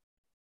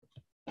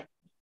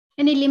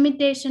 Any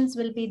limitations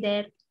will be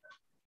there?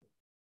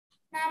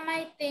 Ma'am,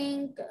 I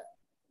think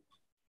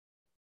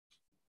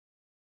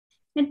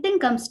Anything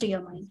comes to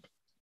your mind.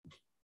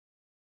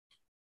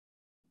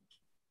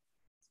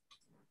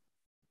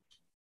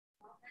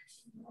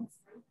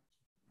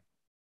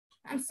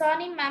 I'm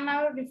sorry, ma'am,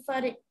 I will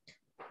refer it.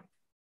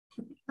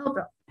 No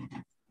problem.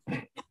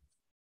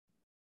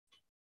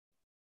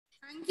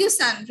 Thank you,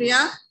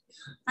 Sandria.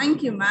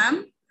 Thank you,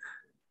 ma'am.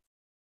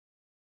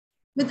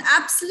 With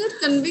absolute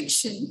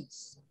conviction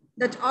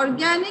that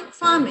organic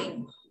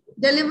farming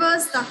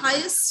delivers the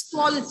highest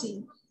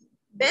quality,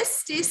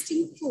 best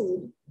tasting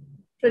food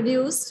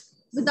produced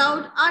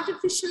without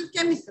artificial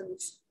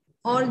chemicals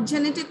or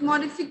genetic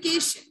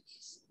modification,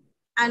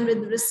 and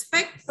with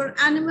respect for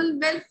animal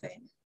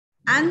welfare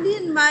and the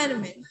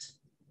environment,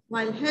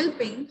 while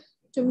helping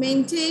to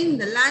maintain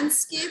the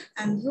landscape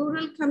and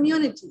rural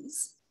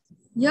communities.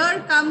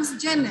 Here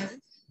comes Janelle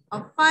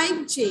of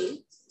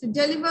 5J to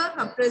deliver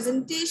her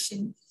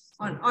presentation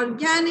on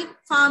organic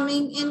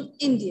farming in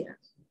India.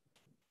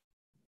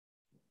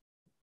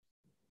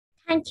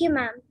 Thank you,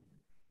 ma'am.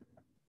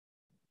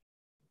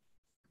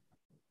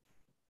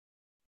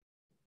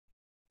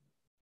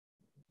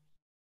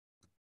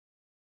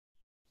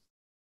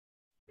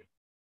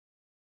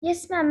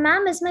 Yes, ma'am.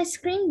 Ma'am, is my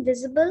screen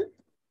visible?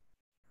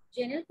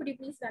 Janelle, could you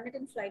please run it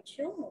in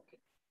slideshow? Okay.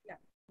 Yeah.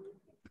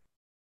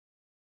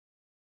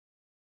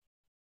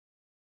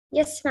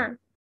 Yes, ma'am.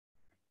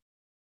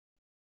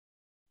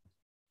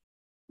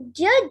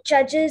 Dear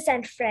judges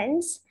and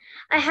friends,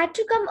 I had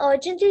to come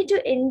urgently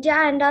to India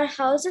and our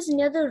house is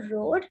near the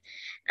road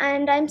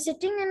and I'm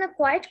sitting in a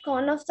quiet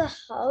corner of the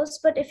house.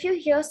 But if you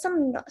hear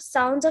some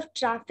sounds of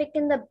traffic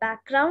in the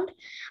background,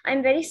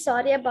 I'm very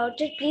sorry about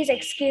it. Please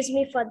excuse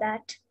me for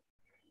that.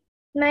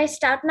 May I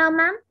start now,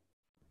 ma'am?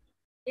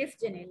 Yes,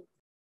 Janelle.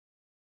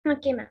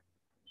 Okay, ma'am.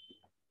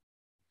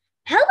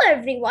 Hello,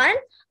 everyone.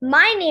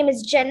 My name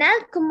is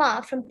Janelle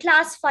Kumar from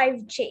Class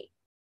 5J.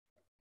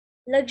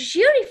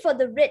 Luxury for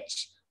the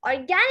rich,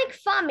 organic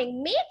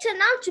farming may turn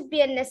out to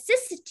be a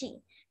necessity,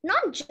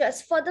 not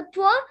just for the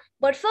poor,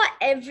 but for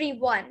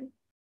everyone.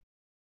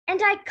 And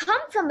I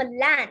come from a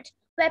land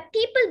where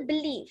people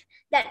believe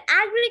that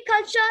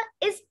agriculture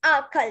is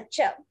our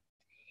culture.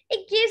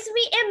 It gives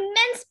me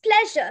immense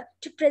pleasure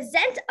to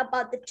present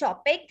about the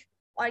topic,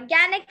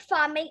 organic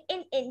farming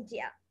in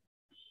India.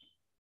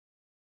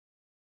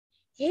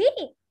 Hey,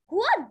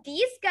 who are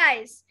these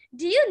guys?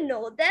 Do you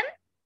know them?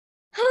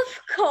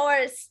 Of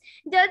course,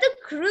 they're the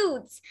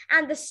Croods,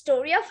 and the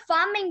story of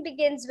farming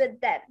begins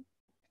with them.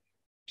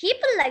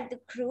 People like the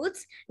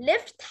Croods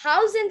lived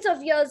thousands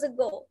of years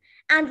ago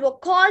and were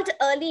called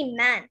early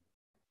men.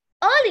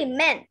 Early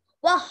men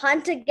were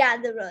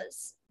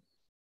hunter-gatherers.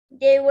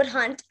 They would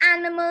hunt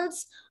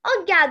animals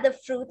or gather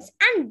fruits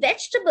and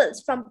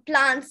vegetables from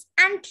plants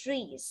and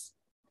trees.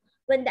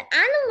 When the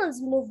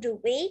animals moved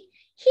away,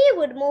 he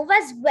would move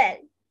as well.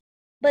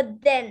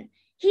 But then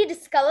he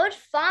discovered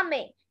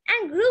farming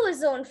and grew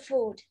his own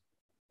food.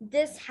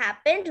 This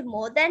happened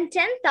more than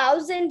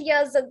 10,000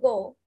 years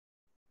ago.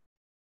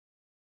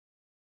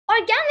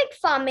 Organic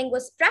farming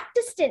was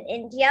practiced in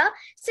India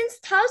since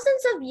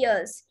thousands of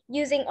years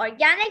using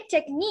organic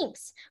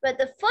techniques where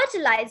the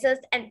fertilizers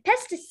and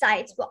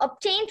pesticides were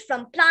obtained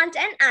from plant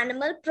and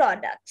animal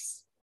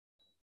products.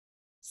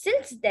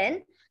 Since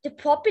then, the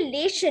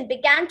population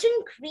began to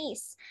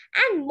increase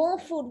and more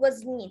food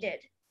was needed.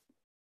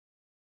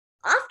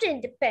 After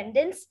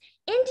independence,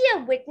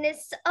 India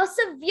witnessed a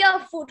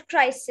severe food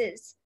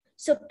crisis.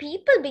 So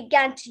people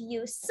began to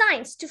use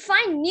science to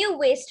find new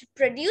ways to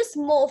produce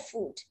more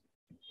food.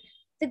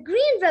 The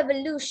Green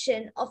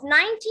Revolution of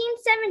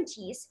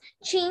 1970s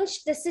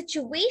changed the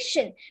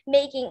situation,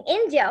 making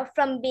India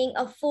from being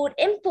a food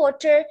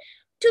importer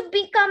to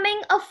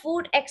becoming a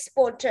food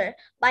exporter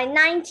by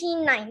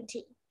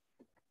 1990.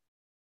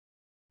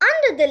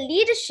 Under the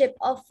leadership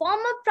of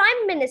former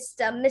Prime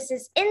Minister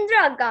Mrs.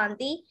 Indira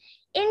Gandhi,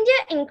 India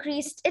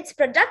increased its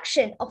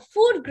production of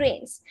food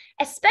grains,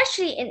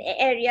 especially in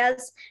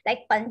areas like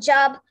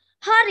Punjab,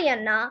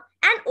 Haryana,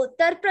 and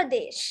Uttar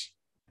Pradesh.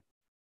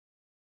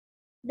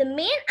 The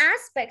main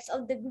aspects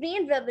of the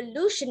Green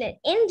Revolution in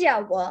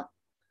India were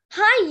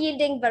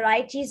high-yielding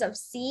varieties of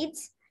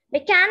seeds,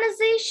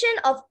 mechanization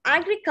of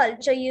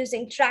agriculture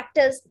using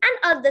tractors and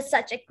other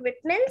such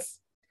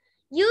equipments,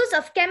 use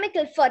of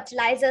chemical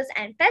fertilizers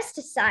and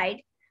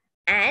pesticide,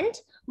 and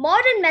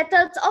modern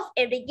methods of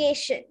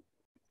irrigation.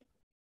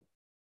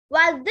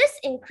 While this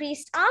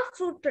increased our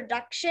food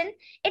production,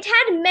 it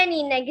had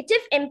many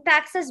negative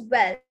impacts as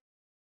well,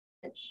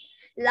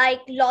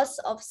 like loss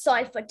of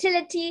soil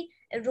fertility,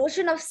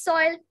 erosion of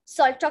soil,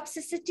 soil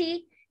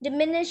toxicity,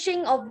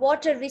 diminishing of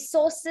water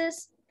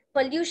resources,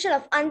 pollution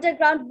of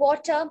underground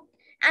water,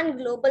 and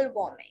global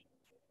warming.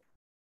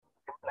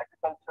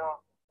 Agriculture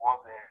was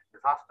a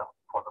disaster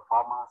for the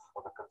farmers,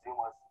 for the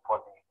consumers,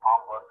 for the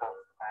farm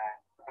workers, and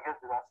the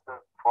biggest disaster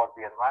for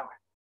the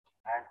environment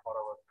and for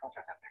our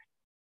future generations.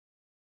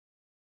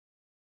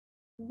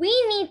 We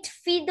need to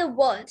feed the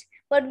world,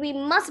 but we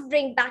must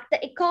bring back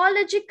the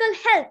ecological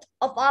health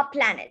of our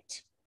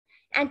planet.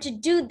 And to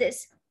do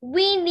this,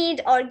 we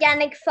need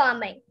organic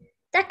farming.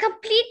 that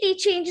completely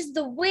changes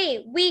the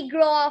way we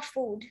grow our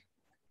food.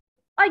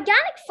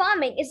 Organic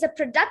farming is the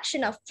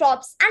production of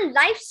crops and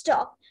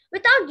livestock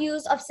without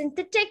use of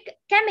synthetic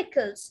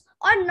chemicals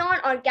or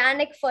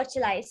non-organic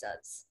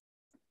fertilizers.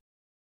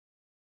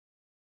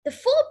 The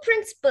 4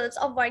 principles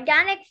of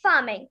organic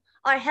farming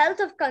are health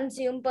of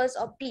consumers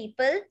or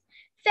people,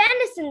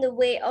 fairness in the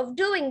way of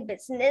doing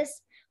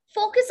business,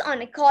 focus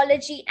on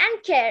ecology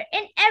and care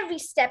in every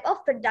step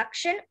of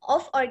production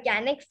of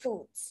organic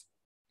foods.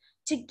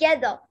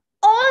 Together,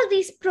 all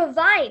these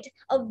provide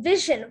a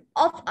vision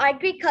of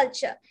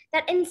agriculture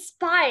that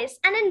inspires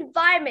an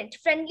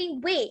environment-friendly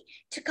way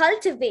to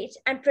cultivate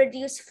and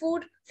produce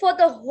food for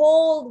the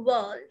whole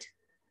world.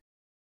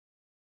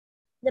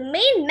 The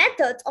main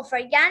methods of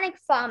organic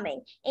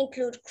farming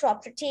include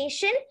crop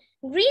rotation,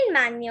 green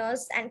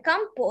manures and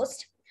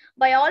compost,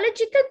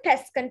 biological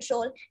pest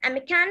control, and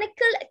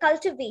mechanical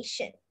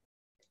cultivation.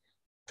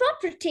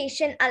 Crop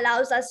rotation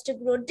allows us to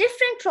grow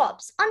different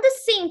crops on the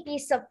same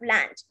piece of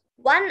land,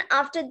 one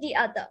after the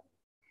other.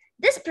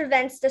 This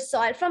prevents the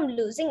soil from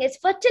losing its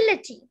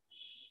fertility.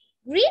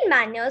 Green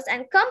manures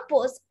and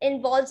compost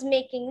involves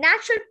making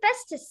natural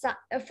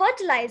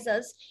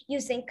fertilizers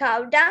using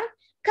cow dung,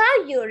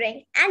 cow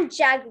urine, and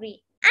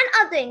jaggery, and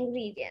other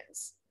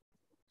ingredients.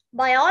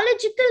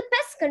 Biological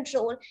pest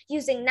control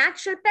using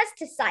natural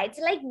pesticides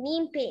like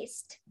neem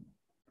paste.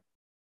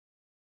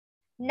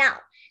 Now,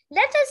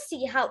 let us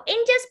see how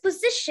India's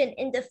position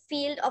in the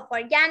field of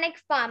organic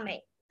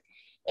farming.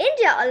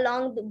 India,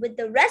 along with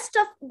the rest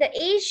of the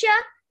Asia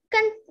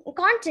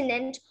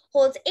continent,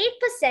 holds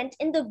 8%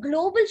 in the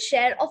global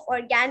share of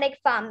organic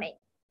farming.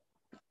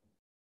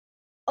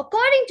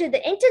 According to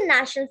the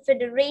International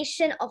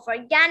Federation of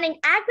Organic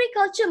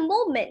Agriculture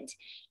Movement,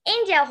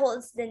 India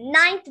holds the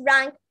 9th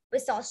rank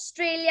with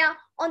Australia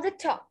on the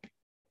top.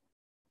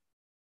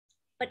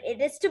 But it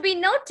is to be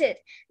noted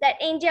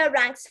that India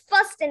ranks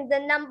first in the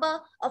number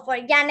of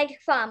organic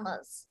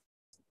farmers.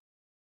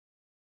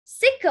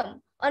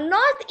 Sikkim, a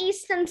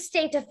northeastern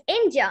state of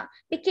India,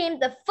 became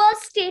the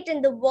first state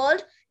in the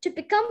world to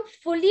become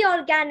fully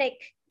organic.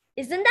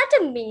 Isn't that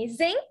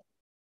amazing?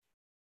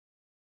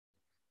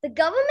 The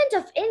government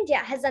of India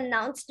has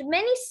announced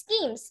many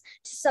schemes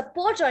to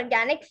support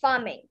organic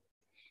farming.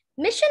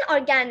 Mission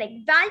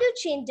Organic Value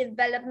Chain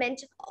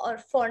Development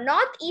for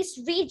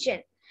Northeast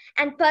Region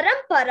and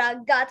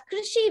Paramparagat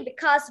Krishi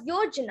Vikas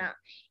Yojana,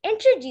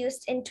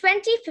 introduced in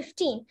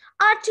 2015,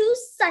 are 2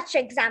 such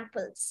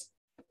examples.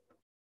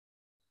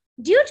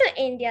 Due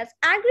to India's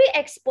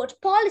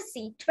Agri-Export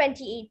Policy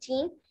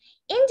 2018,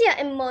 India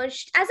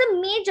emerged as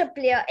a major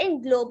player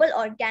in global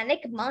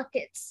organic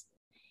markets.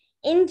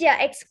 India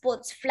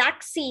exports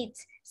flax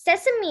seeds,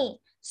 sesame,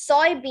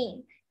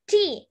 soybean,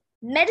 tea,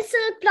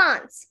 medicinal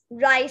plants,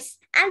 rice,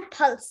 and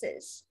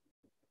pulses.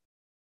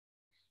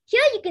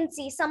 Here you can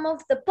see some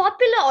of the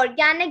popular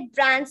organic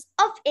brands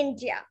of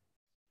India.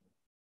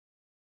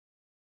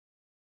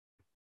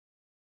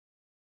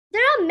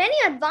 There are many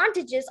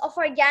advantages of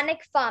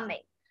organic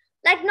farming,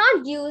 like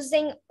not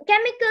using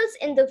chemicals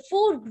in the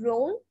food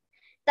grown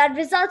that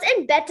results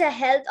in better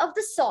health of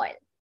the soil,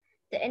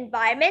 the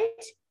environment,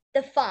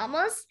 the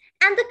farmers,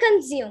 and the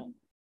consumer.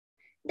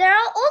 There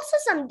are also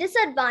some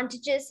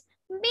disadvantages,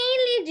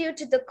 mainly due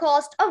to the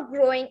cost of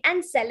growing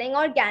and selling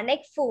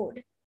organic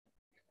food.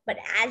 But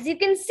as you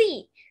can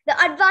see, the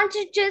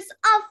advantages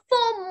are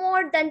far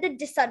more than the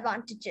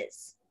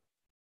disadvantages.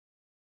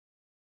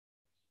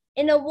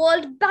 In a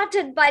world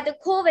battered by the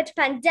COVID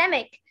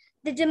pandemic,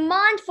 the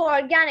demand for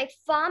organic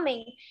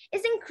farming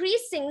is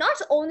increasing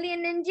not only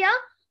in India,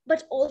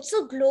 but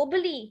also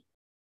globally.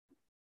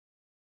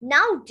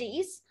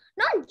 Nowadays,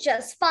 not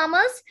just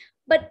farmers,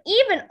 but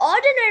even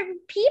ordinary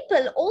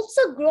people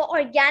also grow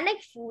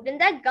organic food in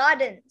their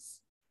gardens.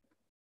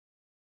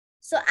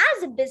 So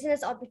as a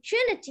business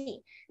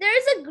opportunity, there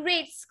is a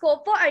great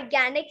scope for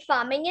organic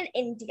farming in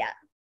India.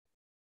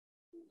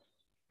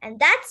 And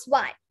that's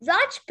why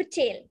Raj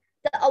Patel,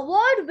 the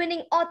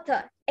award-winning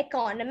author,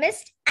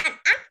 economist, and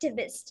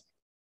activist,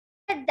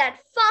 said that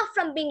far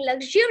from being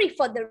luxury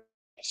for the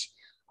rich,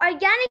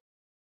 organic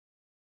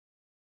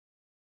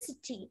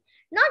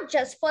not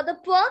just for the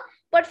poor,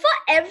 but for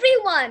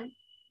everyone.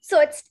 So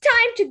it's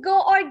time to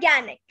go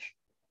organic.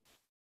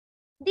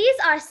 These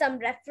are some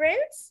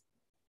references.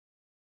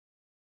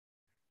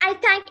 I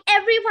thank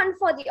everyone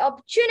for the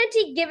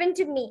opportunity given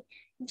to me.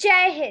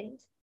 Jai Hind.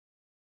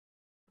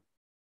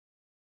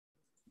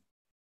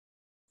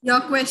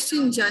 Your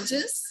question,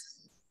 judges.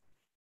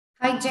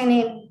 Hi,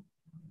 Janine.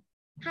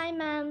 Hi,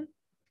 ma'am.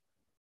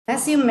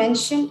 As you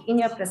mentioned in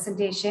your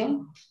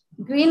presentation,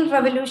 Green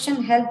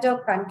Revolution helped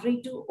our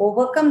country to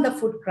overcome the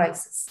food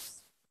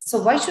crisis.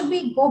 So why should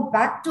we go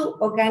back to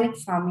organic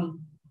farming?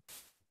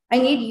 I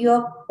need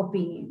your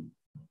opinion.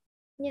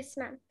 Yes,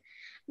 ma'am.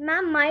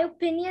 Ma'am, my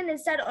opinion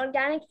is that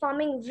organic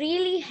farming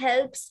really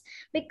helps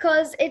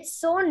because it's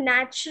so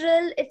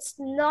natural. It's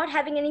not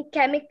having any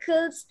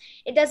chemicals.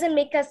 It doesn't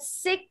make us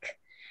sick.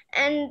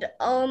 And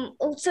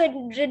also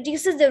it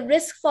reduces the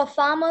risk for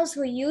farmers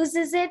who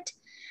uses it.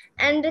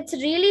 and it's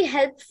really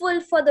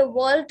helpful for the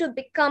world to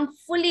become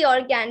fully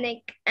organic.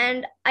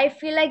 And I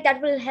feel like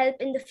that will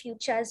help in the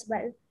future as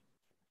well.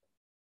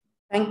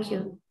 Thank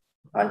you.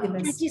 All the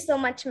best. Thank you so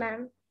much,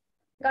 ma'am.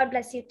 God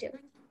bless you too.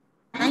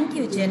 Thank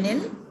you,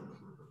 Janil.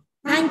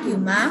 Thank you,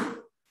 ma'am.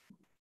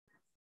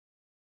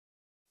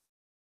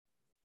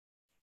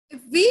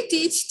 If we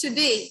teach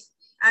today,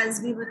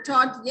 as we were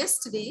taught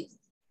yesterday,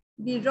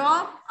 we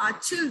rob our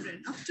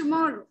children of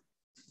tomorrow.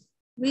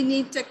 We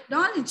need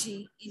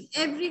technology in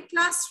every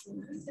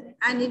classroom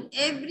and in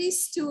every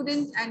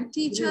student and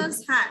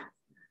teacher's hand,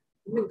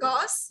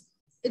 because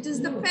it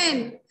is the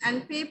pen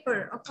and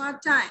paper of our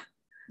time,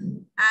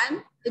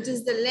 and it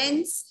is the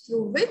lens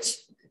through which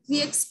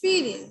we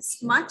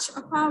experience much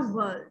of our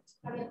world.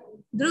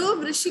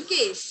 Dhruv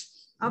Rishikesh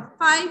of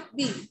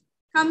 5B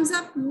comes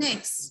up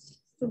next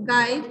to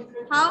guide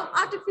how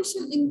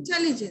artificial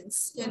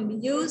intelligence can be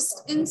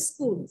used in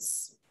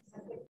schools.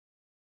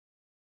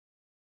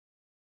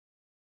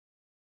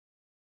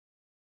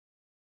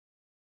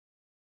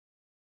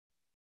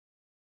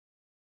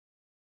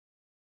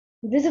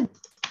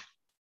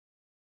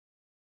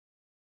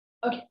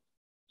 Okay.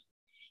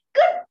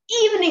 Good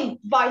evening,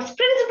 vice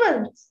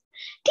principals,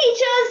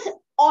 teachers,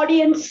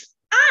 audience,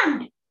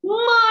 and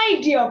my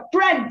dear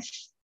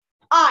friends.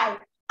 I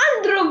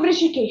am Dhruv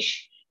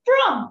Rishikesh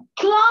from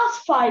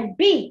class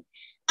 5B,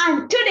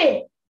 and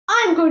today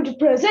I'm going to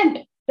present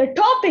the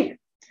topic.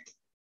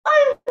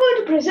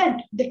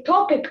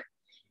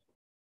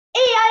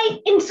 AI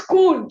in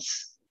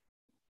schools.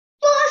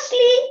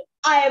 Firstly,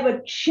 I have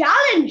a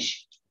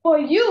challenge for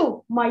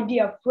you, my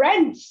dear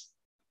friends.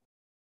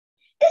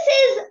 This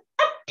is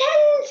a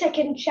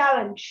 10-second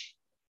challenge.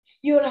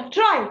 You will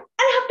try and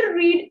have to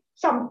read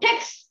some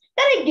text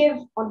that I give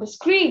on the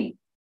screen.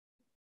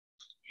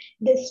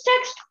 This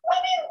text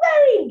will be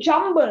very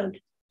jumbled,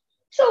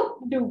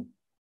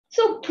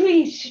 so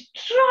please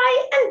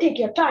try and take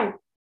your time.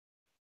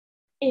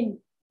 In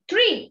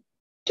 3,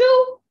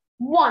 2,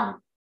 1.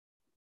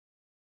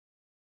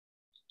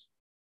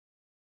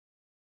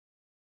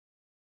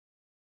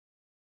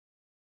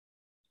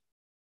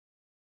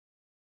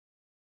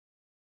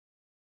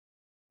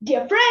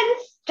 Dear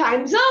friends,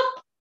 time's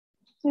up.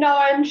 Now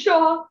I'm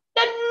sure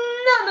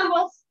that none of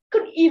us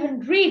could even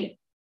read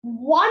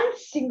one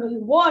single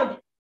word.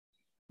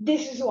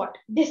 This is what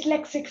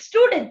dyslexic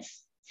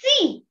students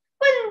see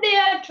when they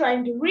are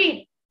trying to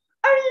read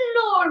a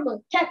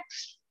normal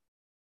text.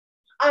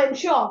 I'm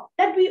sure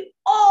that we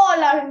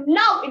all are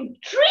now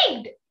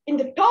intrigued in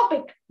the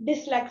topic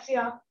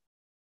dyslexia.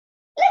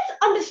 Let's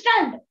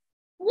understand,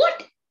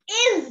 what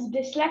is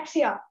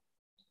dyslexia?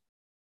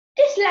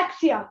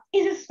 Dyslexia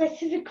is a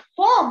specific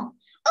form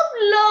of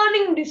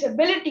learning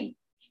disability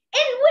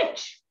in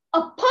which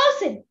a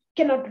person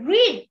cannot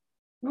read,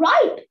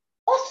 write,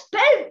 or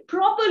spell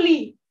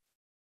properly.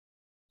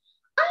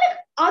 Unlike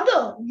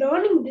other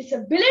learning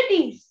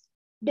disabilities,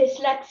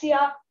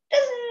 dyslexia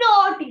does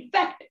not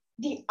affect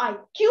the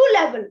IQ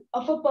level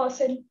of a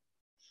person.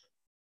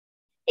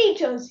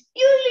 Teachers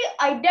usually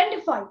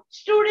identify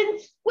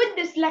students with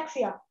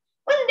dyslexia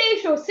when they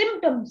show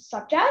symptoms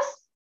such as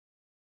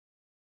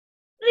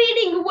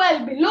reading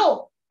well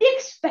below the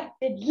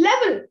expected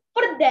level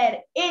for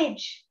their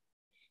age,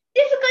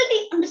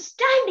 difficulty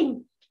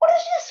understanding what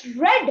is just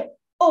read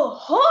or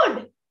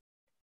heard,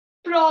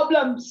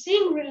 problems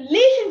seeing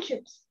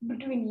relationships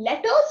between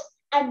letters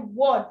and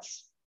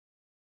words.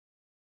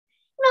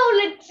 Now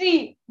let's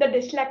see the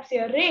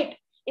dyslexia rate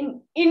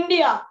in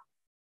India.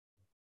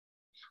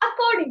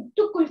 According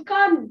to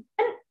Kulkarni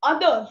and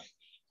others,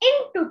 in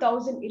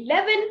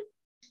 2011,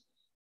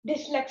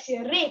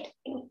 dyslexia rate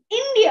in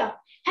India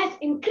has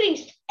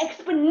increased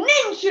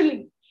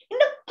exponentially in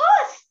the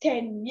past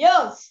 10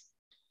 years.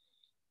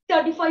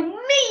 35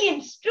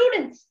 million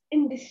students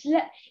in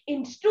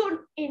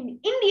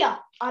India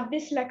are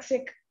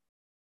dyslexic.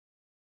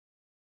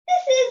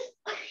 This is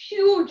a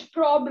huge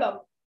problem.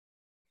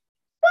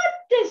 But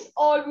there's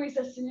always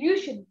a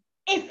solution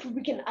if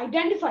we can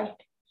identify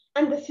it.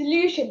 And the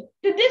solution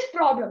to this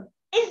problem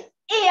is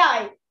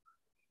AI.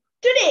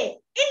 Today,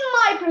 in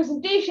my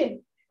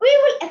presentation, we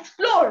will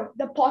explore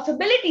the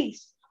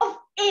possibilities of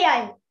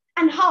AI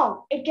and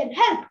how it can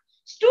help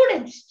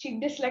students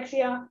achieve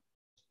dyslexia.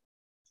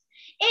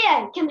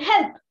 AI can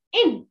help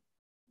in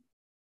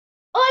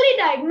early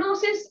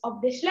diagnosis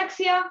of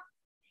dyslexia,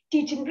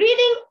 teaching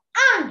reading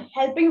and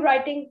helping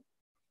writing.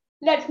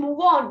 Let's move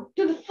on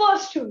to the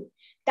first tool,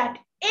 that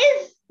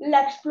is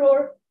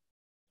Lexplore.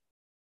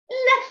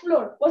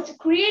 Lexplore was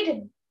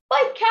created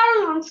by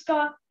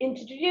Karolinska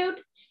Institute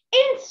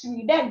in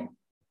Sweden.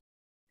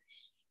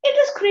 It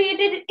was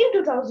created in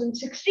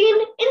 2016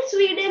 in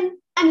Sweden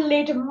and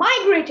later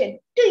migrated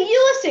to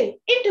USA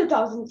in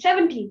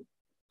 2017.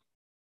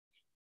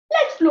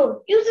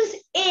 Lexplore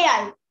uses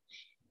AI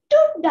to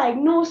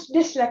diagnose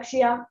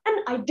dyslexia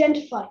and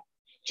identify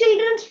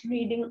children's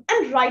reading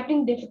and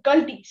writing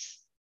difficulties.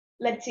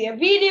 Let's see a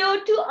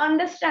video to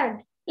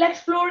understand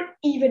Lexplore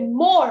even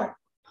more.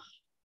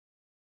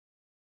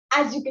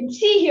 As you can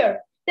see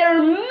here, there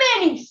are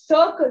many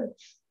circles.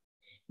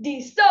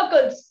 These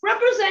circles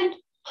represent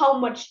how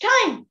much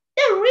time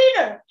the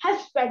reader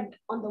has spent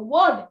on the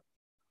word.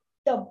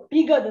 The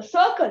bigger the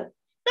circle,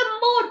 the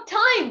more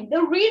time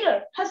the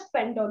reader has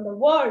spent on the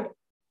word.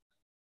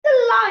 The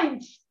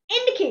lines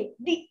indicate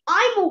the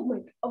eye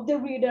movement of the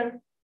reader,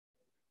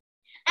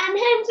 and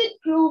hence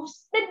it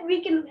proves that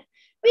we can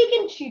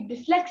cheat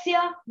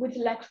dyslexia with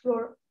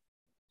Lexplore.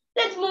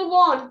 Let's move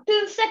on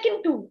to the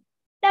second tool,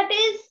 that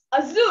is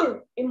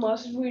Azure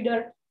Immersive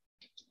Reader.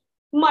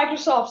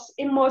 Microsoft's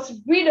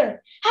Immersive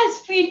Reader has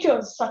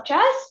features such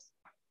as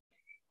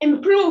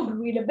improved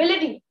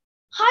readability,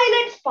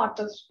 highlights parts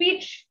of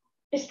speech,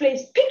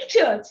 displays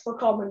pictures for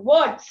common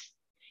words,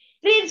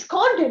 reads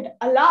content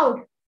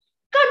aloud,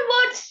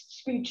 converts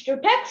speech to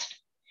text,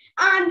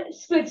 and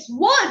splits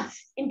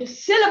words into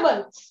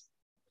syllables.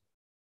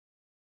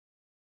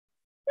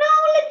 Now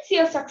let's see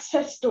a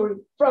success story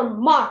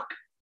from Mark.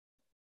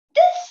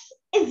 This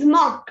is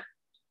Mark.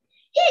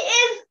 He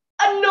is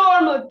a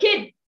normal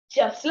kid,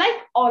 just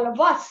like all of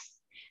us,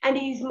 and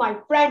he's my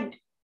friend.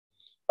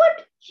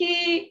 But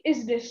he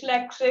is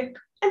dyslexic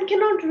and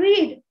cannot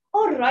read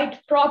or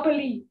write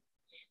properly.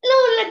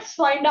 Now let's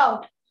find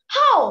out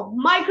how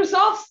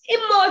Microsoft's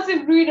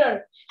Immersive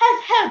Reader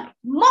has helped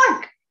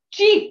Mark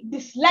cheat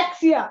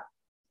dyslexia.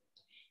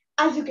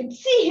 As you can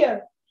see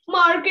here,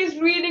 Mark is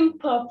reading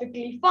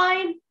perfectly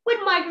fine with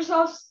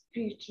Microsoft's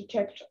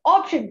speech-to-text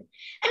option,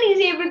 and he's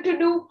able to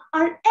do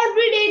our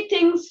everyday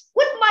things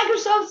with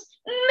Microsoft's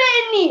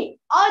many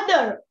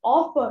other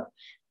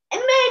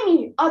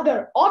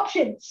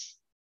options.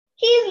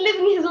 He is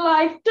living his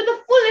life to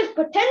the fullest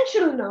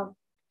potential now.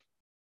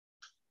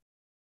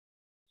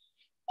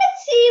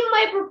 Let's see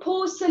my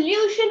proposed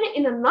solution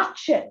in a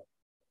nutshell.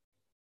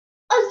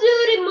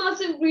 Azure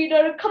Immersive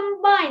Reader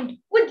combined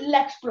with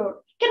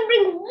Lexplore can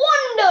bring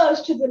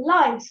wonders to the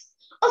lives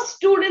of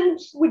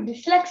students with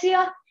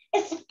dyslexia,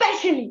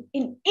 especially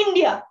in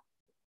India.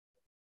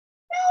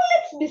 Now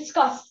let's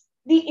discuss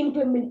the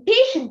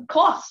implementation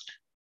cost.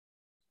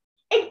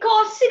 It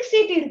costs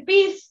 680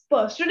 rupees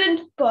per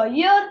student per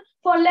year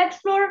for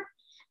Lexplore,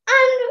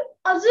 and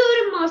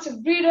Azure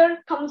Immersive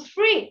Reader comes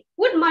free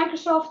with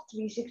Microsoft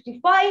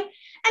 365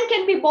 and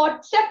can be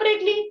bought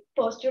separately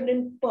per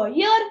student per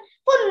year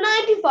for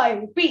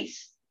 95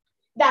 rupees.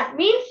 That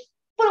means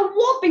for a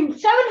whopping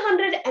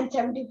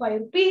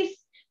 775 rupees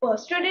per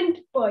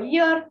student per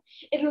year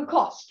it will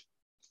cost.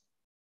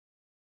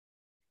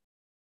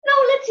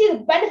 Now let's see the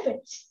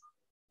benefits.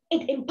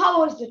 It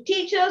empowers the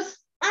teachers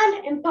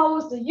and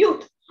empowers the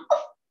youth of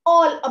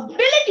all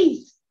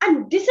abilities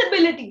and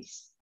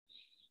disabilities.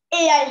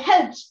 AI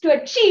helps to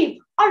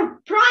achieve our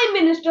Prime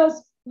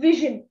Minister's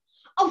vision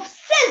of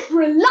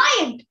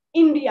self-reliant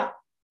India.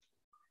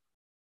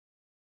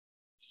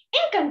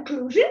 In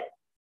conclusion,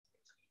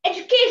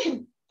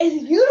 education is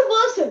a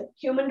universal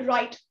human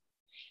right.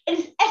 It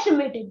is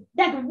estimated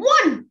that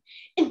 1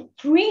 in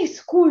 3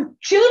 school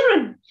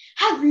children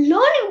have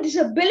learning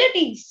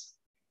disabilities.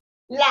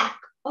 Lack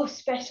of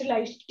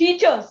specialized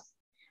teachers is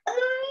a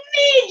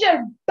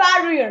major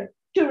barrier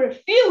to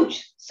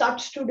refuge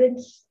such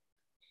students.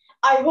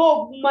 I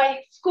hope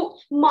my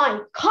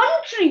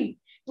country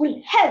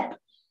will help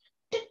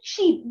to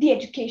cheat the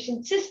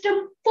education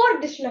system for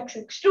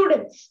dyslexic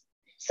students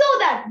so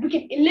that we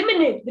can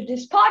eliminate the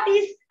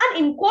disparities and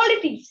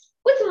inequalities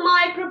with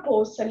my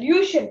proposed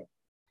solution.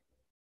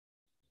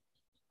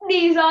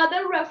 These are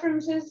the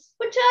references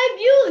which I've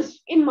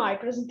used in my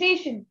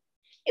presentation.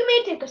 You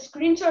may take a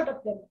screenshot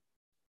of them.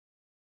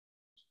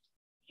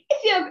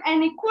 If you have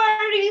any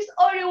queries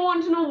or you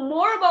want to know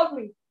more about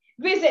me,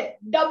 visit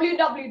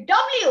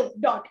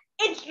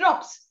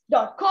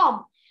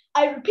www.itsdrops.com.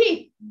 I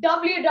repeat,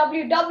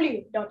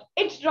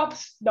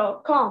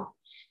 www.itsdrops.com.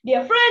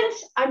 Dear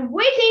friends, I'm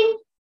waiting.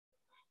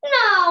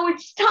 Now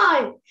it's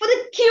time for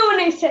the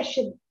Q&A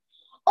session.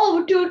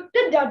 Over to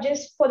the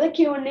judges for the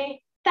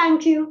Q&A.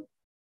 Thank you.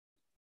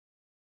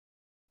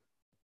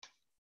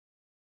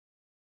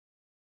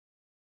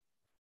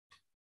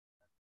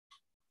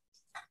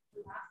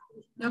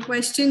 No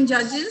question,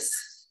 judges.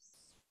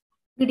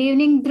 Good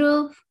evening,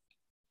 Dhruv.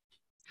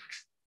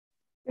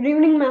 Good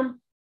evening,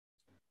 ma'am.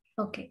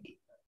 Okay.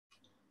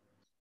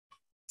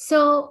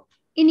 So,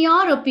 in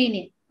your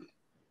opinion,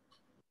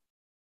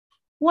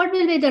 what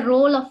will be the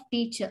role of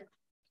teacher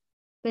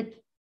with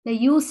the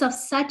use of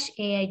such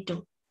AI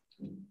tool?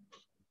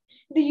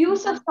 The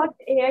use of such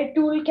AI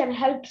tool can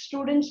help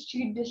students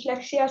cheat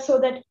dyslexia so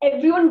that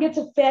everyone gets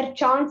a fair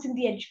chance in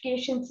the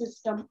education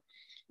system.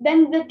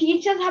 Then the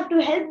teachers have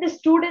to help the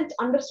students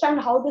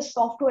understand how the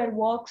software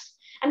works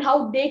and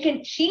how they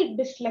can cheat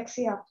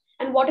dyslexia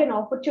and what an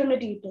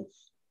opportunity it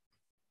is.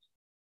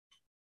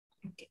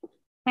 Okay.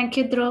 Thank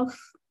you, Dhruv.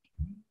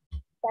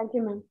 Thank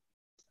you, ma'am.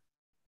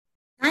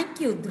 Thank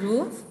you,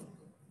 Dhruv.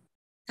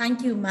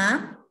 Thank you,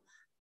 ma'am.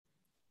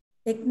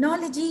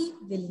 Technology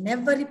will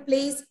never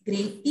replace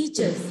great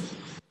teachers,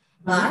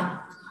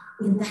 but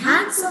in the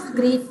hands of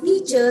great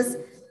teachers,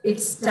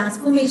 it's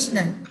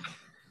transformational.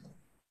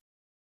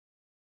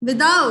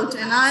 Without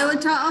an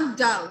iota of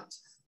doubt,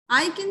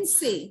 I can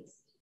say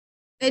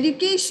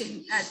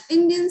Education at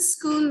Indian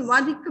School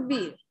Wadi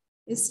Kabir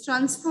is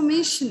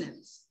transformational.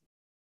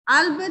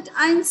 Albert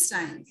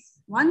Einstein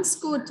once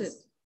quoted,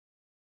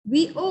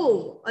 "We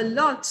owe a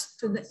lot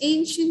to the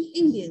ancient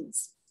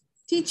Indians,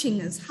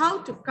 teaching us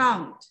how to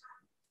count,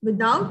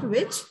 without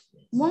which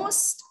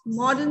most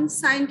modern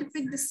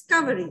scientific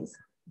discoveries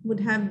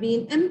would have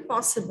been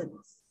impossible."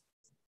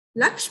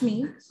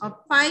 Lakshmi of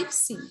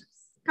 5C,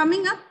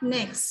 coming up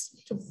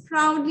next to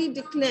proudly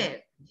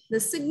declare the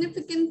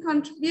significant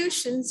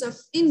contributions of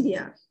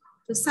India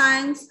to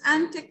science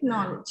and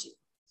technology.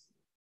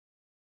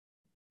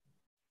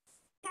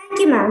 Thank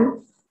you,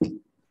 ma'am.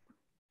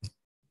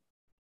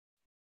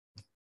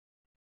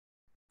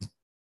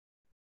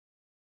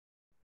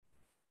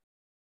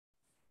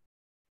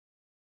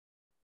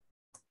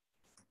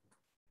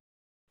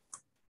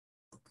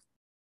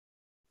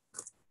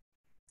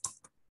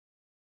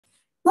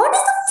 What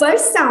is the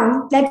first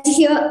sound that you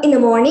hear in the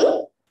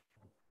morning?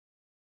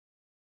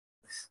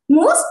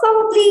 Most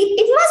probably,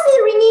 it must be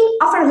the ringing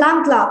of an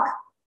alarm clock.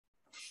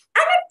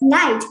 And at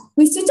night,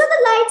 we switch on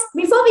the lights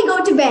before we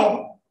go to bed.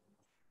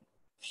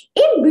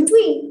 In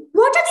between,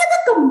 what are the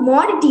other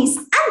commodities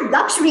and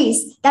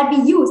luxuries that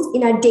we use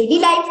in our daily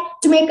life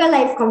to make our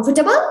life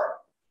comfortable?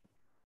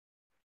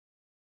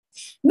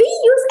 We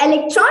use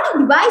electronic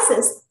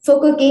devices for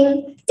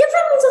cooking,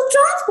 different means of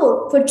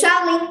transport for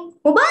traveling,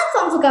 mobile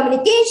phones for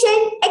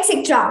communication,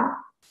 etc.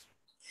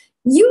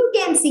 You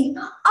can see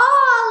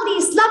all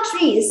these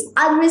luxuries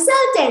are the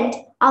resultant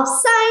of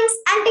science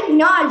and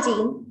technology.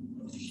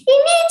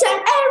 In each and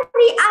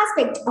every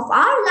aspect of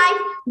our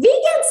life, we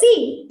can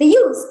see the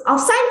use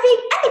of scientific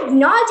and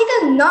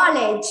technological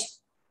knowledge.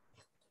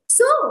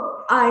 So,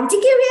 aren't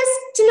you curious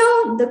to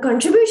know the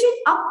contribution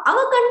of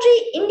our country,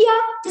 India,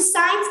 to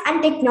science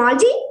and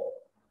technology?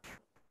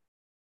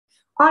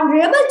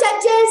 Honorable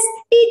judges,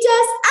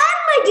 teachers, and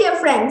my dear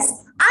friends,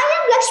 I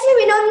am Lakshmi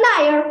Vinod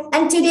Nair,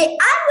 and today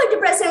I am going to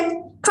present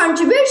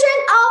Contribution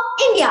of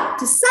India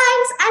to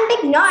Science and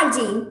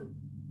Technology.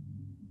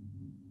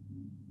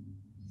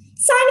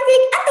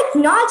 Scientific and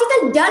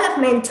technological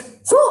development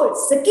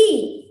holds the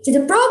key to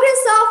the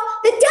progress of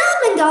the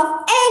development of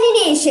any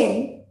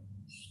nation.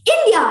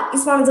 India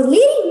is one of the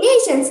leading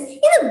nations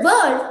in the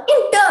world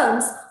in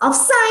terms of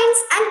science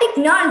and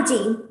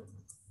technology.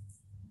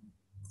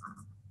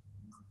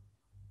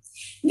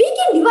 We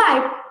can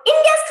divide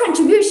India's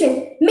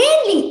contribution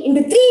mainly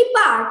into three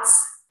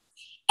parts: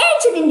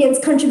 ancient Indians'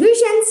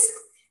 contributions,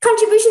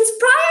 contributions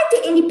prior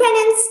to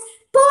independence,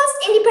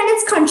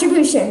 post-independence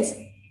contributions.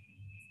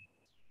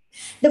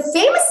 The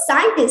famous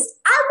scientist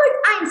Albert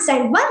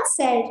Einstein once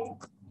said,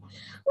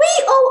 "We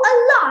owe a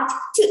lot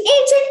to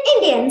ancient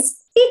Indians,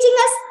 teaching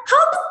us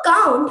how to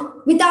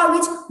count, without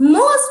which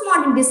most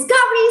modern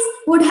discoveries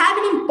would have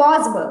been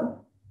impossible."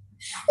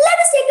 Let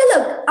us take a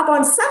look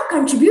upon some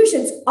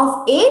contributions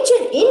of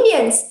ancient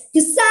Indians to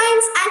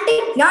science and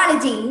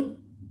technology.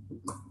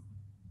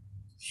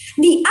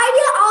 The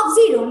idea of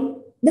zero.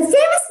 The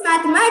famous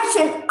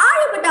mathematician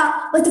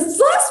Aryabhatta was the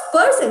first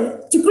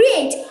person to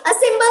create a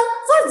symbol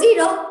for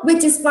zero,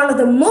 which is one of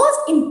the most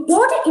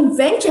important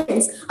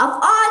inventions of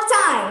all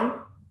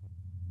time.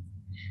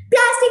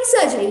 Plastic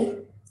surgery.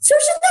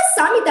 Sushruta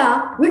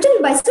Samhita,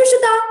 written by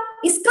Sushruta,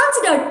 is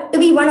considered to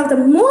be one of the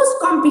most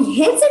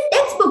comprehensive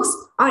textbooks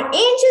on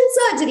ancient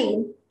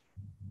surgery.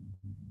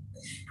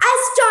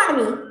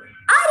 Astronomy.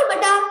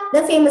 Aryabhatta,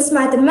 the famous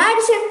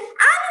mathematician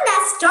and an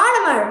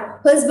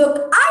astronomer, whose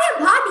book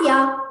Aryabhatiya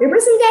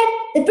represented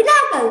the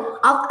pinnacle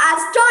of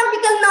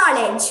astronomical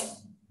knowledge.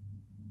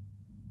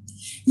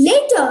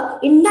 Later,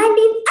 in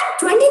 19th and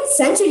 20th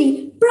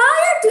century,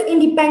 prior to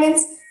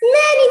independence,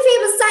 many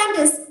famous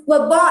scientists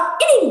were born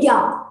in India,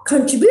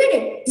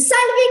 contributed to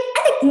scientific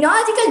and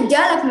technological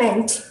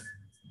development.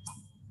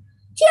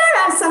 Here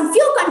are some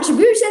few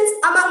contributions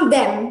among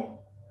them.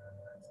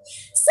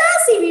 Sir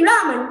C.V.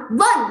 Raman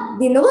won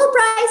the Nobel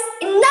Prize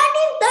in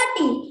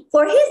 1930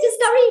 for his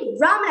discovery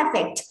Raman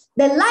effect,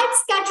 the light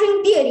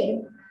scattering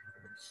theory.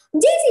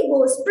 J.C.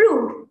 Bose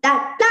proved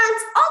that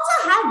plants also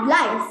have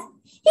life.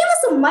 He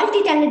was a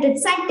multi-talented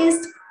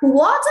scientist who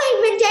also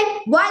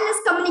invented wireless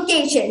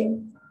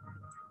communication.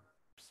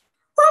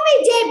 Homi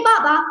J.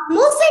 Bhabha,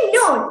 mostly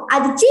known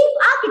as the chief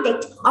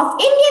architect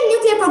of Indian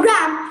nuclear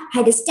program,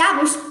 had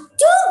established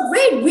two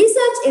great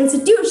research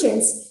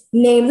institutions,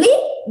 namely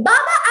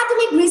Bhabha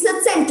Atomic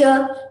Research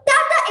Center,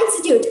 Tata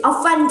Institute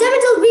of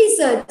Fundamental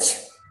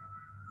Research.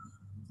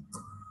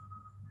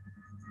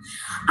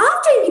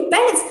 After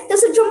independence, there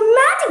was a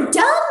dramatic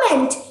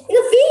development in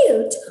the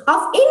field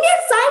of Indian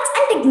science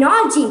and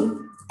technology,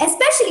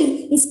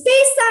 especially in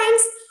space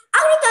science,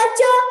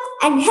 agriculture,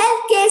 and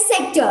healthcare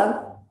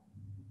sector.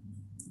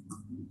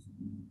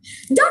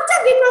 Dr.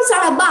 Vikram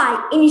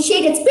Sarabhai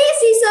initiated space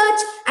research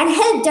and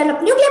helped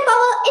develop nuclear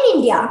power in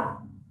India.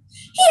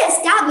 He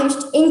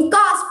established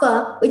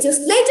INCOSPER, which was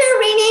later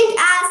renamed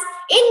as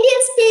Indian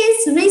Space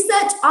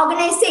Research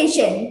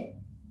Organization.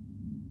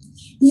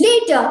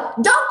 Later,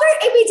 Dr.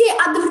 APJ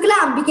Abdul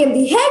Kalam became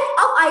the head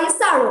of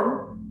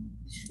ISRO.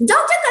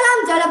 Dr. Kalam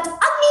developed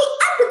Agni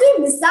and Prithvi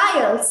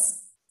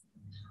missiles.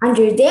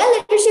 Under their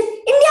leadership,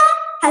 India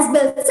has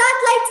built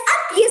satellites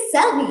and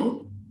PSLV.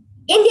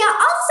 India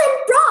also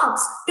sent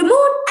probes to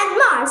Moon and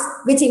Mars,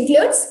 which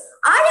includes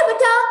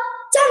Aryabhata,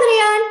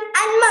 Chandrayaan,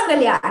 and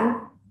Mangalyaan.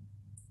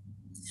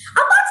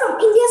 Apart from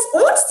India's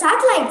own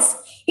satellites,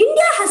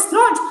 India has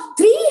launched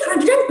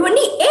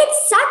 328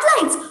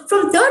 satellites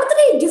from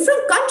 33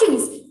 different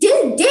countries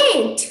till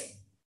date.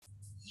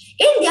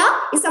 India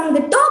is among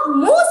the top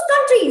most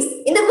countries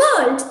in the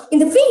world in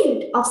the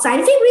field of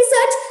scientific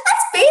research and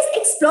space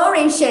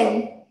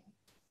exploration.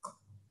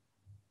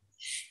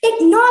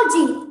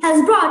 Technology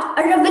has brought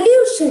a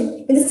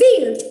revolution in the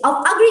field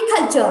of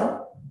agriculture.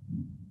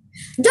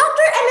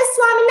 Dr. M.S.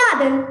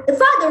 Swaminathan, the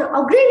father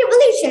of Green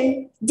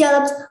Revolution,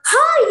 developed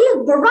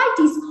high-yield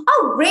varieties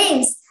of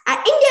grains, and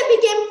India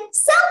became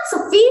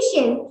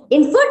self-sufficient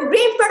in food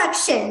grain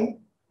production.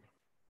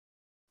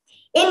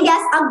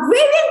 India's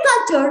agrarian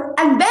culture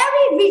and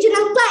varied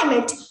regional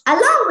climate,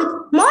 along with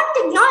modern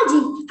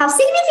technology, have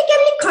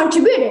significantly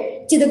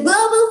contributed to the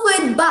global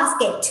food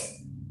basket.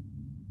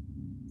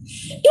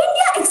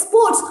 India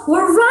exports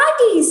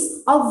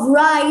varieties of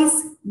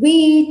rice,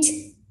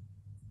 wheat,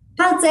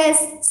 pulses,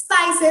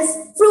 spices,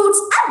 fruits,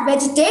 and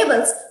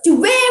vegetables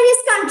to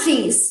various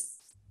countries.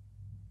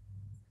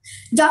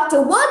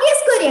 Dr.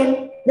 Verghese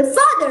Kurian, the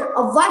father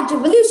of White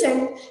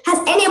Revolution, has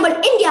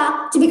enabled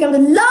India to become the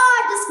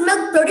largest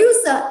milk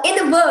producer in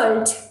the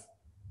world.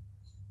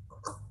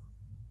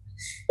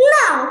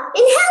 Now,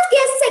 in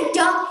healthcare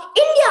sector,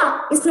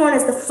 India is known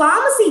as the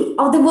pharmacy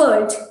of the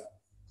world.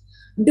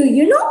 Do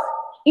you know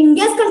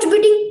India is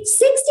contributing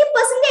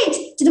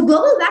 60% to the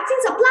global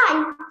vaccine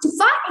supply to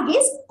fight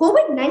against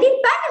COVID-19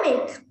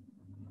 pandemic?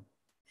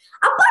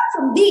 Apart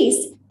from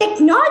these,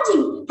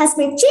 technology has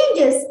made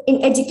changes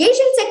in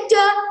education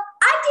sector,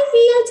 IT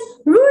field,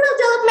 rural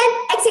development,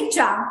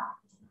 etc.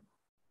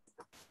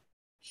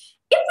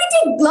 If we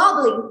take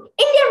globally,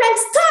 India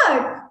ranks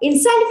third in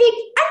scientific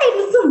and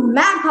technical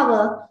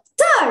manpower,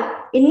 third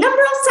in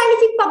number of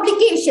scientific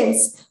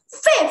publications,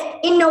 fifth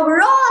in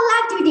overall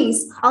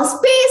activities of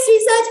Space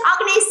Research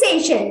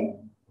Organization.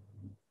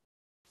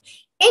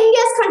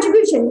 India's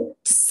contribution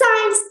to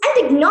science and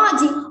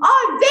technology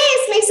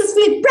always makes us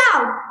feel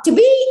proud to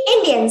be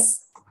Indians.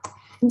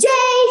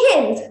 Jai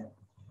Hind.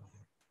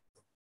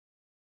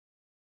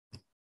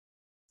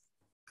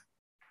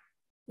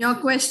 Your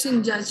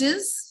question,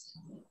 judges.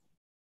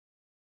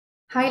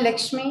 Hi,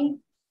 Lakshmi.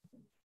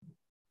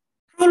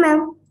 Hi,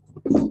 ma'am.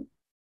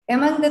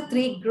 Among the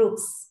three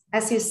groups,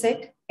 as you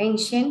said,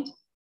 ancient,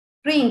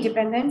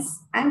 pre-independence,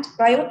 and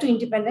prior to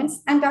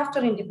independence, and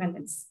after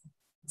independence.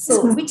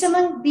 So, which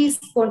among these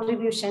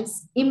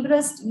contributions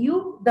impressed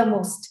you the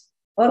most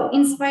or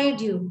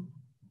inspired you?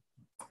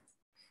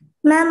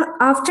 Ma'am,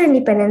 after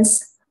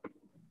independence.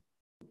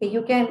 Okay,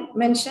 you can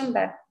mention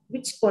that.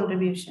 Which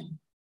contribution?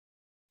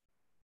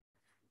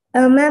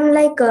 Ma'am,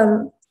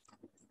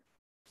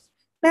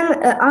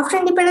 after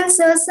independence,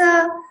 there was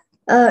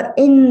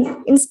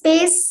in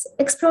space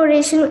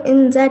exploration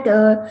in that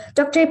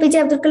Dr. APJ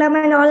Abdul Kalam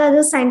and all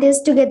other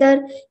scientists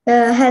together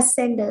have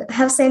sent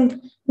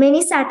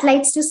many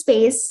satellites to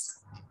space,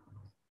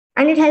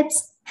 and it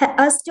helps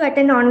us to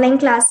attend online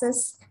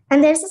classes.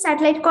 And there's a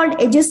satellite called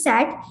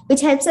EduSat,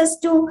 which helps us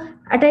to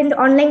attend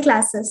online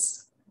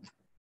classes.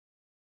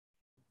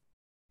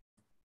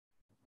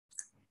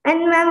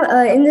 And ma'am,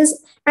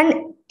 in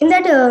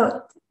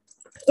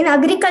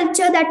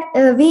agriculture,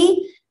 that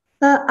we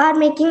are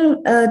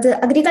making the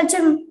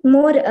agriculture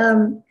more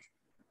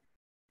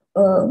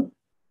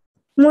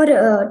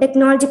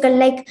technological.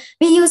 Like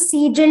we use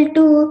seed drill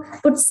to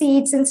put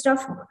seeds instead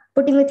of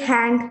putting with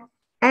hand,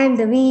 and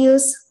we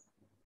use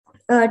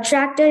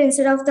tractor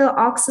instead of the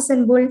oxes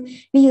and bull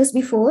we used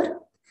before.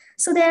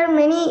 So there are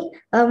many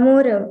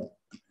more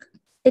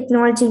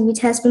technology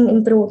which has been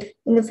improved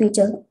in the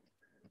future.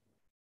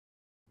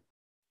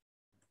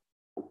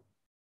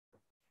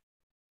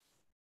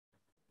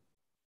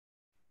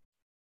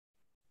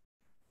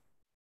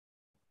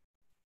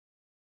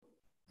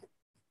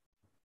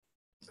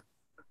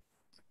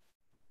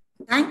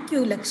 Thank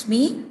you,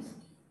 Lakshmi.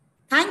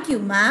 Thank you,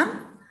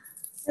 ma'am.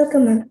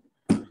 Welcome, ma'am.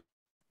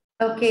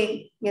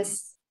 Okay,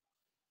 yes.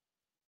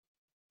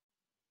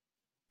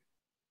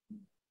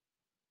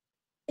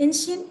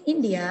 Ancient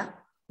India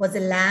was a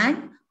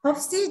land of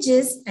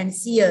sages and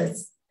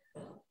seers,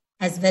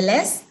 as well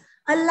as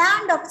a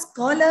land of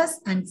scholars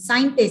and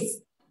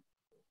scientists.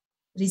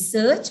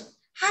 Research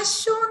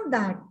has shown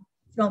that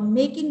from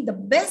making the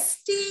best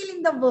steel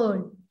in the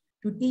world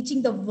to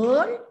teaching the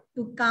world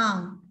to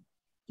count,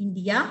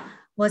 India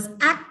was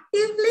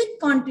actively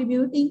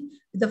contributing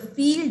to the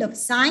field of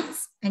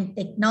science and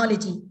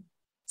technology,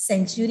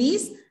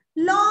 centuries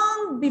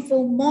long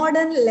before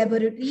modern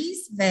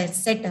laboratories were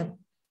set up.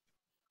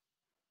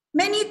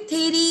 Many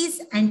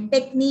theories and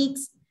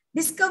techniques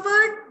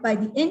discovered by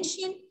the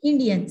ancient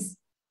Indians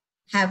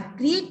have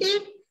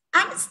created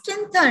and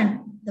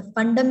strengthened the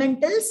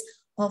fundamentals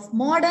of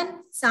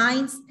modern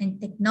science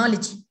and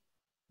technology.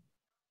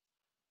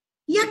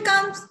 Here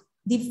comes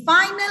the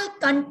final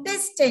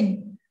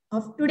contestant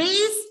of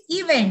today's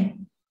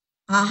event,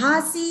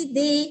 Ahasi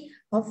Day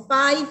of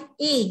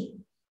 5A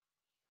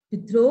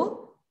to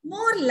throw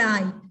more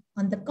light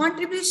on the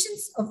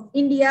contributions of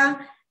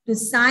India to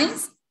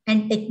science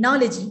and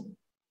technology.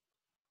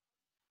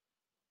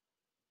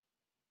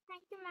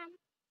 Thank you, ma'am.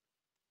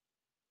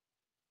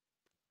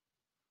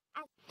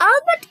 As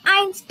Albert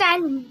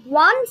Einstein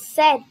once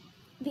said,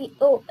 we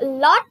owe a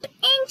lot to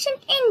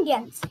ancient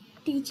Indians,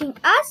 teaching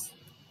us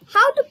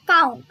how to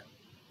count,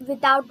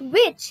 without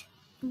which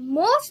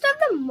most of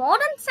the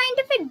modern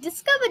scientific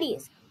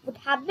discoveries would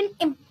have been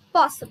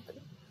impossible.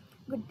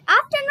 Good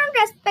afternoon,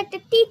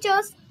 respected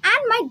teachers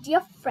and my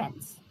dear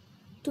friends.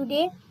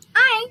 Today,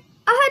 I,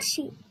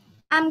 Aharshi,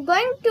 am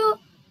going to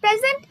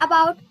present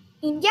about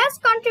India's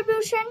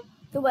contribution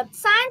towards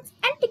science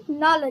and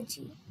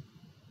technology.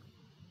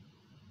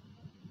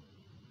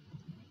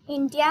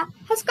 India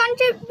has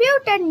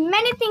contributed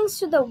many things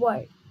to the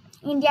world.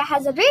 India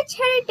has a rich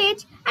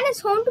heritage and is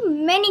home to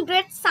many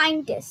great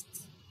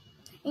scientists.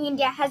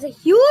 India has a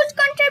huge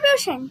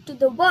contribution to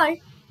the world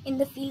in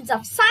the fields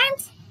of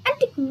science and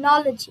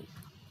technology.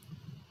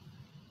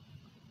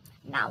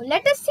 Now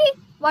let us see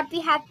what we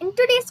have in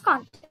today's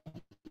content.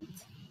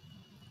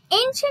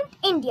 Ancient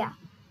India.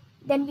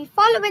 Then we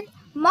follow with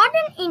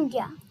modern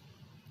India.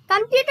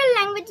 Computer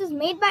languages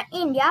made by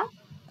India.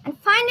 And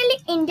finally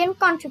Indian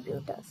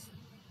contributors.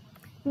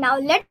 Now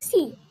let's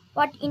see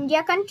what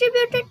India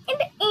contributed in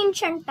the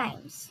ancient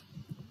times.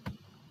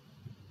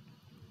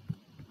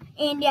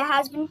 India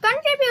has been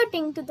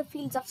contributing to the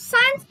fields of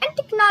science and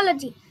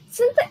technology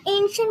since the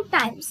ancient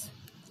times.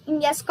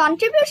 India's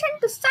contribution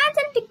to science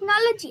and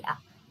technology are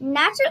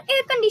natural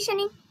air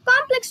conditioning,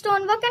 complex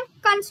stonework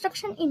and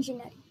construction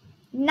engineering.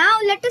 Now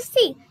let us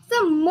see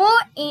some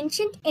more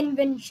ancient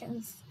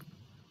inventions.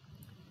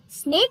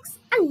 Snakes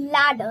and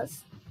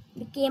ladders.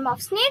 The game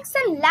of snakes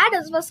and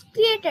ladders was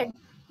created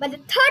by the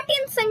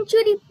 13th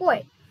century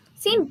poet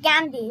Saint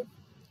Gandev.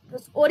 It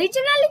was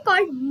originally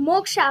called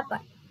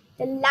Mokshapat.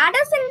 The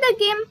ladders in the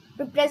game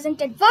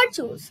represented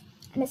virtues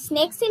and the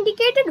snakes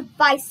indicated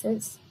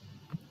vices.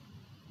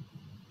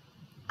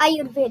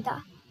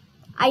 Ayurveda.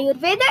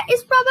 Ayurveda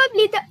is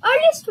probably the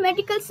earliest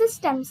medical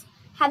systems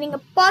having a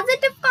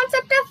positive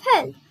concept of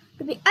health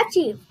to be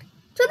achieved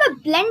through the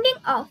blending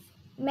of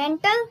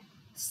mental,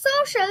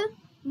 social,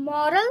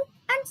 moral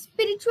and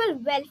spiritual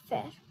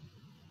welfare.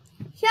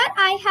 Here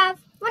I have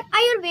one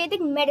Ayurvedic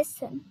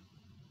medicine.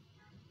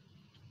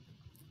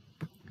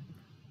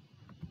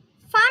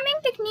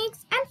 Farming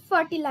techniques and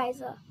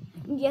fertilizer.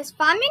 India's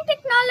farming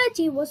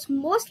technology was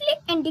mostly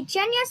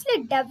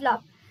indigenously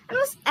developed and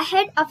was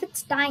ahead of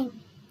its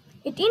time.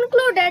 It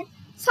included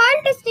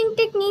soil testing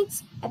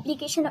techniques,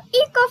 application of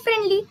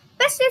eco-friendly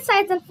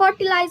pesticides and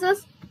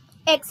fertilizers,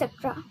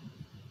 etc.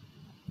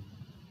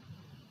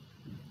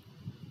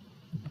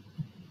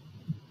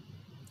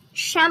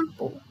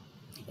 Shampoo.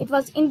 It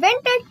was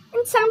invented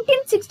in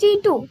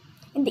 1762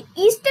 in the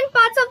eastern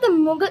parts of the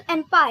Mughal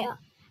Empire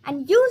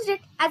and used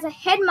it as a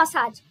head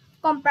massage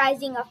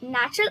comprising of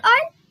natural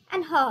oil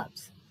and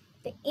herbs.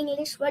 The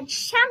English word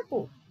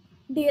shampoo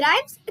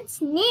derives its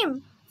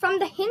name from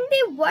the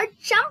Hindi word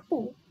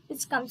shampoo,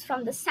 which comes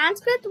from the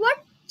Sanskrit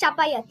word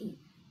chapayati,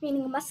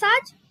 meaning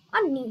massage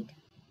or knead.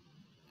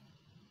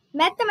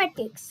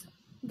 Mathematics.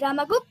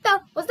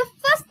 Brahmagupta was the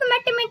first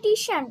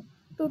mathematician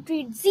to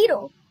treat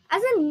zero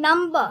as a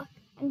number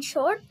and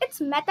showed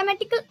its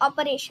mathematical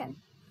operation.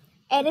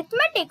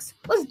 Arithmetics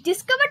was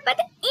discovered by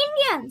the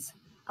Indians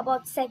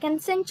about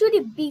 2nd century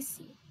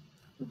BC.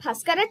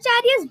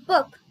 Bhaskaracharya's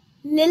book,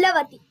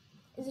 Lilavati,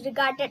 is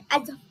regarded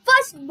as the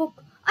first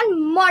book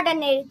on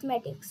modern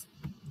arithmetics.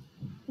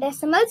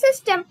 Decimal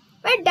systems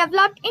were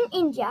developed in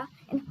India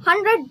in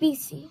 100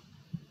 BC.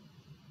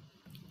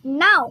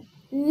 Now,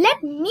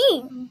 let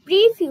me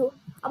brief you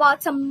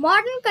about some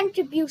modern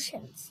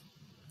contributions.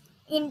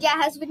 India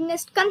has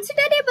witnessed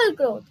considerable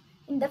growth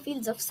in the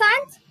fields of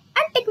science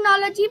and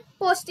technology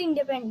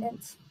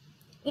post-independence.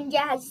 India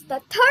has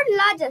the third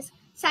largest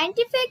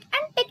scientific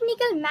and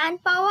technical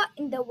manpower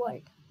in the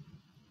world.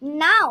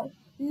 Now,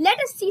 let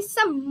us see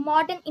some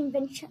modern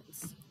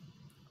inventions.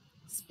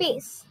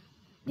 Space.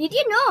 Did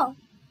you know?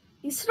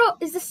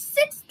 ISRO is the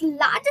 6th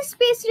largest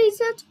space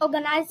research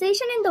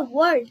organization in the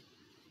world.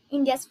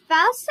 India's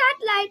first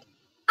satellite,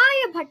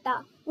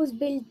 Aryabhatta, was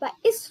built by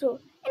ISRO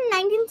in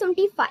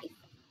 1975.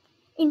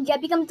 India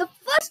becomes the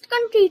first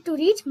country to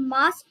reach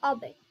Mars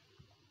orbit.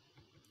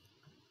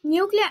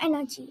 Nuclear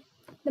energy.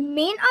 The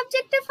main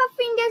objective of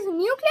India's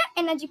nuclear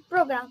energy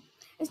program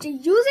is to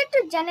use it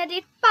to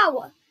generate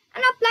power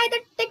and apply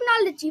the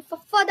technology for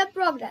further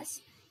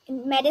progress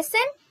in medicine,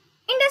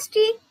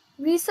 industry,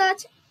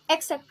 research,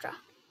 etc.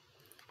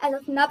 As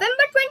of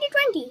November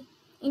 2020,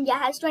 India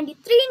has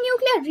 23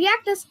 nuclear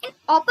reactors in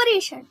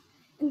operation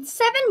in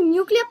 7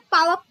 nuclear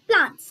power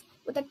plants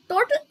with a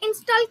total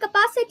installed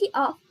capacity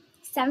of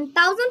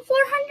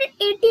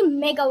 7,480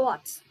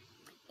 megawatts.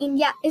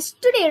 India is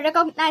today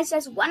recognized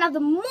as one of the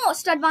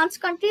most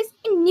advanced countries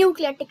in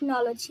nuclear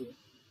technology.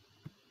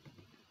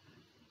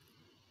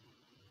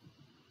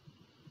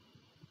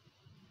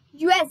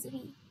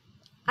 USV.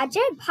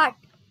 Ajay Bhatt,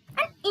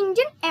 an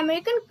Indian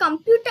American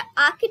computer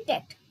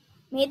architect,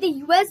 made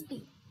the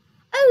USB,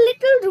 a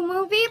little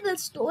removable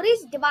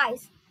storage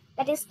device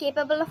that is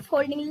capable of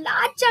holding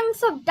large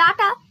chunks of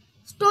data,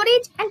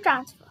 storage and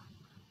transfer.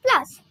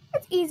 Plus,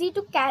 it's easy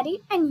to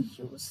carry and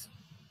use.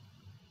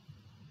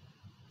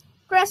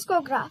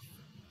 Crescograph.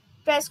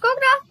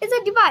 Crescograph is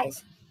a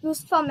device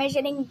used for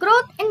measuring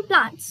growth in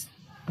plants.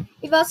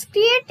 It was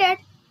created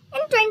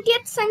in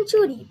 20th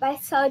century by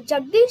Sir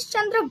Jagdish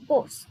Chandra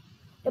Bose.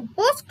 The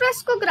Bose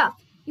crescograph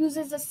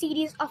uses a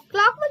series of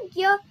clockwork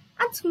gear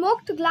and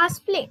smoked glass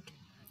plate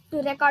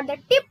to record the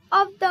tip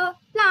of the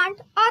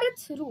plant or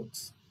its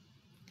roots.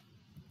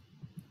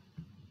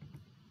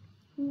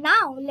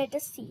 Now let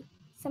us see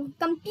some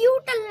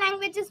computer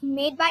languages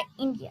made by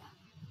India.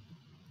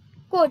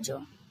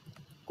 Kojo.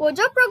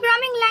 Kojo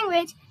programming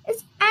language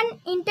is an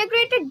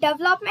integrated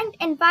development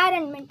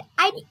environment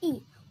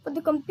IDE for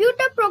the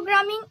computer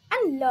programming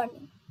and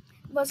learning.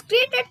 It was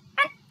created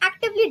and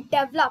actively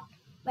developed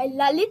by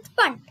Lalit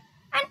Pant,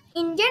 an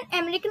Indian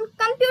American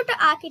computer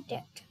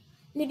architect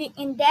living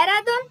in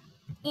Dehradun,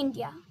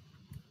 India.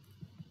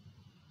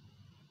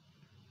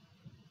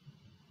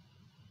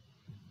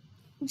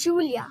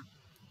 Julia.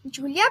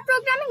 Julia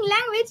programming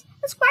language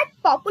is quite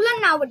popular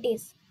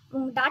nowadays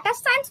among data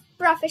science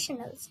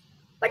professionals,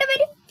 but a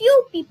very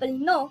few people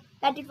know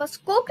that it was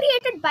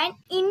co-created by an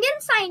Indian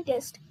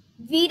scientist,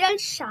 Viral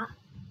Shah.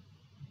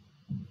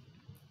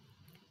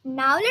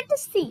 Now let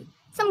us see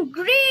some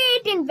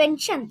great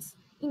inventions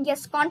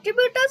India's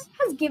contributors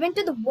has given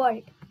to the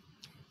world.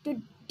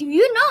 Do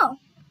you know?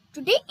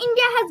 Today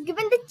India has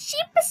given the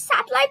cheapest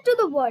satellite to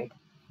the world.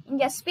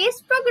 India's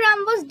space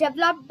program was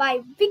developed by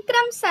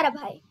Vikram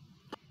Sarabhai.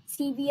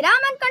 C.V.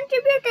 Raman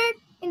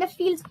contributed in the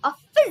fields of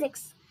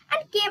physics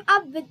and came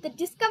up with the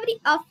discovery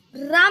of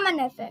Raman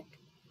effect.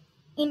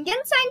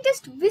 Indian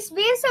scientist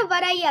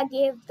Visvesavaraya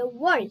gave the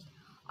world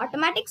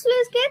automatic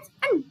sluice gates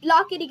and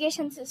block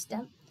irrigation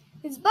system.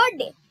 His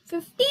birthday,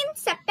 15th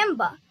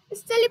September,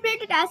 is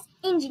celebrated as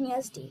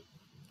Engineers Day.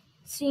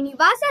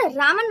 Srinivasa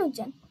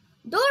Ramanujan,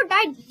 though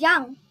died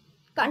young,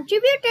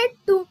 contributed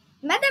to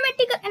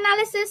mathematical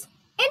analysis,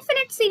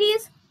 infinite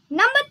series,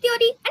 number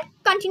theory, and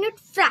continued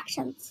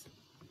fractions.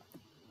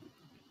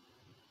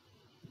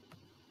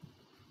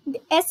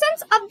 The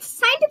essence of the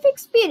scientific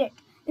spirit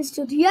is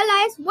to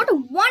realize what a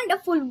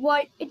wonderful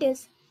world it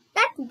is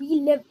that we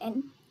live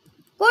in.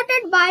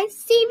 Quoted by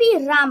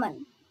C.V.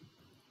 Raman.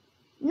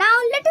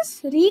 Now let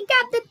us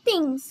recap the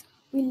things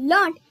we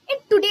learned in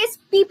today's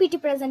PPT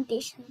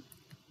presentation.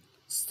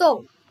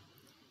 So,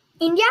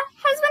 India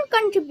has been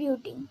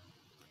contributing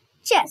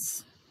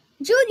chess,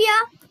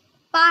 Julia,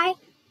 pi,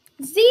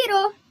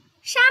 zero,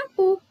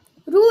 shampoo,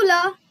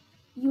 ruler,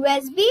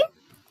 USB,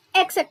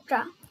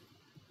 etc.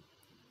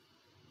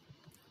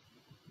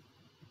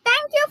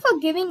 Thank you for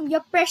giving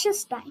your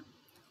precious time.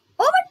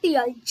 Over to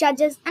your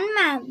judges and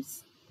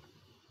ma'ams.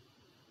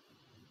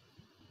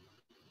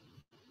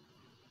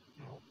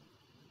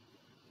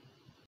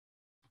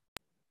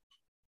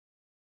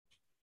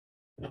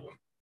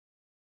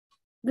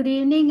 Good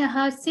evening,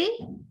 Aharsi.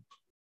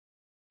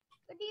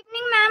 Good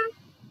evening, ma'am.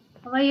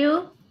 How are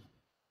you?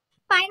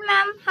 Fine,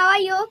 ma'am. How are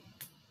you?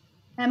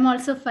 I'm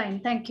also fine.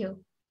 Thank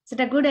you. Is it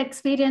a good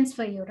experience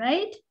for you,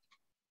 right?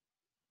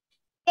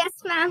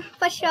 Yes, ma'am.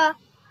 For sure.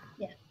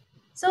 Yeah.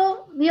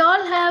 So we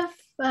all have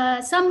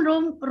some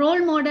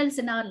role models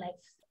in our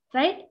life,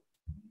 right?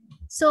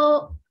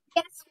 So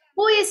yes.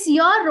 Who is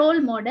your role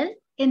model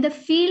in the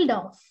field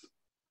of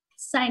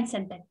science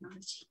and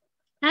technology?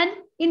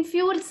 And in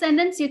few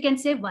sentences, you can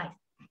say why.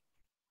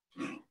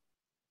 And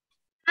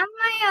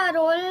my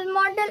role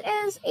model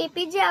is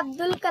APJ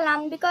Abdul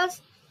Kalam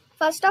because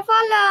first of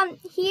all,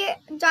 he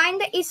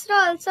joined the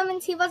ISRO also,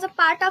 means he was a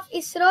part of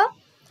ISRO,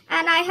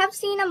 and I have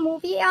seen a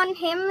movie on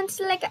him. It's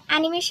like an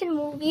animation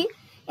movie.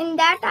 In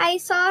that, I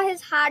saw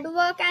his hard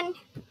work and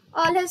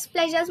all his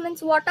pleasures,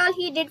 means what all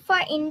he did for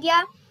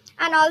India,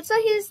 and also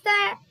he's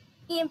the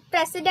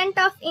president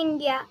of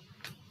India.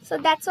 So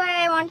that's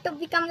why I want to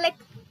become like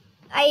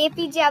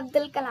APJ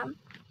Abdul Kalam.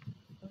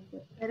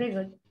 Very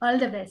good. All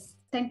the best.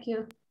 Thank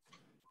you.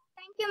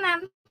 Thank you,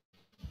 ma'am.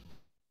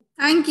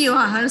 Thank you,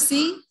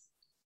 Aharsi.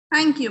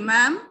 Thank you,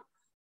 ma'am.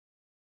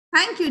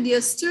 Thank you,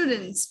 dear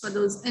students, for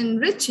those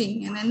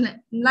enriching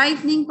and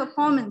enlightening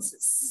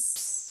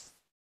performances.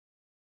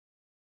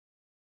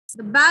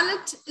 The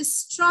ballot is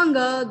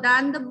stronger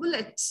than the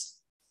bullet.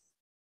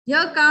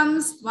 Here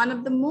comes one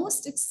of the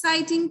most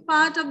exciting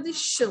part of the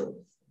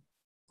show.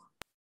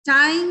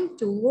 Time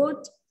to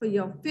vote for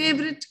your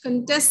favorite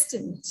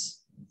contestant.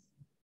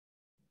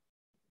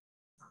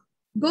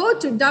 Go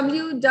to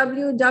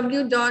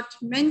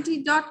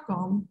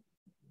www.menti.com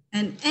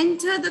and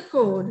enter the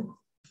code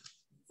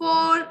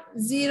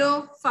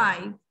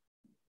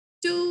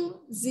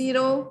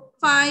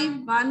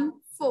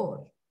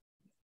 405-20514,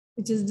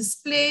 which is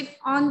displayed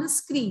on the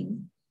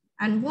screen,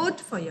 and vote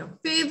for your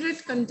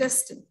favorite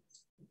contestant.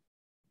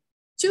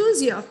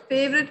 Choose your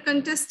favorite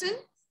contestant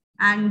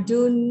and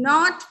do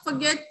not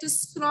forget to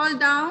scroll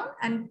down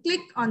and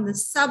click on the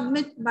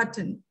submit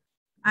button.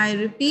 I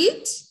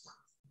repeat,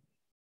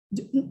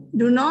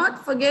 Do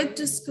not forget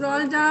to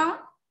scroll down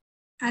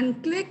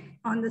and click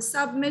on the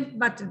submit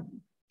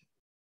button.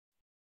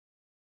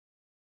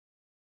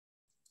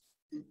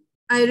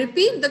 I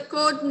repeat the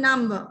code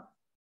number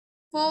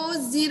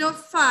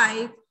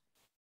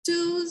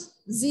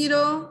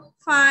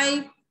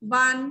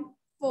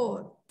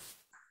 405205114.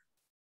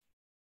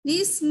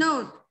 Please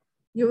note,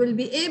 you will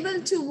be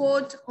able to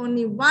vote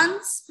only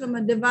once from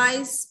a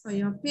device for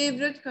your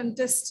favorite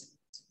contestant.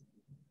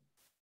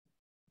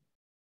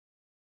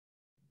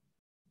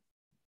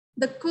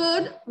 The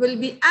code will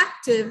be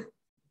active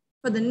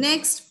for the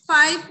next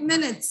 5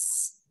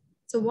 minutes.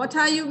 So what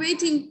are you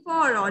waiting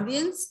for,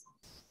 audience?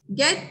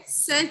 Get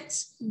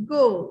set,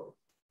 go.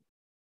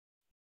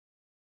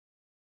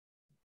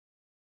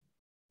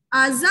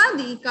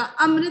 Azadi Ka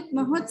Amrit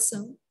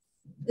Mahotsav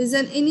is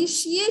an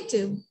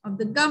initiative of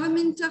the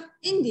Government of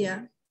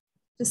India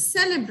to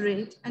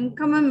celebrate and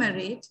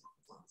commemorate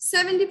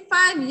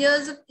 75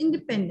 years of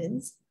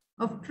independence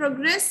of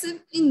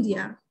progressive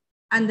India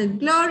and the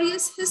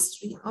glorious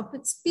history of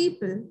its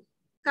people,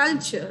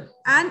 culture,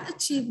 and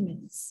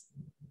achievements.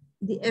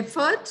 The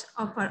effort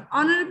of our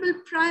Honorable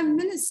Prime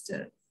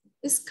Minister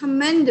is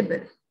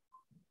commendable.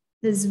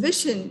 His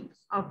vision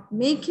of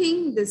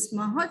making this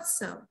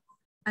Mahotsav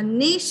a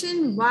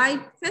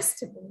nationwide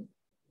festival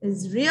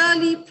is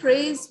really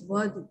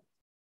praiseworthy.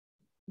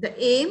 The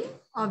aim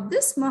of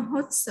this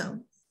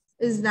Mahotsav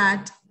is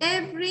that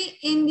every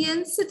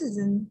Indian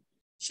citizen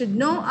should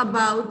know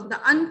about the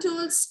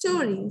untold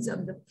stories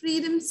of the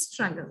freedom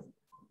struggle.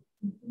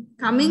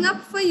 Coming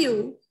up for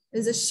you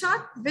is a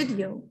short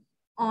video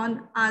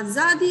on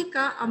Azadi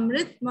Ka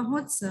Amrit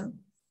Mahotsav,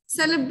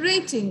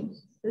 celebrating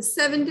the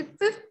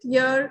 75th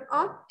year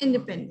of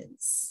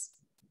independence.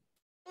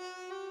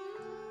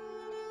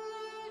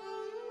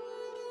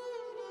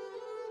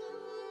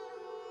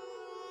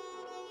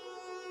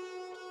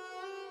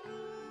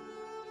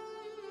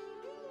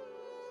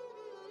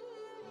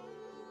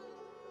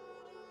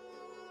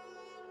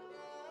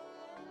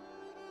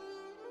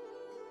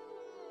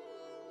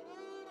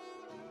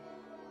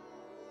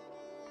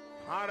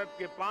 Bharat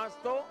के पास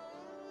तो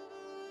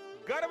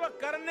गर्व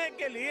करने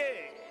के लिए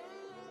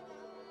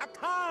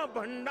अथाह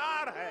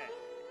भंडार है,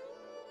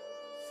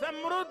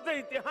 समृद्ध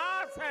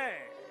इतिहास है,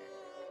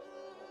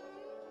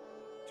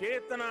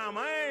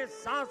 चेतनामय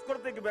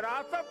सांस्कृतिक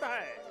विरासत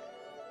है।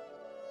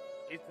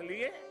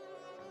 इसलिए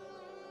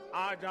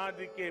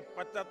आजादी के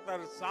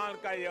 75 साल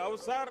का ये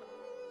अवसर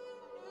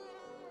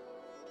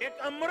एक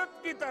अमृत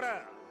की तरह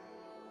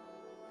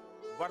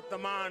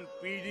वर्तमान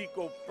पीढ़ी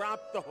को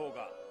प्राप्त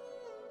होगा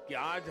कि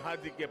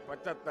आजादी के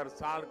 75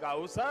 साल का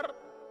अवसर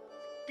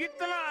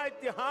कितना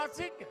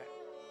ऐतिहासिक है,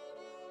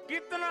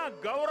 कितना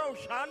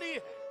गौरवशाली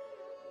है।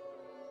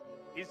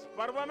 इस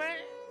पर्व में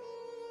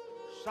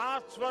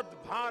शाश्वत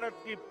भारत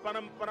की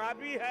परंपरा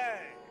भी है,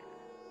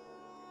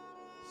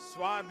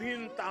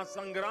 स्वाधीनता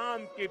संग्राम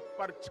की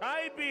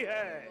परछाई भी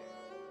है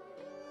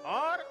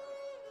और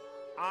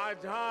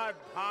आजाद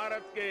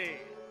भारत के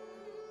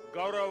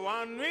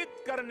गौरवान्वित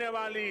करने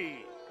वाली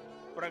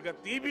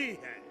प्रगति भी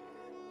है।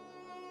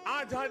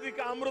 आजादी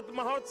का अमृत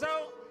महोत्सव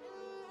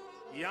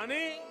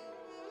यानी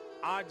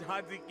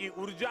आजादी की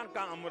ऊर्जा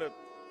का अमृत।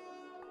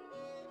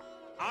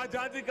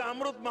 आजादी का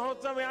अमृत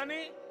महोत्सव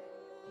यानी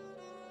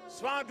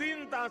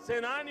स्वाधीनता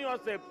सेनानियों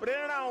से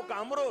प्रेरणाओं का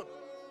अमृत।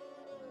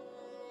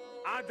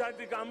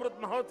 आजादी का अमृत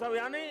महोत्सव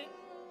यानी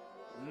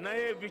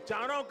नए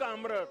विचारों का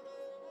अमृत,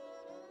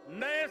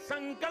 नए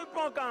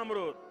संकल्पों का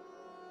अमृत।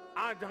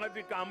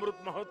 आजादी का अमृत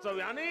महोत्सव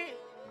यानी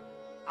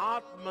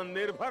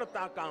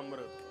आत्मनिर्भरता का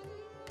अमृत।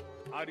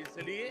 और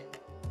इसलिए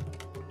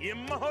ये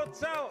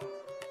महोत्सव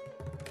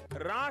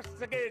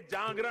राष्ट्र के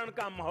जागरण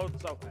का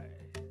महोत्सव है।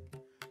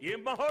 ये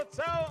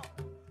महोत्सव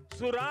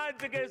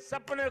सुराज्य के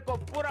सपने को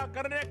पूरा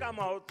करने का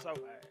महोत्सव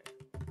है।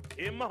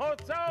 ये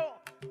महोत्सव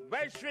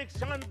वैश्विक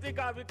शांति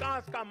का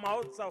विकास का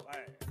महोत्सव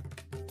है।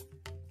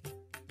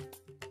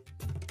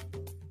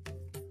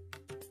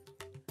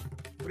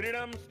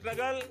 Freedom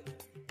struggle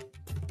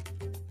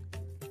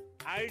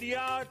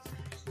ideas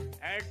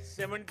at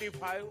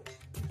 75,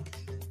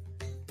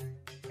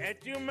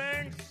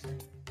 achievements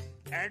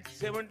at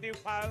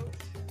 75,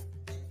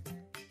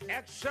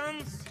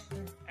 actions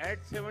at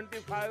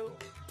 75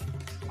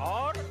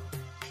 और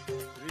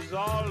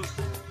resolve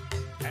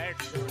at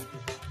 75.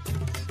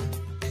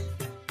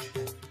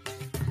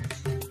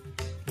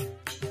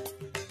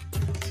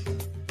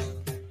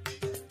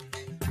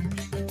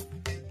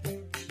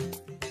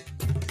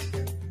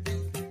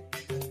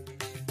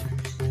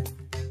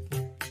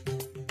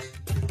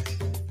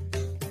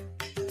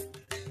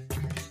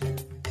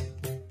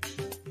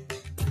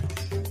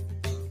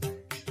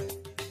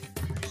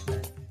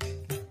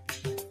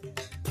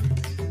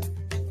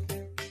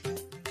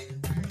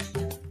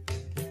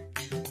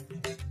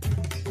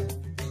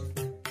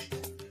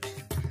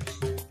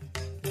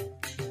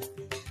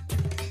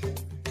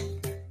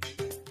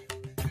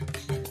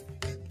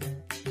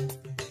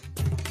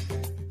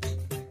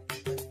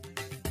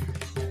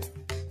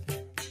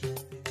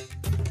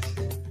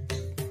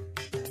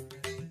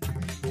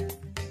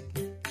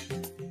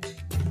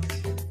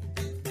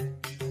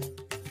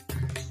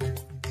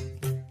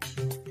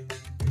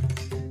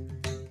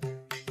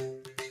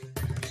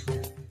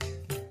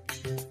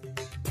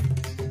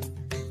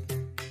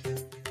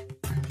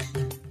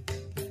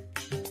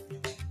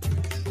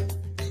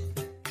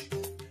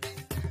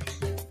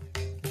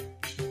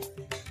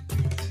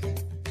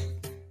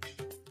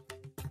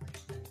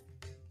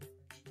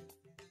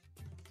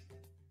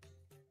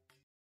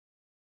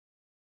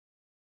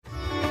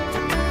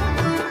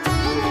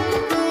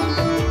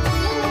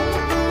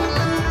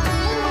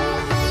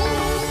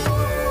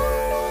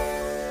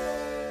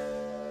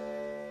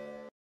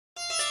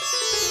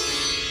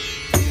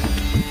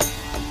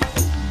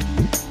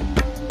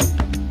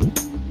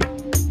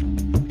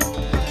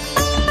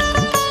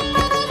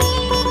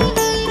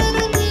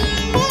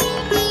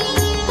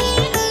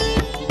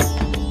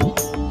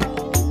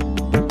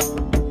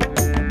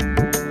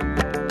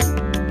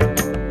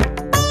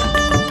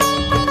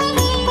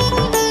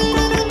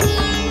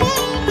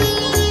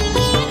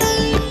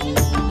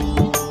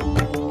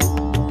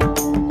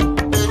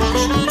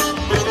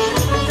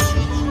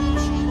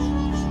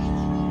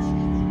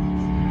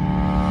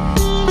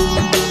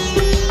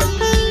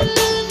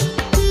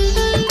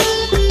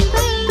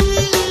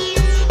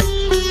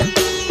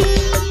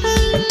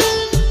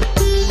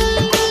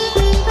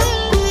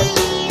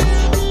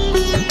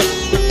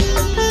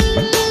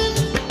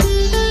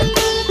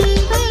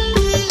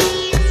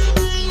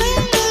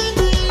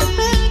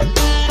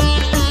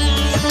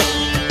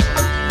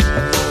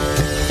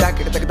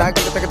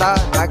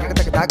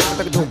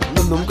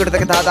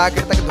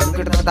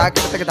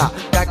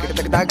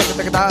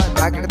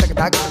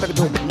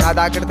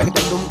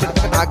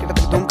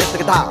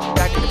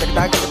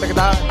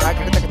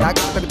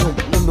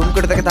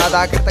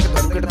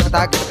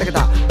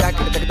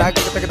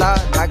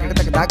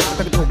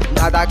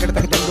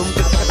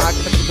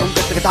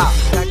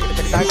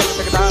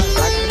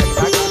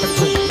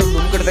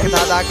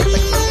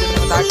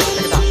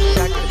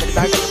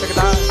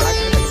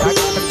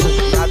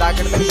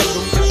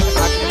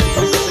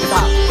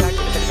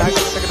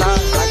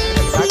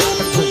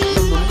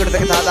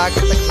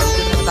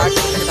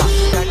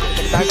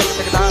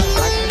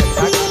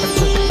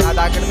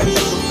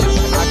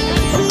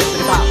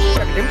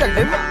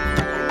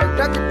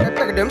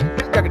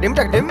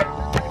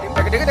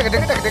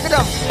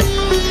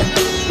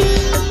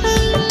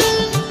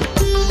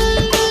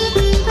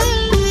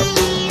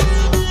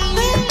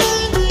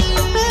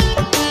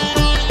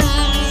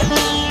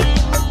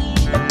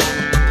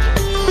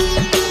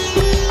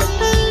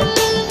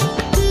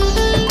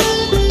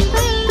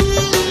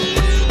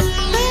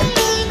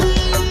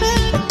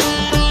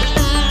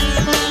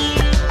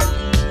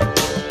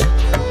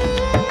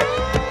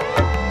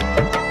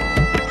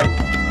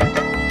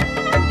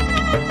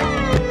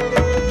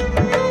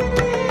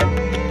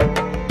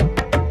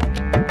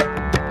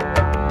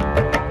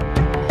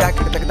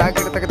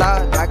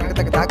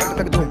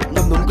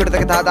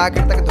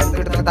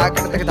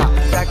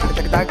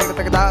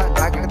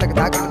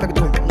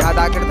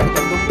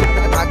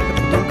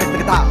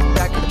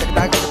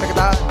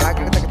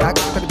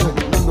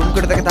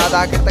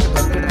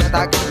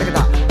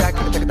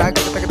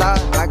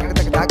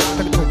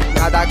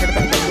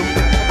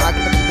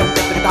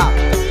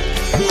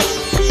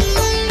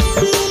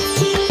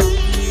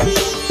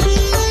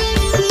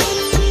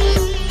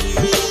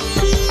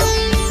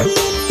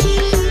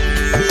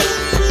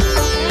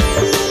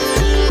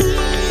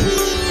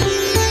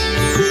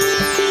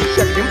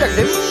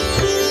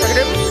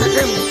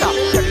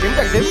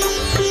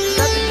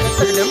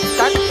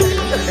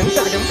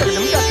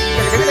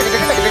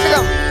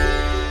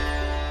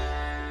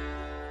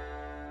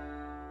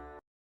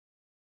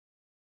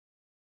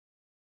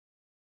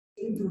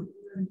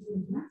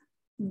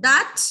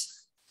 That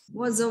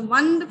was a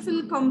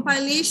wonderful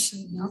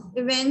compilation of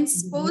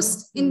events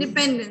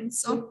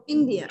post-independence of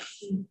India.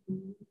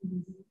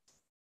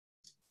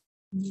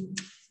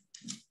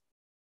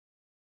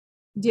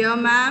 Dear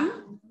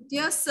ma'am,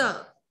 dear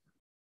sir,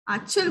 our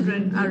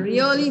children are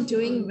really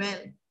doing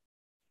well.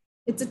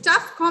 It's a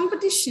tough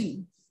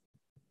competition.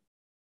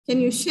 Can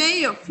you share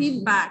your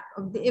feedback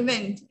of the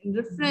event in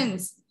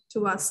reference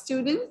to our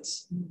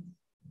students?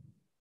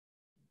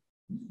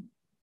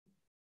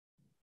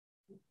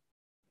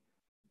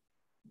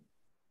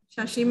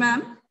 Shashi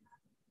ma'am.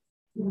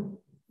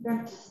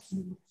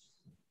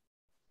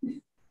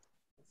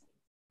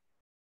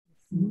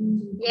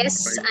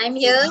 Yes, I'm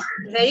here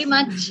very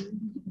much,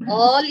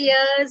 all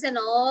ears and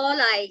all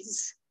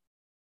eyes,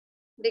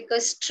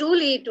 because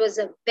truly it was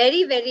a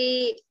very,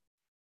 very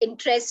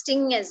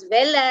interesting as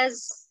well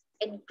as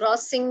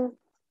engrossing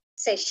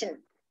session.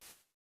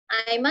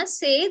 I must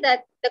say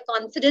that the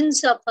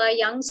confidence of our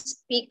young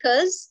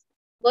speakers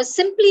was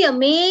simply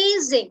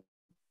amazing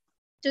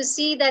to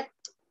see that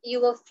you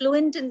were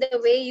fluent in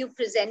the way you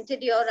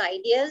presented your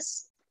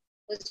ideas.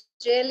 Was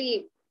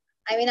really,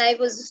 I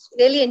was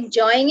really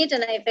enjoying it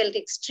and I felt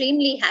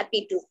extremely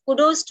happy too.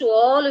 Kudos to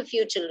all of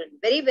you children.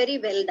 Very, very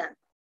well done.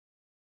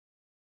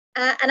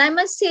 And I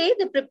must say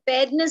the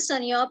preparedness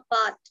on your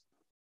part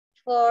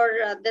for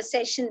the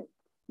session,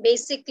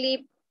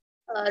 basically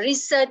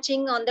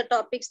researching on the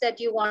topics that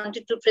you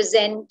wanted to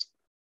present,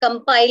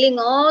 compiling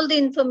all the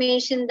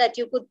information that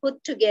you could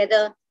put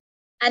together,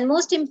 and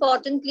most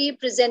importantly,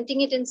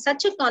 presenting it in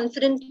such a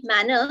confident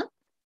manner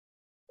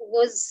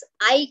was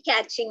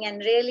eye-catching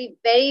and really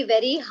very,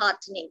 very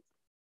heartening.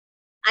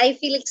 I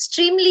feel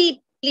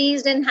extremely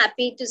pleased and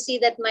happy to see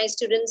that my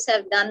students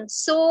have done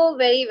so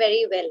very,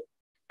 very well.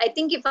 I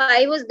think if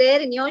I was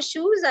there in your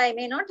shoes, I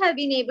may not have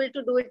been able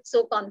to do it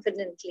so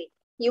confidently.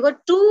 You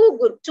were too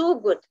good, too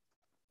good.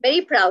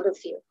 Very proud of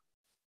you.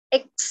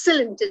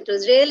 Excellent. It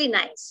was really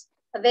nice.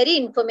 A very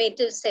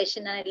informative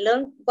session. I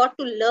got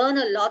to learn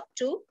a lot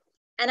too.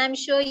 And I'm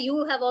sure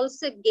you have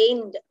also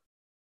gained,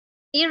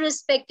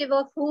 irrespective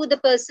of who the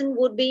person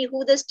would be,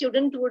 who the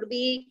student would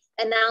be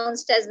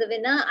announced as the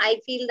winner.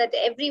 I feel that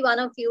every one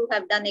of you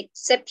have done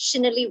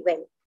exceptionally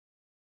well.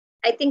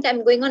 I think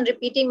I'm going on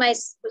repeating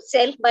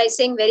myself by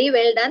saying very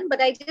well done,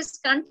 but I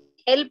just can't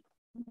help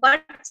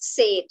but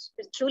say it.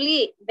 It's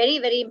truly very,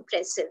 very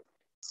impressive.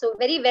 So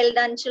very well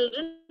done,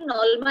 children.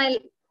 All my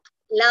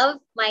love,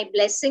 my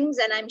blessings,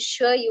 and I'm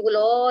sure you will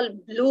all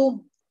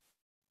bloom.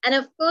 And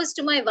of course,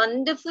 to my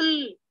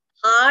wonderful,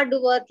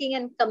 hard-working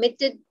and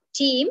committed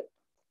team,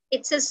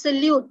 it's a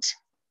salute,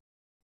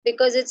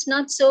 because it's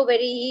not so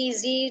very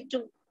easy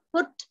to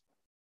put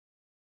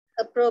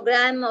a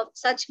program of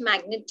such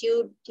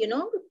magnitude,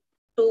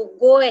 to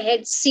go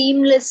ahead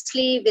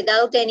seamlessly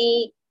without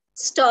any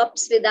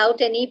stops,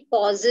 without any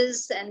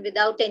pauses, and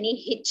without any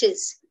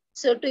hitches.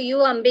 So to you,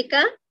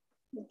 Ambika,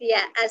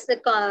 Yeah, as the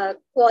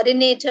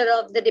coordinator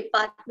of the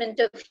Department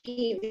of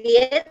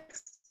EVS,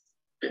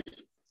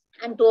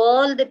 and to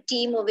all the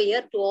team over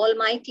here, to all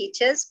my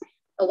teachers,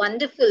 a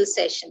wonderful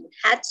session.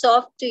 Hats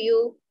off to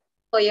you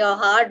for your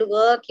hard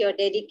work, your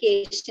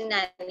dedication,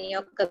 and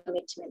your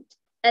commitment.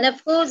 And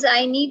of course,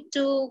 I need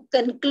to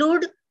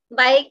conclude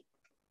by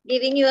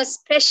giving you a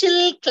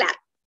special clap.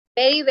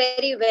 Very,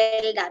 very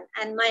well done.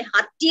 And my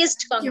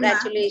heartiest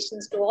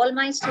congratulations to all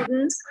my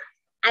students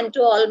and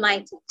to all my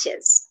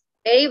teachers.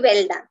 Very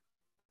well done.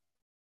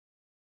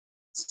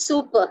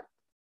 Super.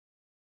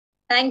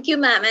 Thank you,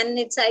 ma'am. And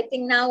it's, I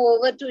think, now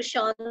over to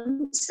Sean,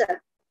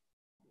 sir.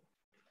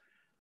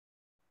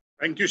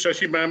 Thank you,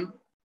 Shashi, ma'am.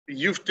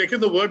 You've taken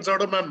the words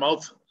out of my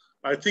mouth.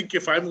 I think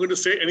if I'm going to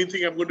say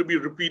anything, I'm going to be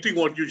repeating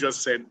what you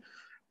just said.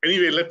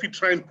 Anyway, let me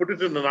try and put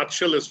it in a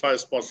nutshell as far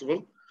as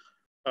possible.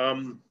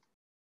 From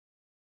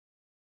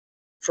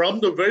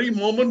the very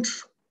moment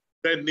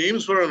their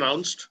names were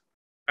announced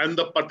and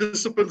the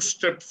participants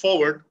stepped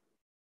forward,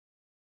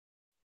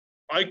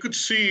 I could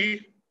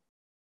see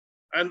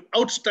an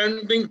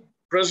outstanding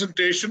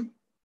presentation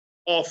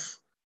of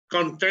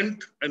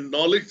content and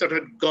knowledge that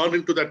had gone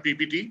into that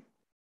PPT.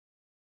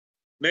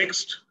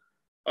 Next,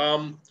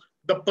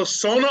 the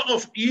persona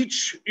of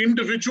each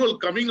individual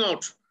coming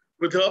out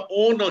with her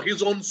own or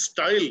his own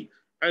style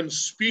and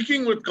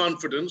speaking with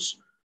confidence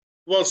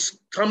was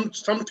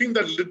something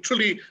that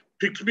literally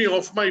picked me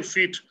off my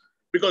feet,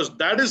 because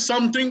that is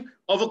something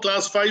of a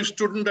class 5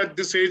 student at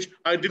this age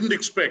I didn't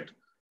expect.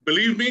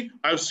 Believe me,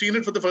 I've seen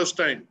it for the first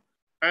time.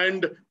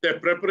 And their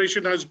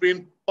preparation has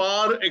been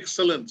par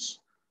excellence.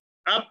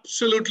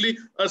 Absolutely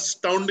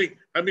astounding.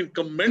 I mean,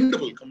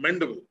 commendable,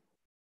 commendable.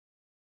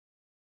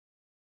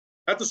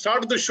 At the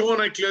start of the show,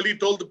 and I clearly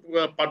told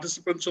the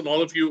participants and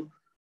all of you,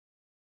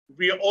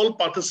 we are all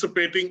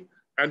participating.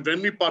 And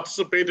when we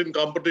participate in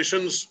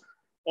competitions,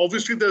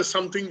 obviously there's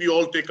something we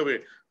all take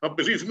away. Now,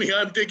 believe me,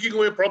 I'm taking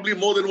away probably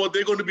more than what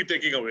they're going to be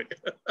taking away.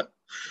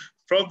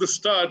 From the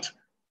start,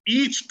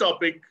 each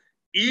topic,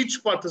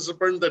 each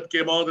participant that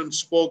came out and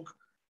spoke,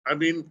 I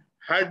mean,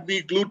 had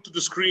me glued to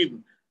the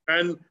screen.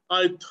 And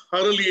I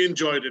thoroughly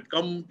enjoyed it,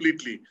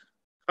 completely,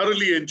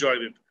 thoroughly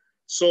enjoyed it.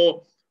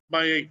 So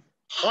my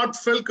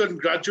heartfelt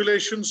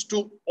congratulations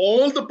to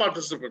all the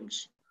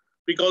participants,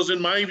 because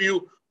in my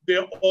view,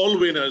 they're all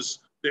winners.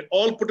 They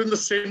all put in the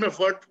same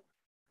effort.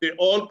 They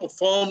all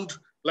performed,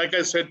 like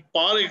I said,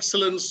 par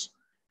excellence.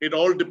 It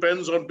all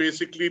depends on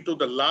basically to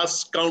the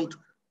last count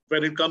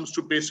when it comes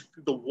to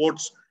basically the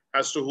votes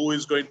as to who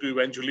is going to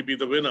eventually be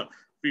the winner.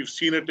 We've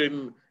seen it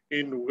in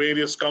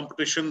various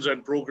competitions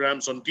and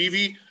programs on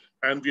TV,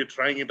 and we're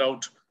trying it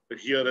out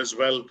here as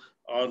well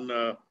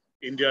on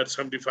India at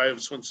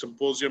 75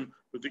 Symposium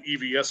with the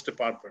EVS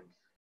department.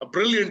 A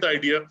brilliant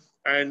idea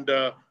and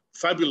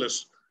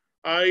fabulous.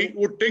 I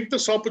would take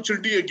this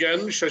opportunity again,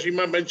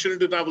 Shashima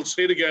mentioned it and I will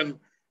say it again,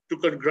 to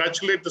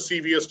congratulate the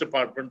CVS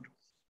department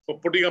for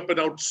putting up an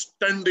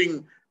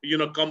outstanding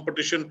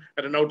competition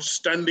and an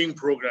outstanding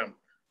program.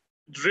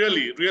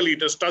 Really, really,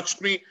 it has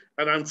touched me,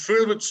 and I'm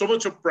filled with so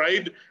much of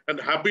pride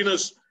and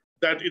happiness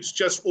that it's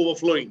just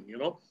overflowing,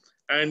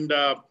 And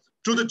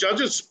to the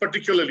judges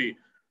particularly,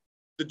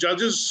 the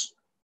judges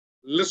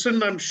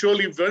listened, I'm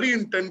surely, very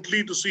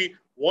intently to see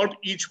what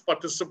each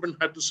participant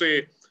had to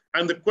say.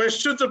 And the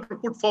questions that were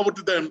put forward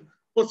to them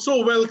were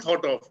so well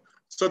thought of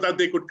so that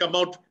they could come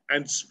out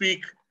and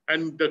speak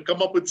and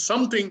come up with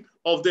something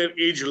of their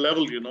age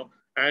level,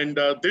 And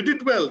they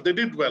did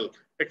well,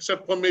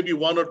 except for maybe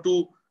one or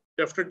two.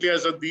 Definitely,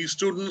 as these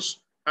students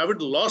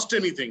haven't lost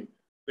anything.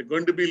 They're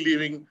going to be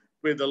leaving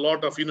with a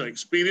lot of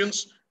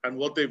experience and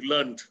what they've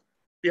learned.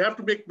 We have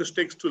to make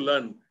mistakes to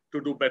learn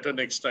to do better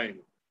next time.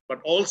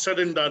 But all said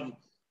and done,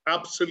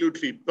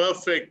 absolutely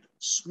perfect,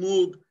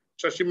 smooth.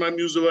 Shashima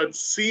used the word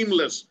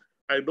seamless.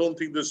 I don't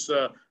think this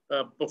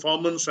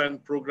performance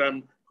and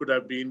program could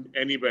have been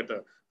any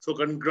better. So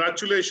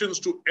congratulations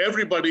to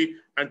everybody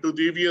and to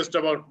the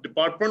EVS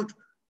department.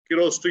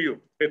 Kudos to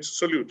you. It's a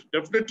salute.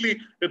 Definitely,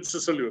 it's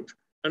a salute.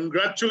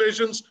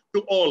 Congratulations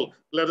to all.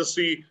 Let us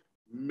see,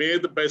 may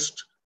the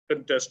best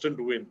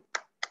contestant win.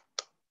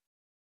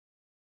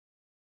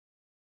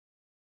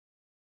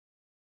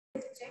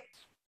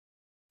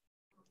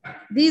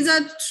 These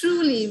are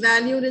truly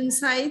valued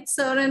insights,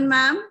 sir and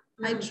ma'am.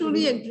 I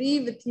truly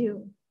agree with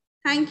you.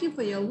 Thank you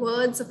for your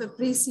words of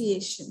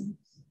appreciation.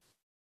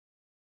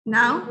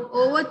 Now,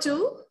 over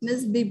to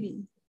Ms.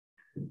 Bibi.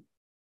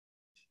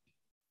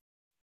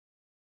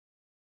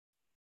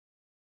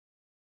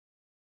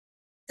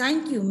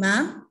 Thank you,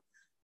 ma'am.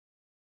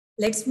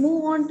 Let's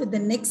move on to the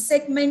next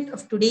segment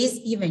of today's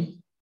event.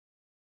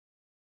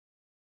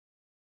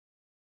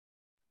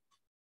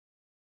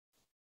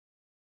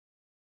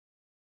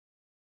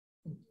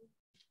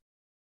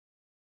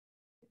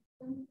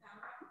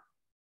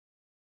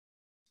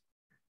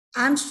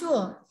 I'm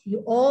sure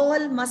you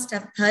all must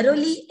have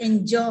thoroughly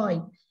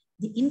enjoyed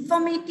the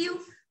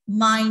informative,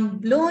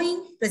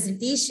 mind-blowing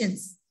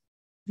presentations.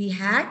 We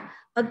had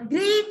a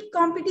great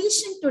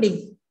competition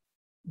today.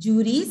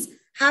 Juries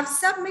have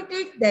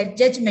submitted their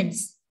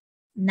judgments.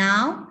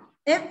 Now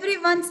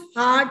everyone's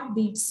heart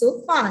beats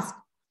so fast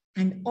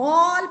and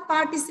all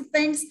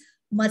participants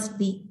must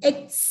be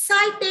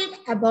excited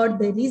about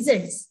the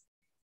results.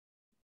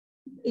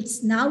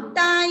 It's now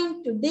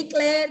time to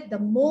declare the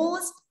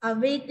most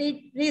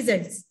awaited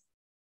results.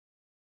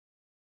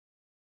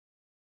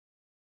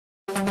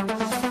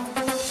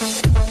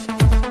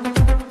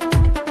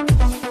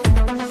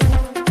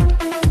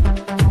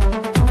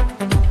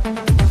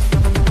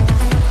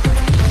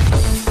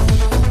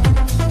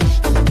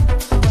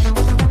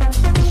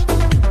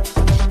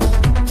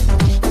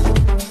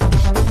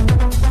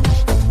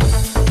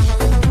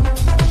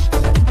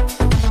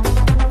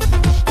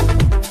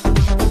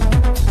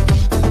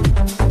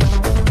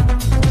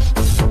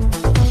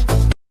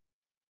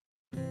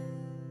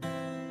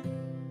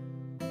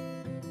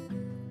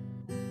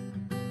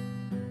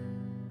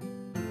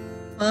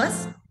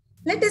 First,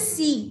 let us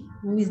see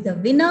who is the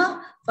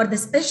winner for the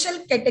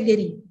special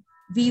category,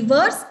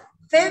 Weaver's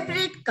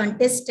Favorite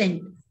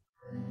Contestant.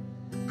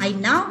 I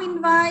now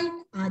invite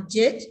our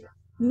judge,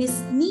 Miss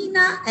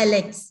Nina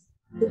Alex,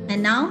 to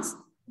announce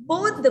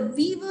both the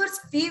Weaver's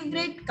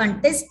Favorite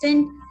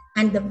Contestant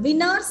and the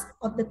winners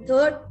of the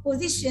third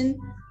position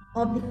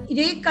of the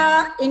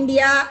Eureka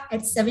India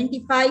at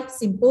 75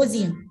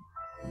 Symposium.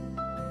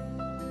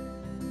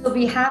 So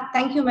we have,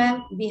 thank you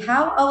ma'am, we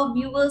have our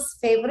viewers'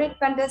 favorite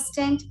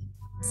contestant.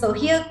 So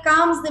here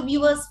comes the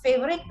viewers'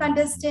 favorite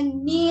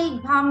contestant, Neil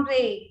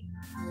Bhamre.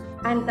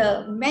 And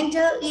the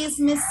mentor is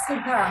Miss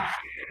Sudha.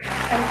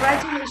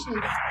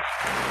 Congratulations.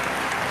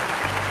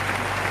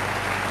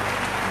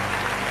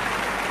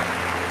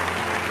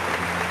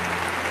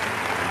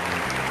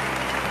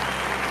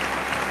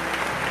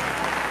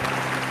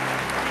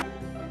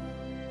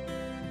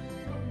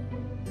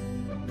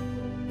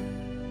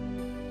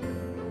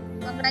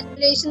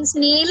 Congratulations,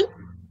 Neil.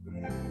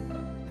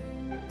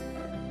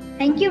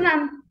 Thank you,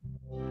 ma'am.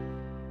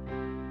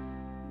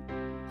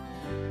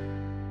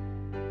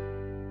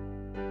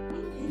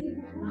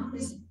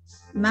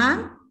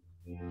 Ma'am,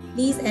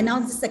 please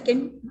announce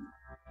the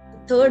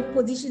third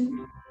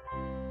position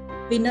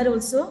winner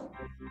also.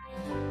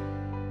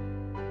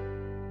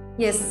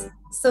 Yes,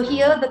 so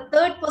here the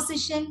third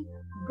position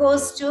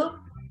goes to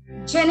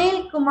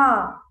Janil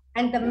Kumar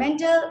and the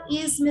mentor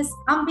is Miss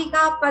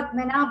Ambika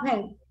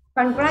Padmanabhan.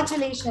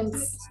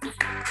 Congratulations.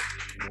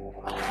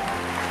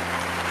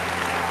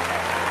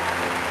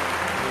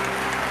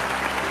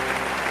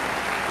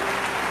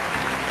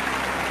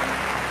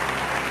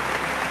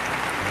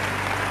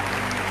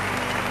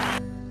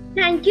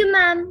 Thank you,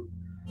 ma'am.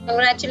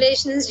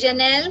 Congratulations,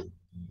 Janelle.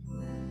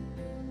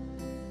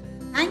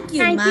 Thank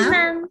you,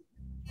 ma'am.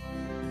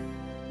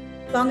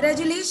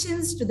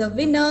 Congratulations to the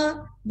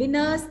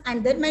winners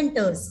and their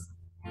mentors.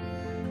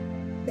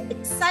 The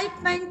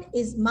excitement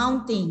is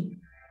mounting.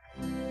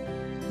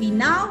 We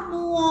now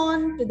move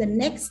on to the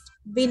next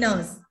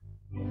winners.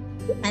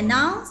 To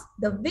announce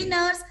the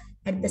winners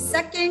at the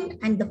second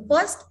and the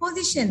first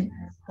position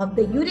of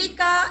the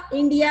Eureka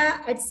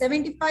India at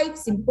 75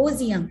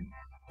 Symposium,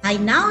 I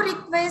now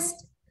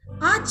request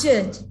our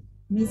judge,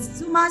 Ms.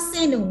 Suma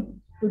Senu,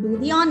 to do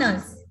the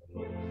honors.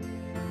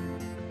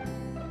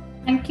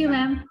 Thank you,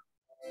 ma'am.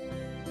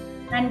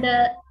 And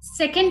the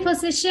second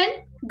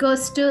position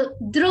goes to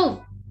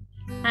Dhruv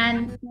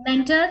and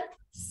mentor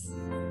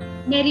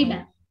Mary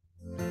ma'am.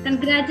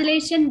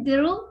 Congratulations,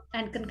 Dhruv,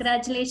 and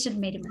congratulations,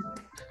 Mary ma'am.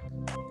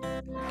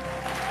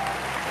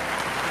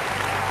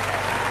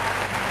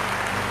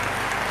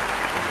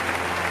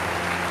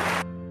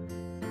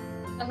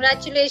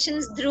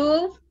 Congratulations,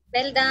 Dhruv.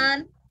 Well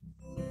done.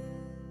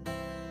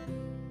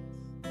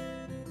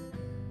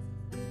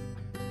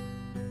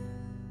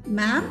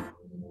 Ma'am,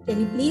 can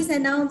you please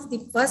announce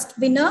the first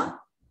winner?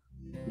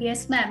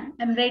 Yes, ma'am.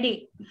 I'm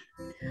ready.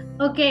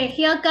 Okay,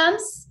 here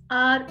comes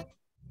our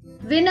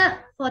winner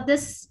for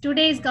this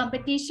today's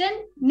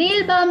competition,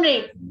 Neil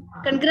Bhamre.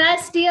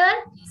 Congrats, dear,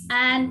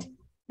 and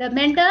the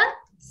mentor,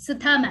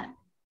 Sudha ma'am.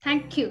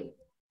 Thank you.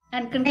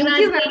 And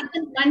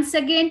congratulations once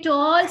again to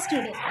all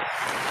students.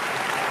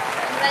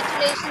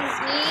 Congratulations,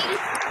 Neil.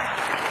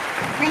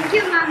 Thank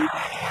you, ma'am.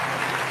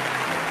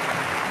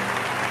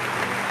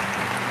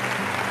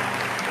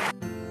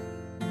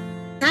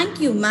 Thank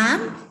you,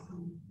 ma'am.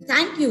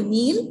 Thank you,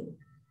 Neil.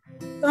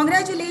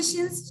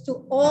 Congratulations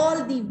to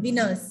all the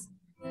winners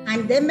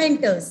and their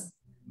mentors.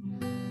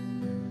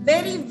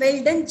 Very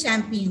well done,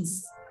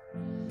 champions.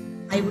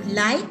 I would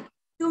like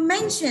to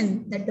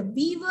mention that the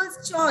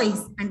Weaver's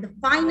choice and the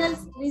final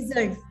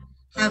results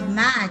have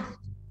matched.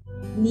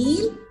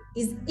 Neil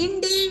is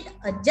indeed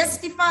a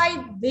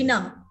justified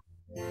winner.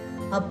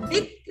 A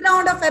big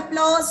round of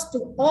applause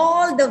to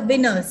all the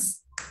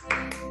winners.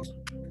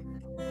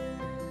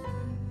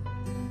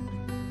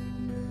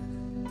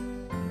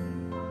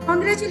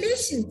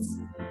 Congratulations,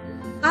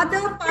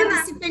 other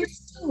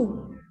participants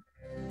too.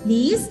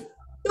 Please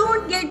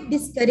don't get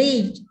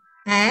discouraged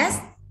as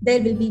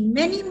there will be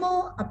many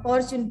more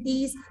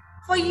opportunities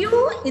for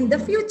you in the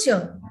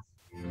future.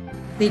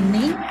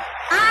 Winning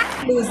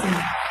and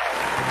losing.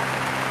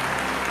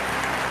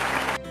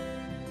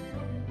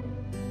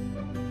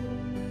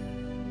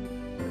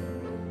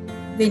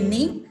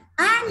 Winning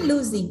and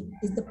losing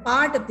is the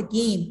part of the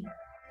game.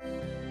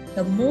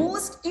 The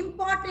most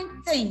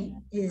important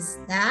thing is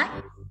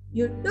that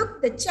you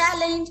took the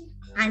challenge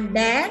and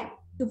dared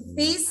to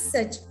face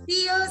such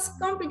fierce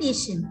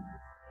competition.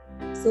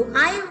 So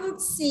I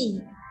would say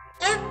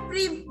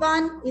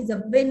everyone is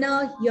a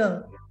winner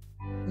here.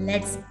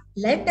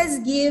 Let us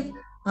give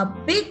a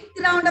big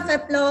round of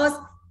applause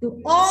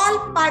to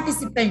all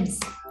participants.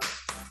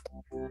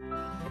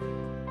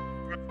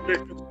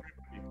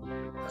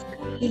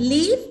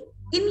 Believe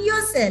in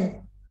yourself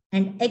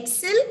and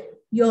excel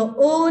your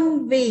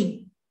own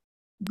way.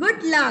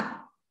 Good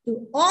luck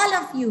to all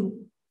of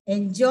you.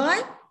 Enjoy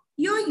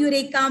your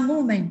Eureka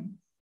moment.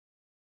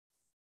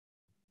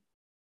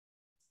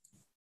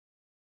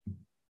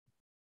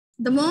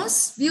 The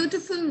most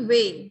beautiful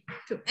way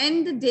to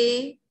end the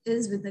day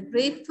is with a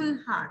grateful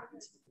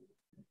heart.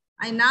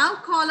 I now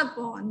call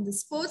upon the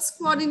sports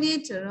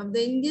coordinator of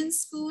the Indian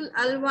School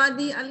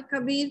Al-Wadi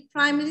Al-Kabir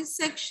Primary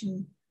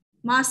Section,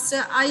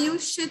 Master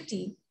Ayush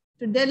Shetty,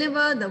 to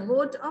deliver the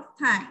vote of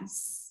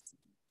thanks.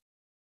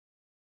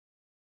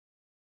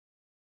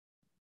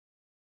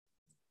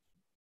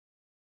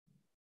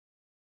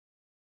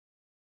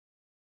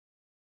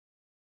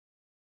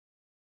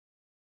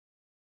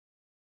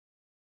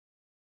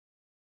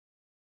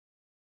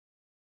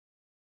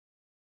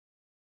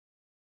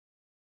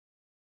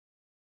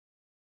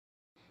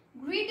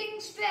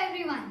 Greetings to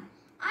everyone.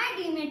 I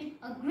deem it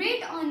a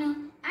great honor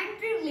and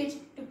privilege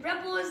to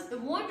propose the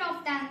vote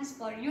of thanks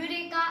for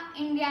Eureka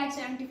India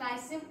 75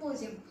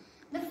 Symposium,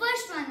 the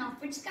first one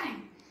of its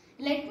kind.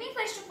 Let me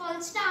first of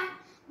all start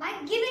by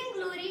giving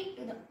glory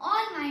to the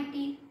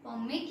Almighty for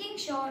making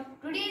sure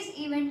today's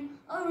event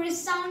a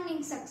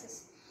resounding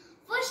success.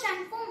 First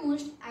and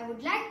foremost, I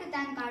would like to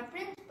thank our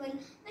principal,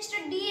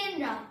 Mr.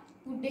 D.N. Rao,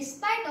 who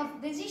despite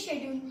of busy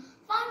schedule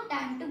found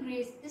time to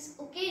grace this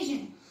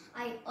occasion.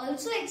 I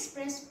also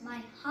express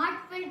my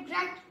heartfelt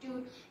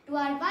gratitude to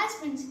our vice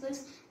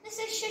principals,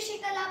 Mrs.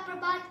 Shashikala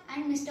Prabhat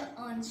and Mr.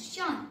 Ernst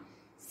Sean,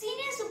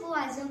 senior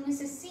supervisor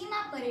Mrs.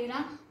 Seema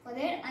Pereira for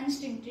their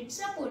unstinted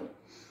support.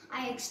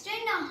 I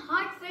extend a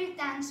heartfelt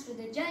thanks to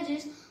the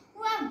judges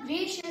who have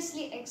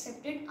graciously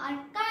accepted our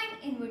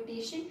kind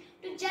invitation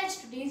to judge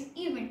today's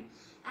event.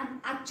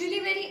 I'm actually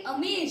very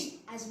amazed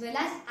as well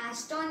as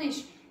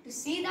astonished to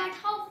see that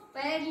how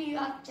fairly you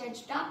have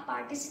judged our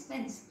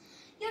participants.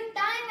 Your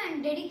time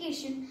and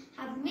dedication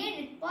have made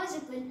it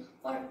possible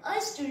for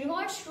us to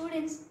reward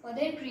students for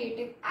their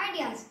creative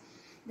ideas.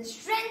 The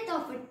strength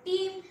of a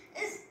team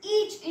is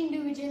each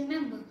individual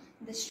member.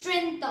 The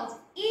strength of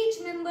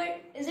each member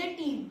is a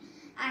team.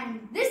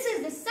 And this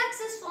is the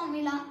success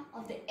formula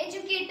of the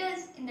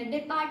educators in the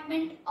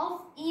Department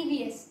of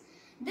EVS.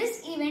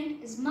 This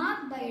event is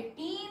marked by a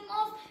team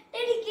of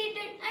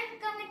dedicated and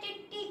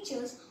committed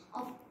teachers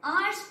of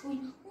our school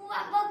who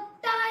have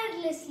worked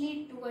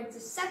tirelessly towards the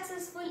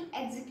successful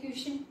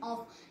execution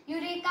of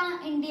Eureka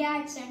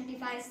India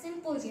 75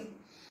 Symposium.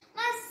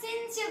 My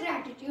sincere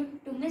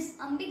gratitude to Ms.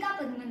 Ambika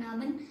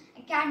Padmanabhan,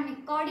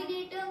 Academic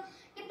Coordinator,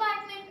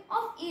 Department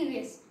of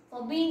EVS,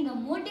 for being a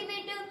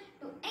motivator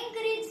to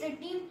encourage the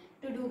team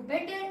to do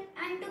better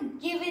and to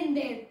give in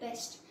their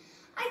best.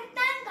 I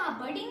thank our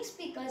budding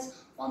speakers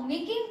for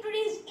making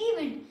today's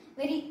event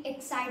very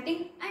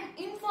exciting and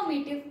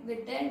informative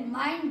with their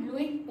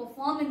mind-blowing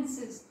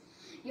performances.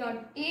 Your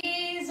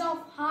days of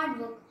hard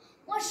work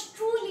was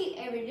truly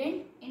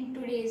evident in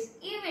today's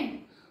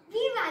event.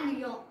 We value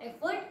your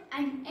effort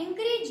and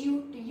encourage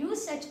you to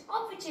use such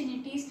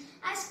opportunities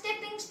as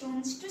stepping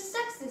stones to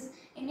success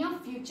in your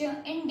future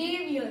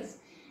endeavors.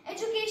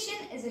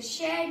 Education is a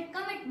shared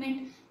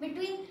commitment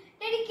between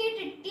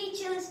dedicated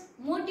teachers,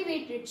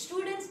 motivated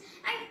students,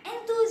 and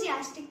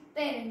enthusiastic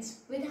parents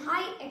with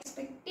high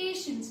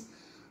expectations.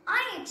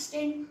 I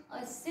extend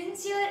a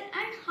sincere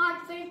and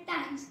heartfelt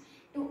thanks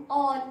to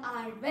all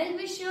our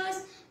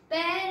well-wishers,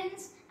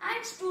 parents,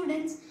 and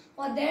students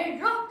for their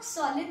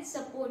rock-solid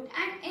support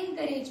and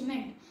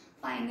encouragement.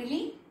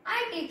 Finally,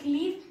 I take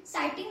leave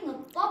citing a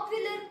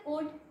popular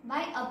quote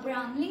by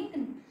Abraham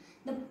Lincoln.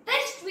 The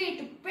best way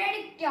to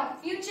predict your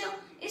future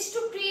is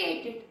to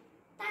create it.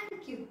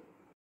 Thank you.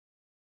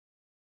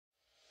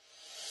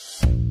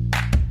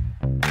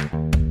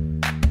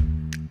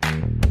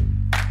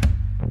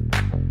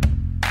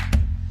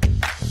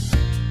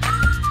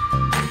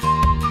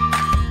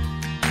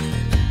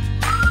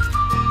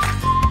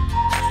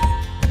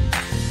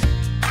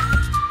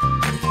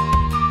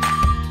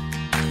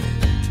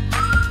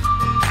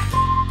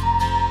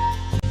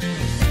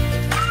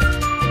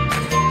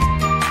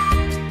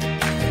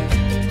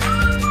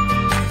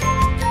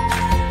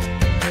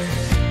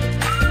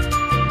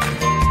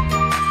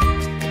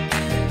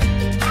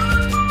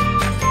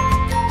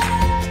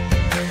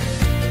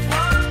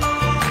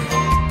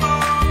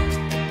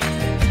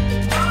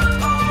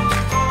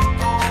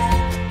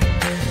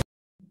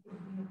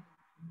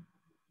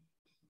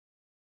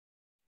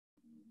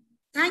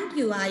 Thank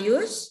you,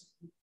 Ayush.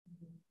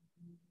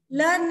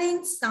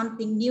 Learning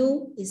something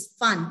new is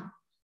fun.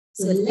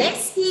 So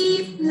let's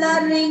keep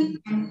learning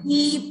and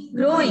keep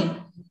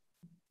growing.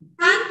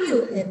 Thank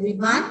you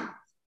everyone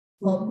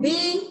for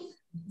being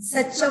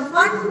such a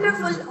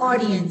wonderful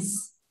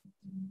audience.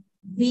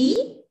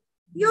 We,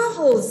 your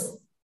hosts,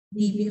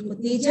 Bibi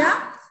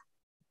Khutija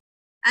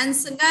and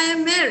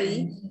Sagaya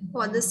Mary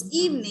for this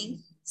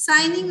evening,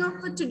 signing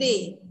off for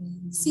today.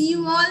 See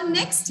you all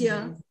next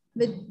year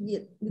with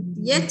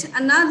yet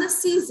another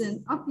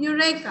season of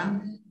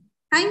Eureka.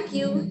 Thank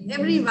you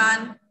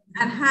everyone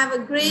and have a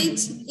great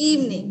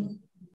evening.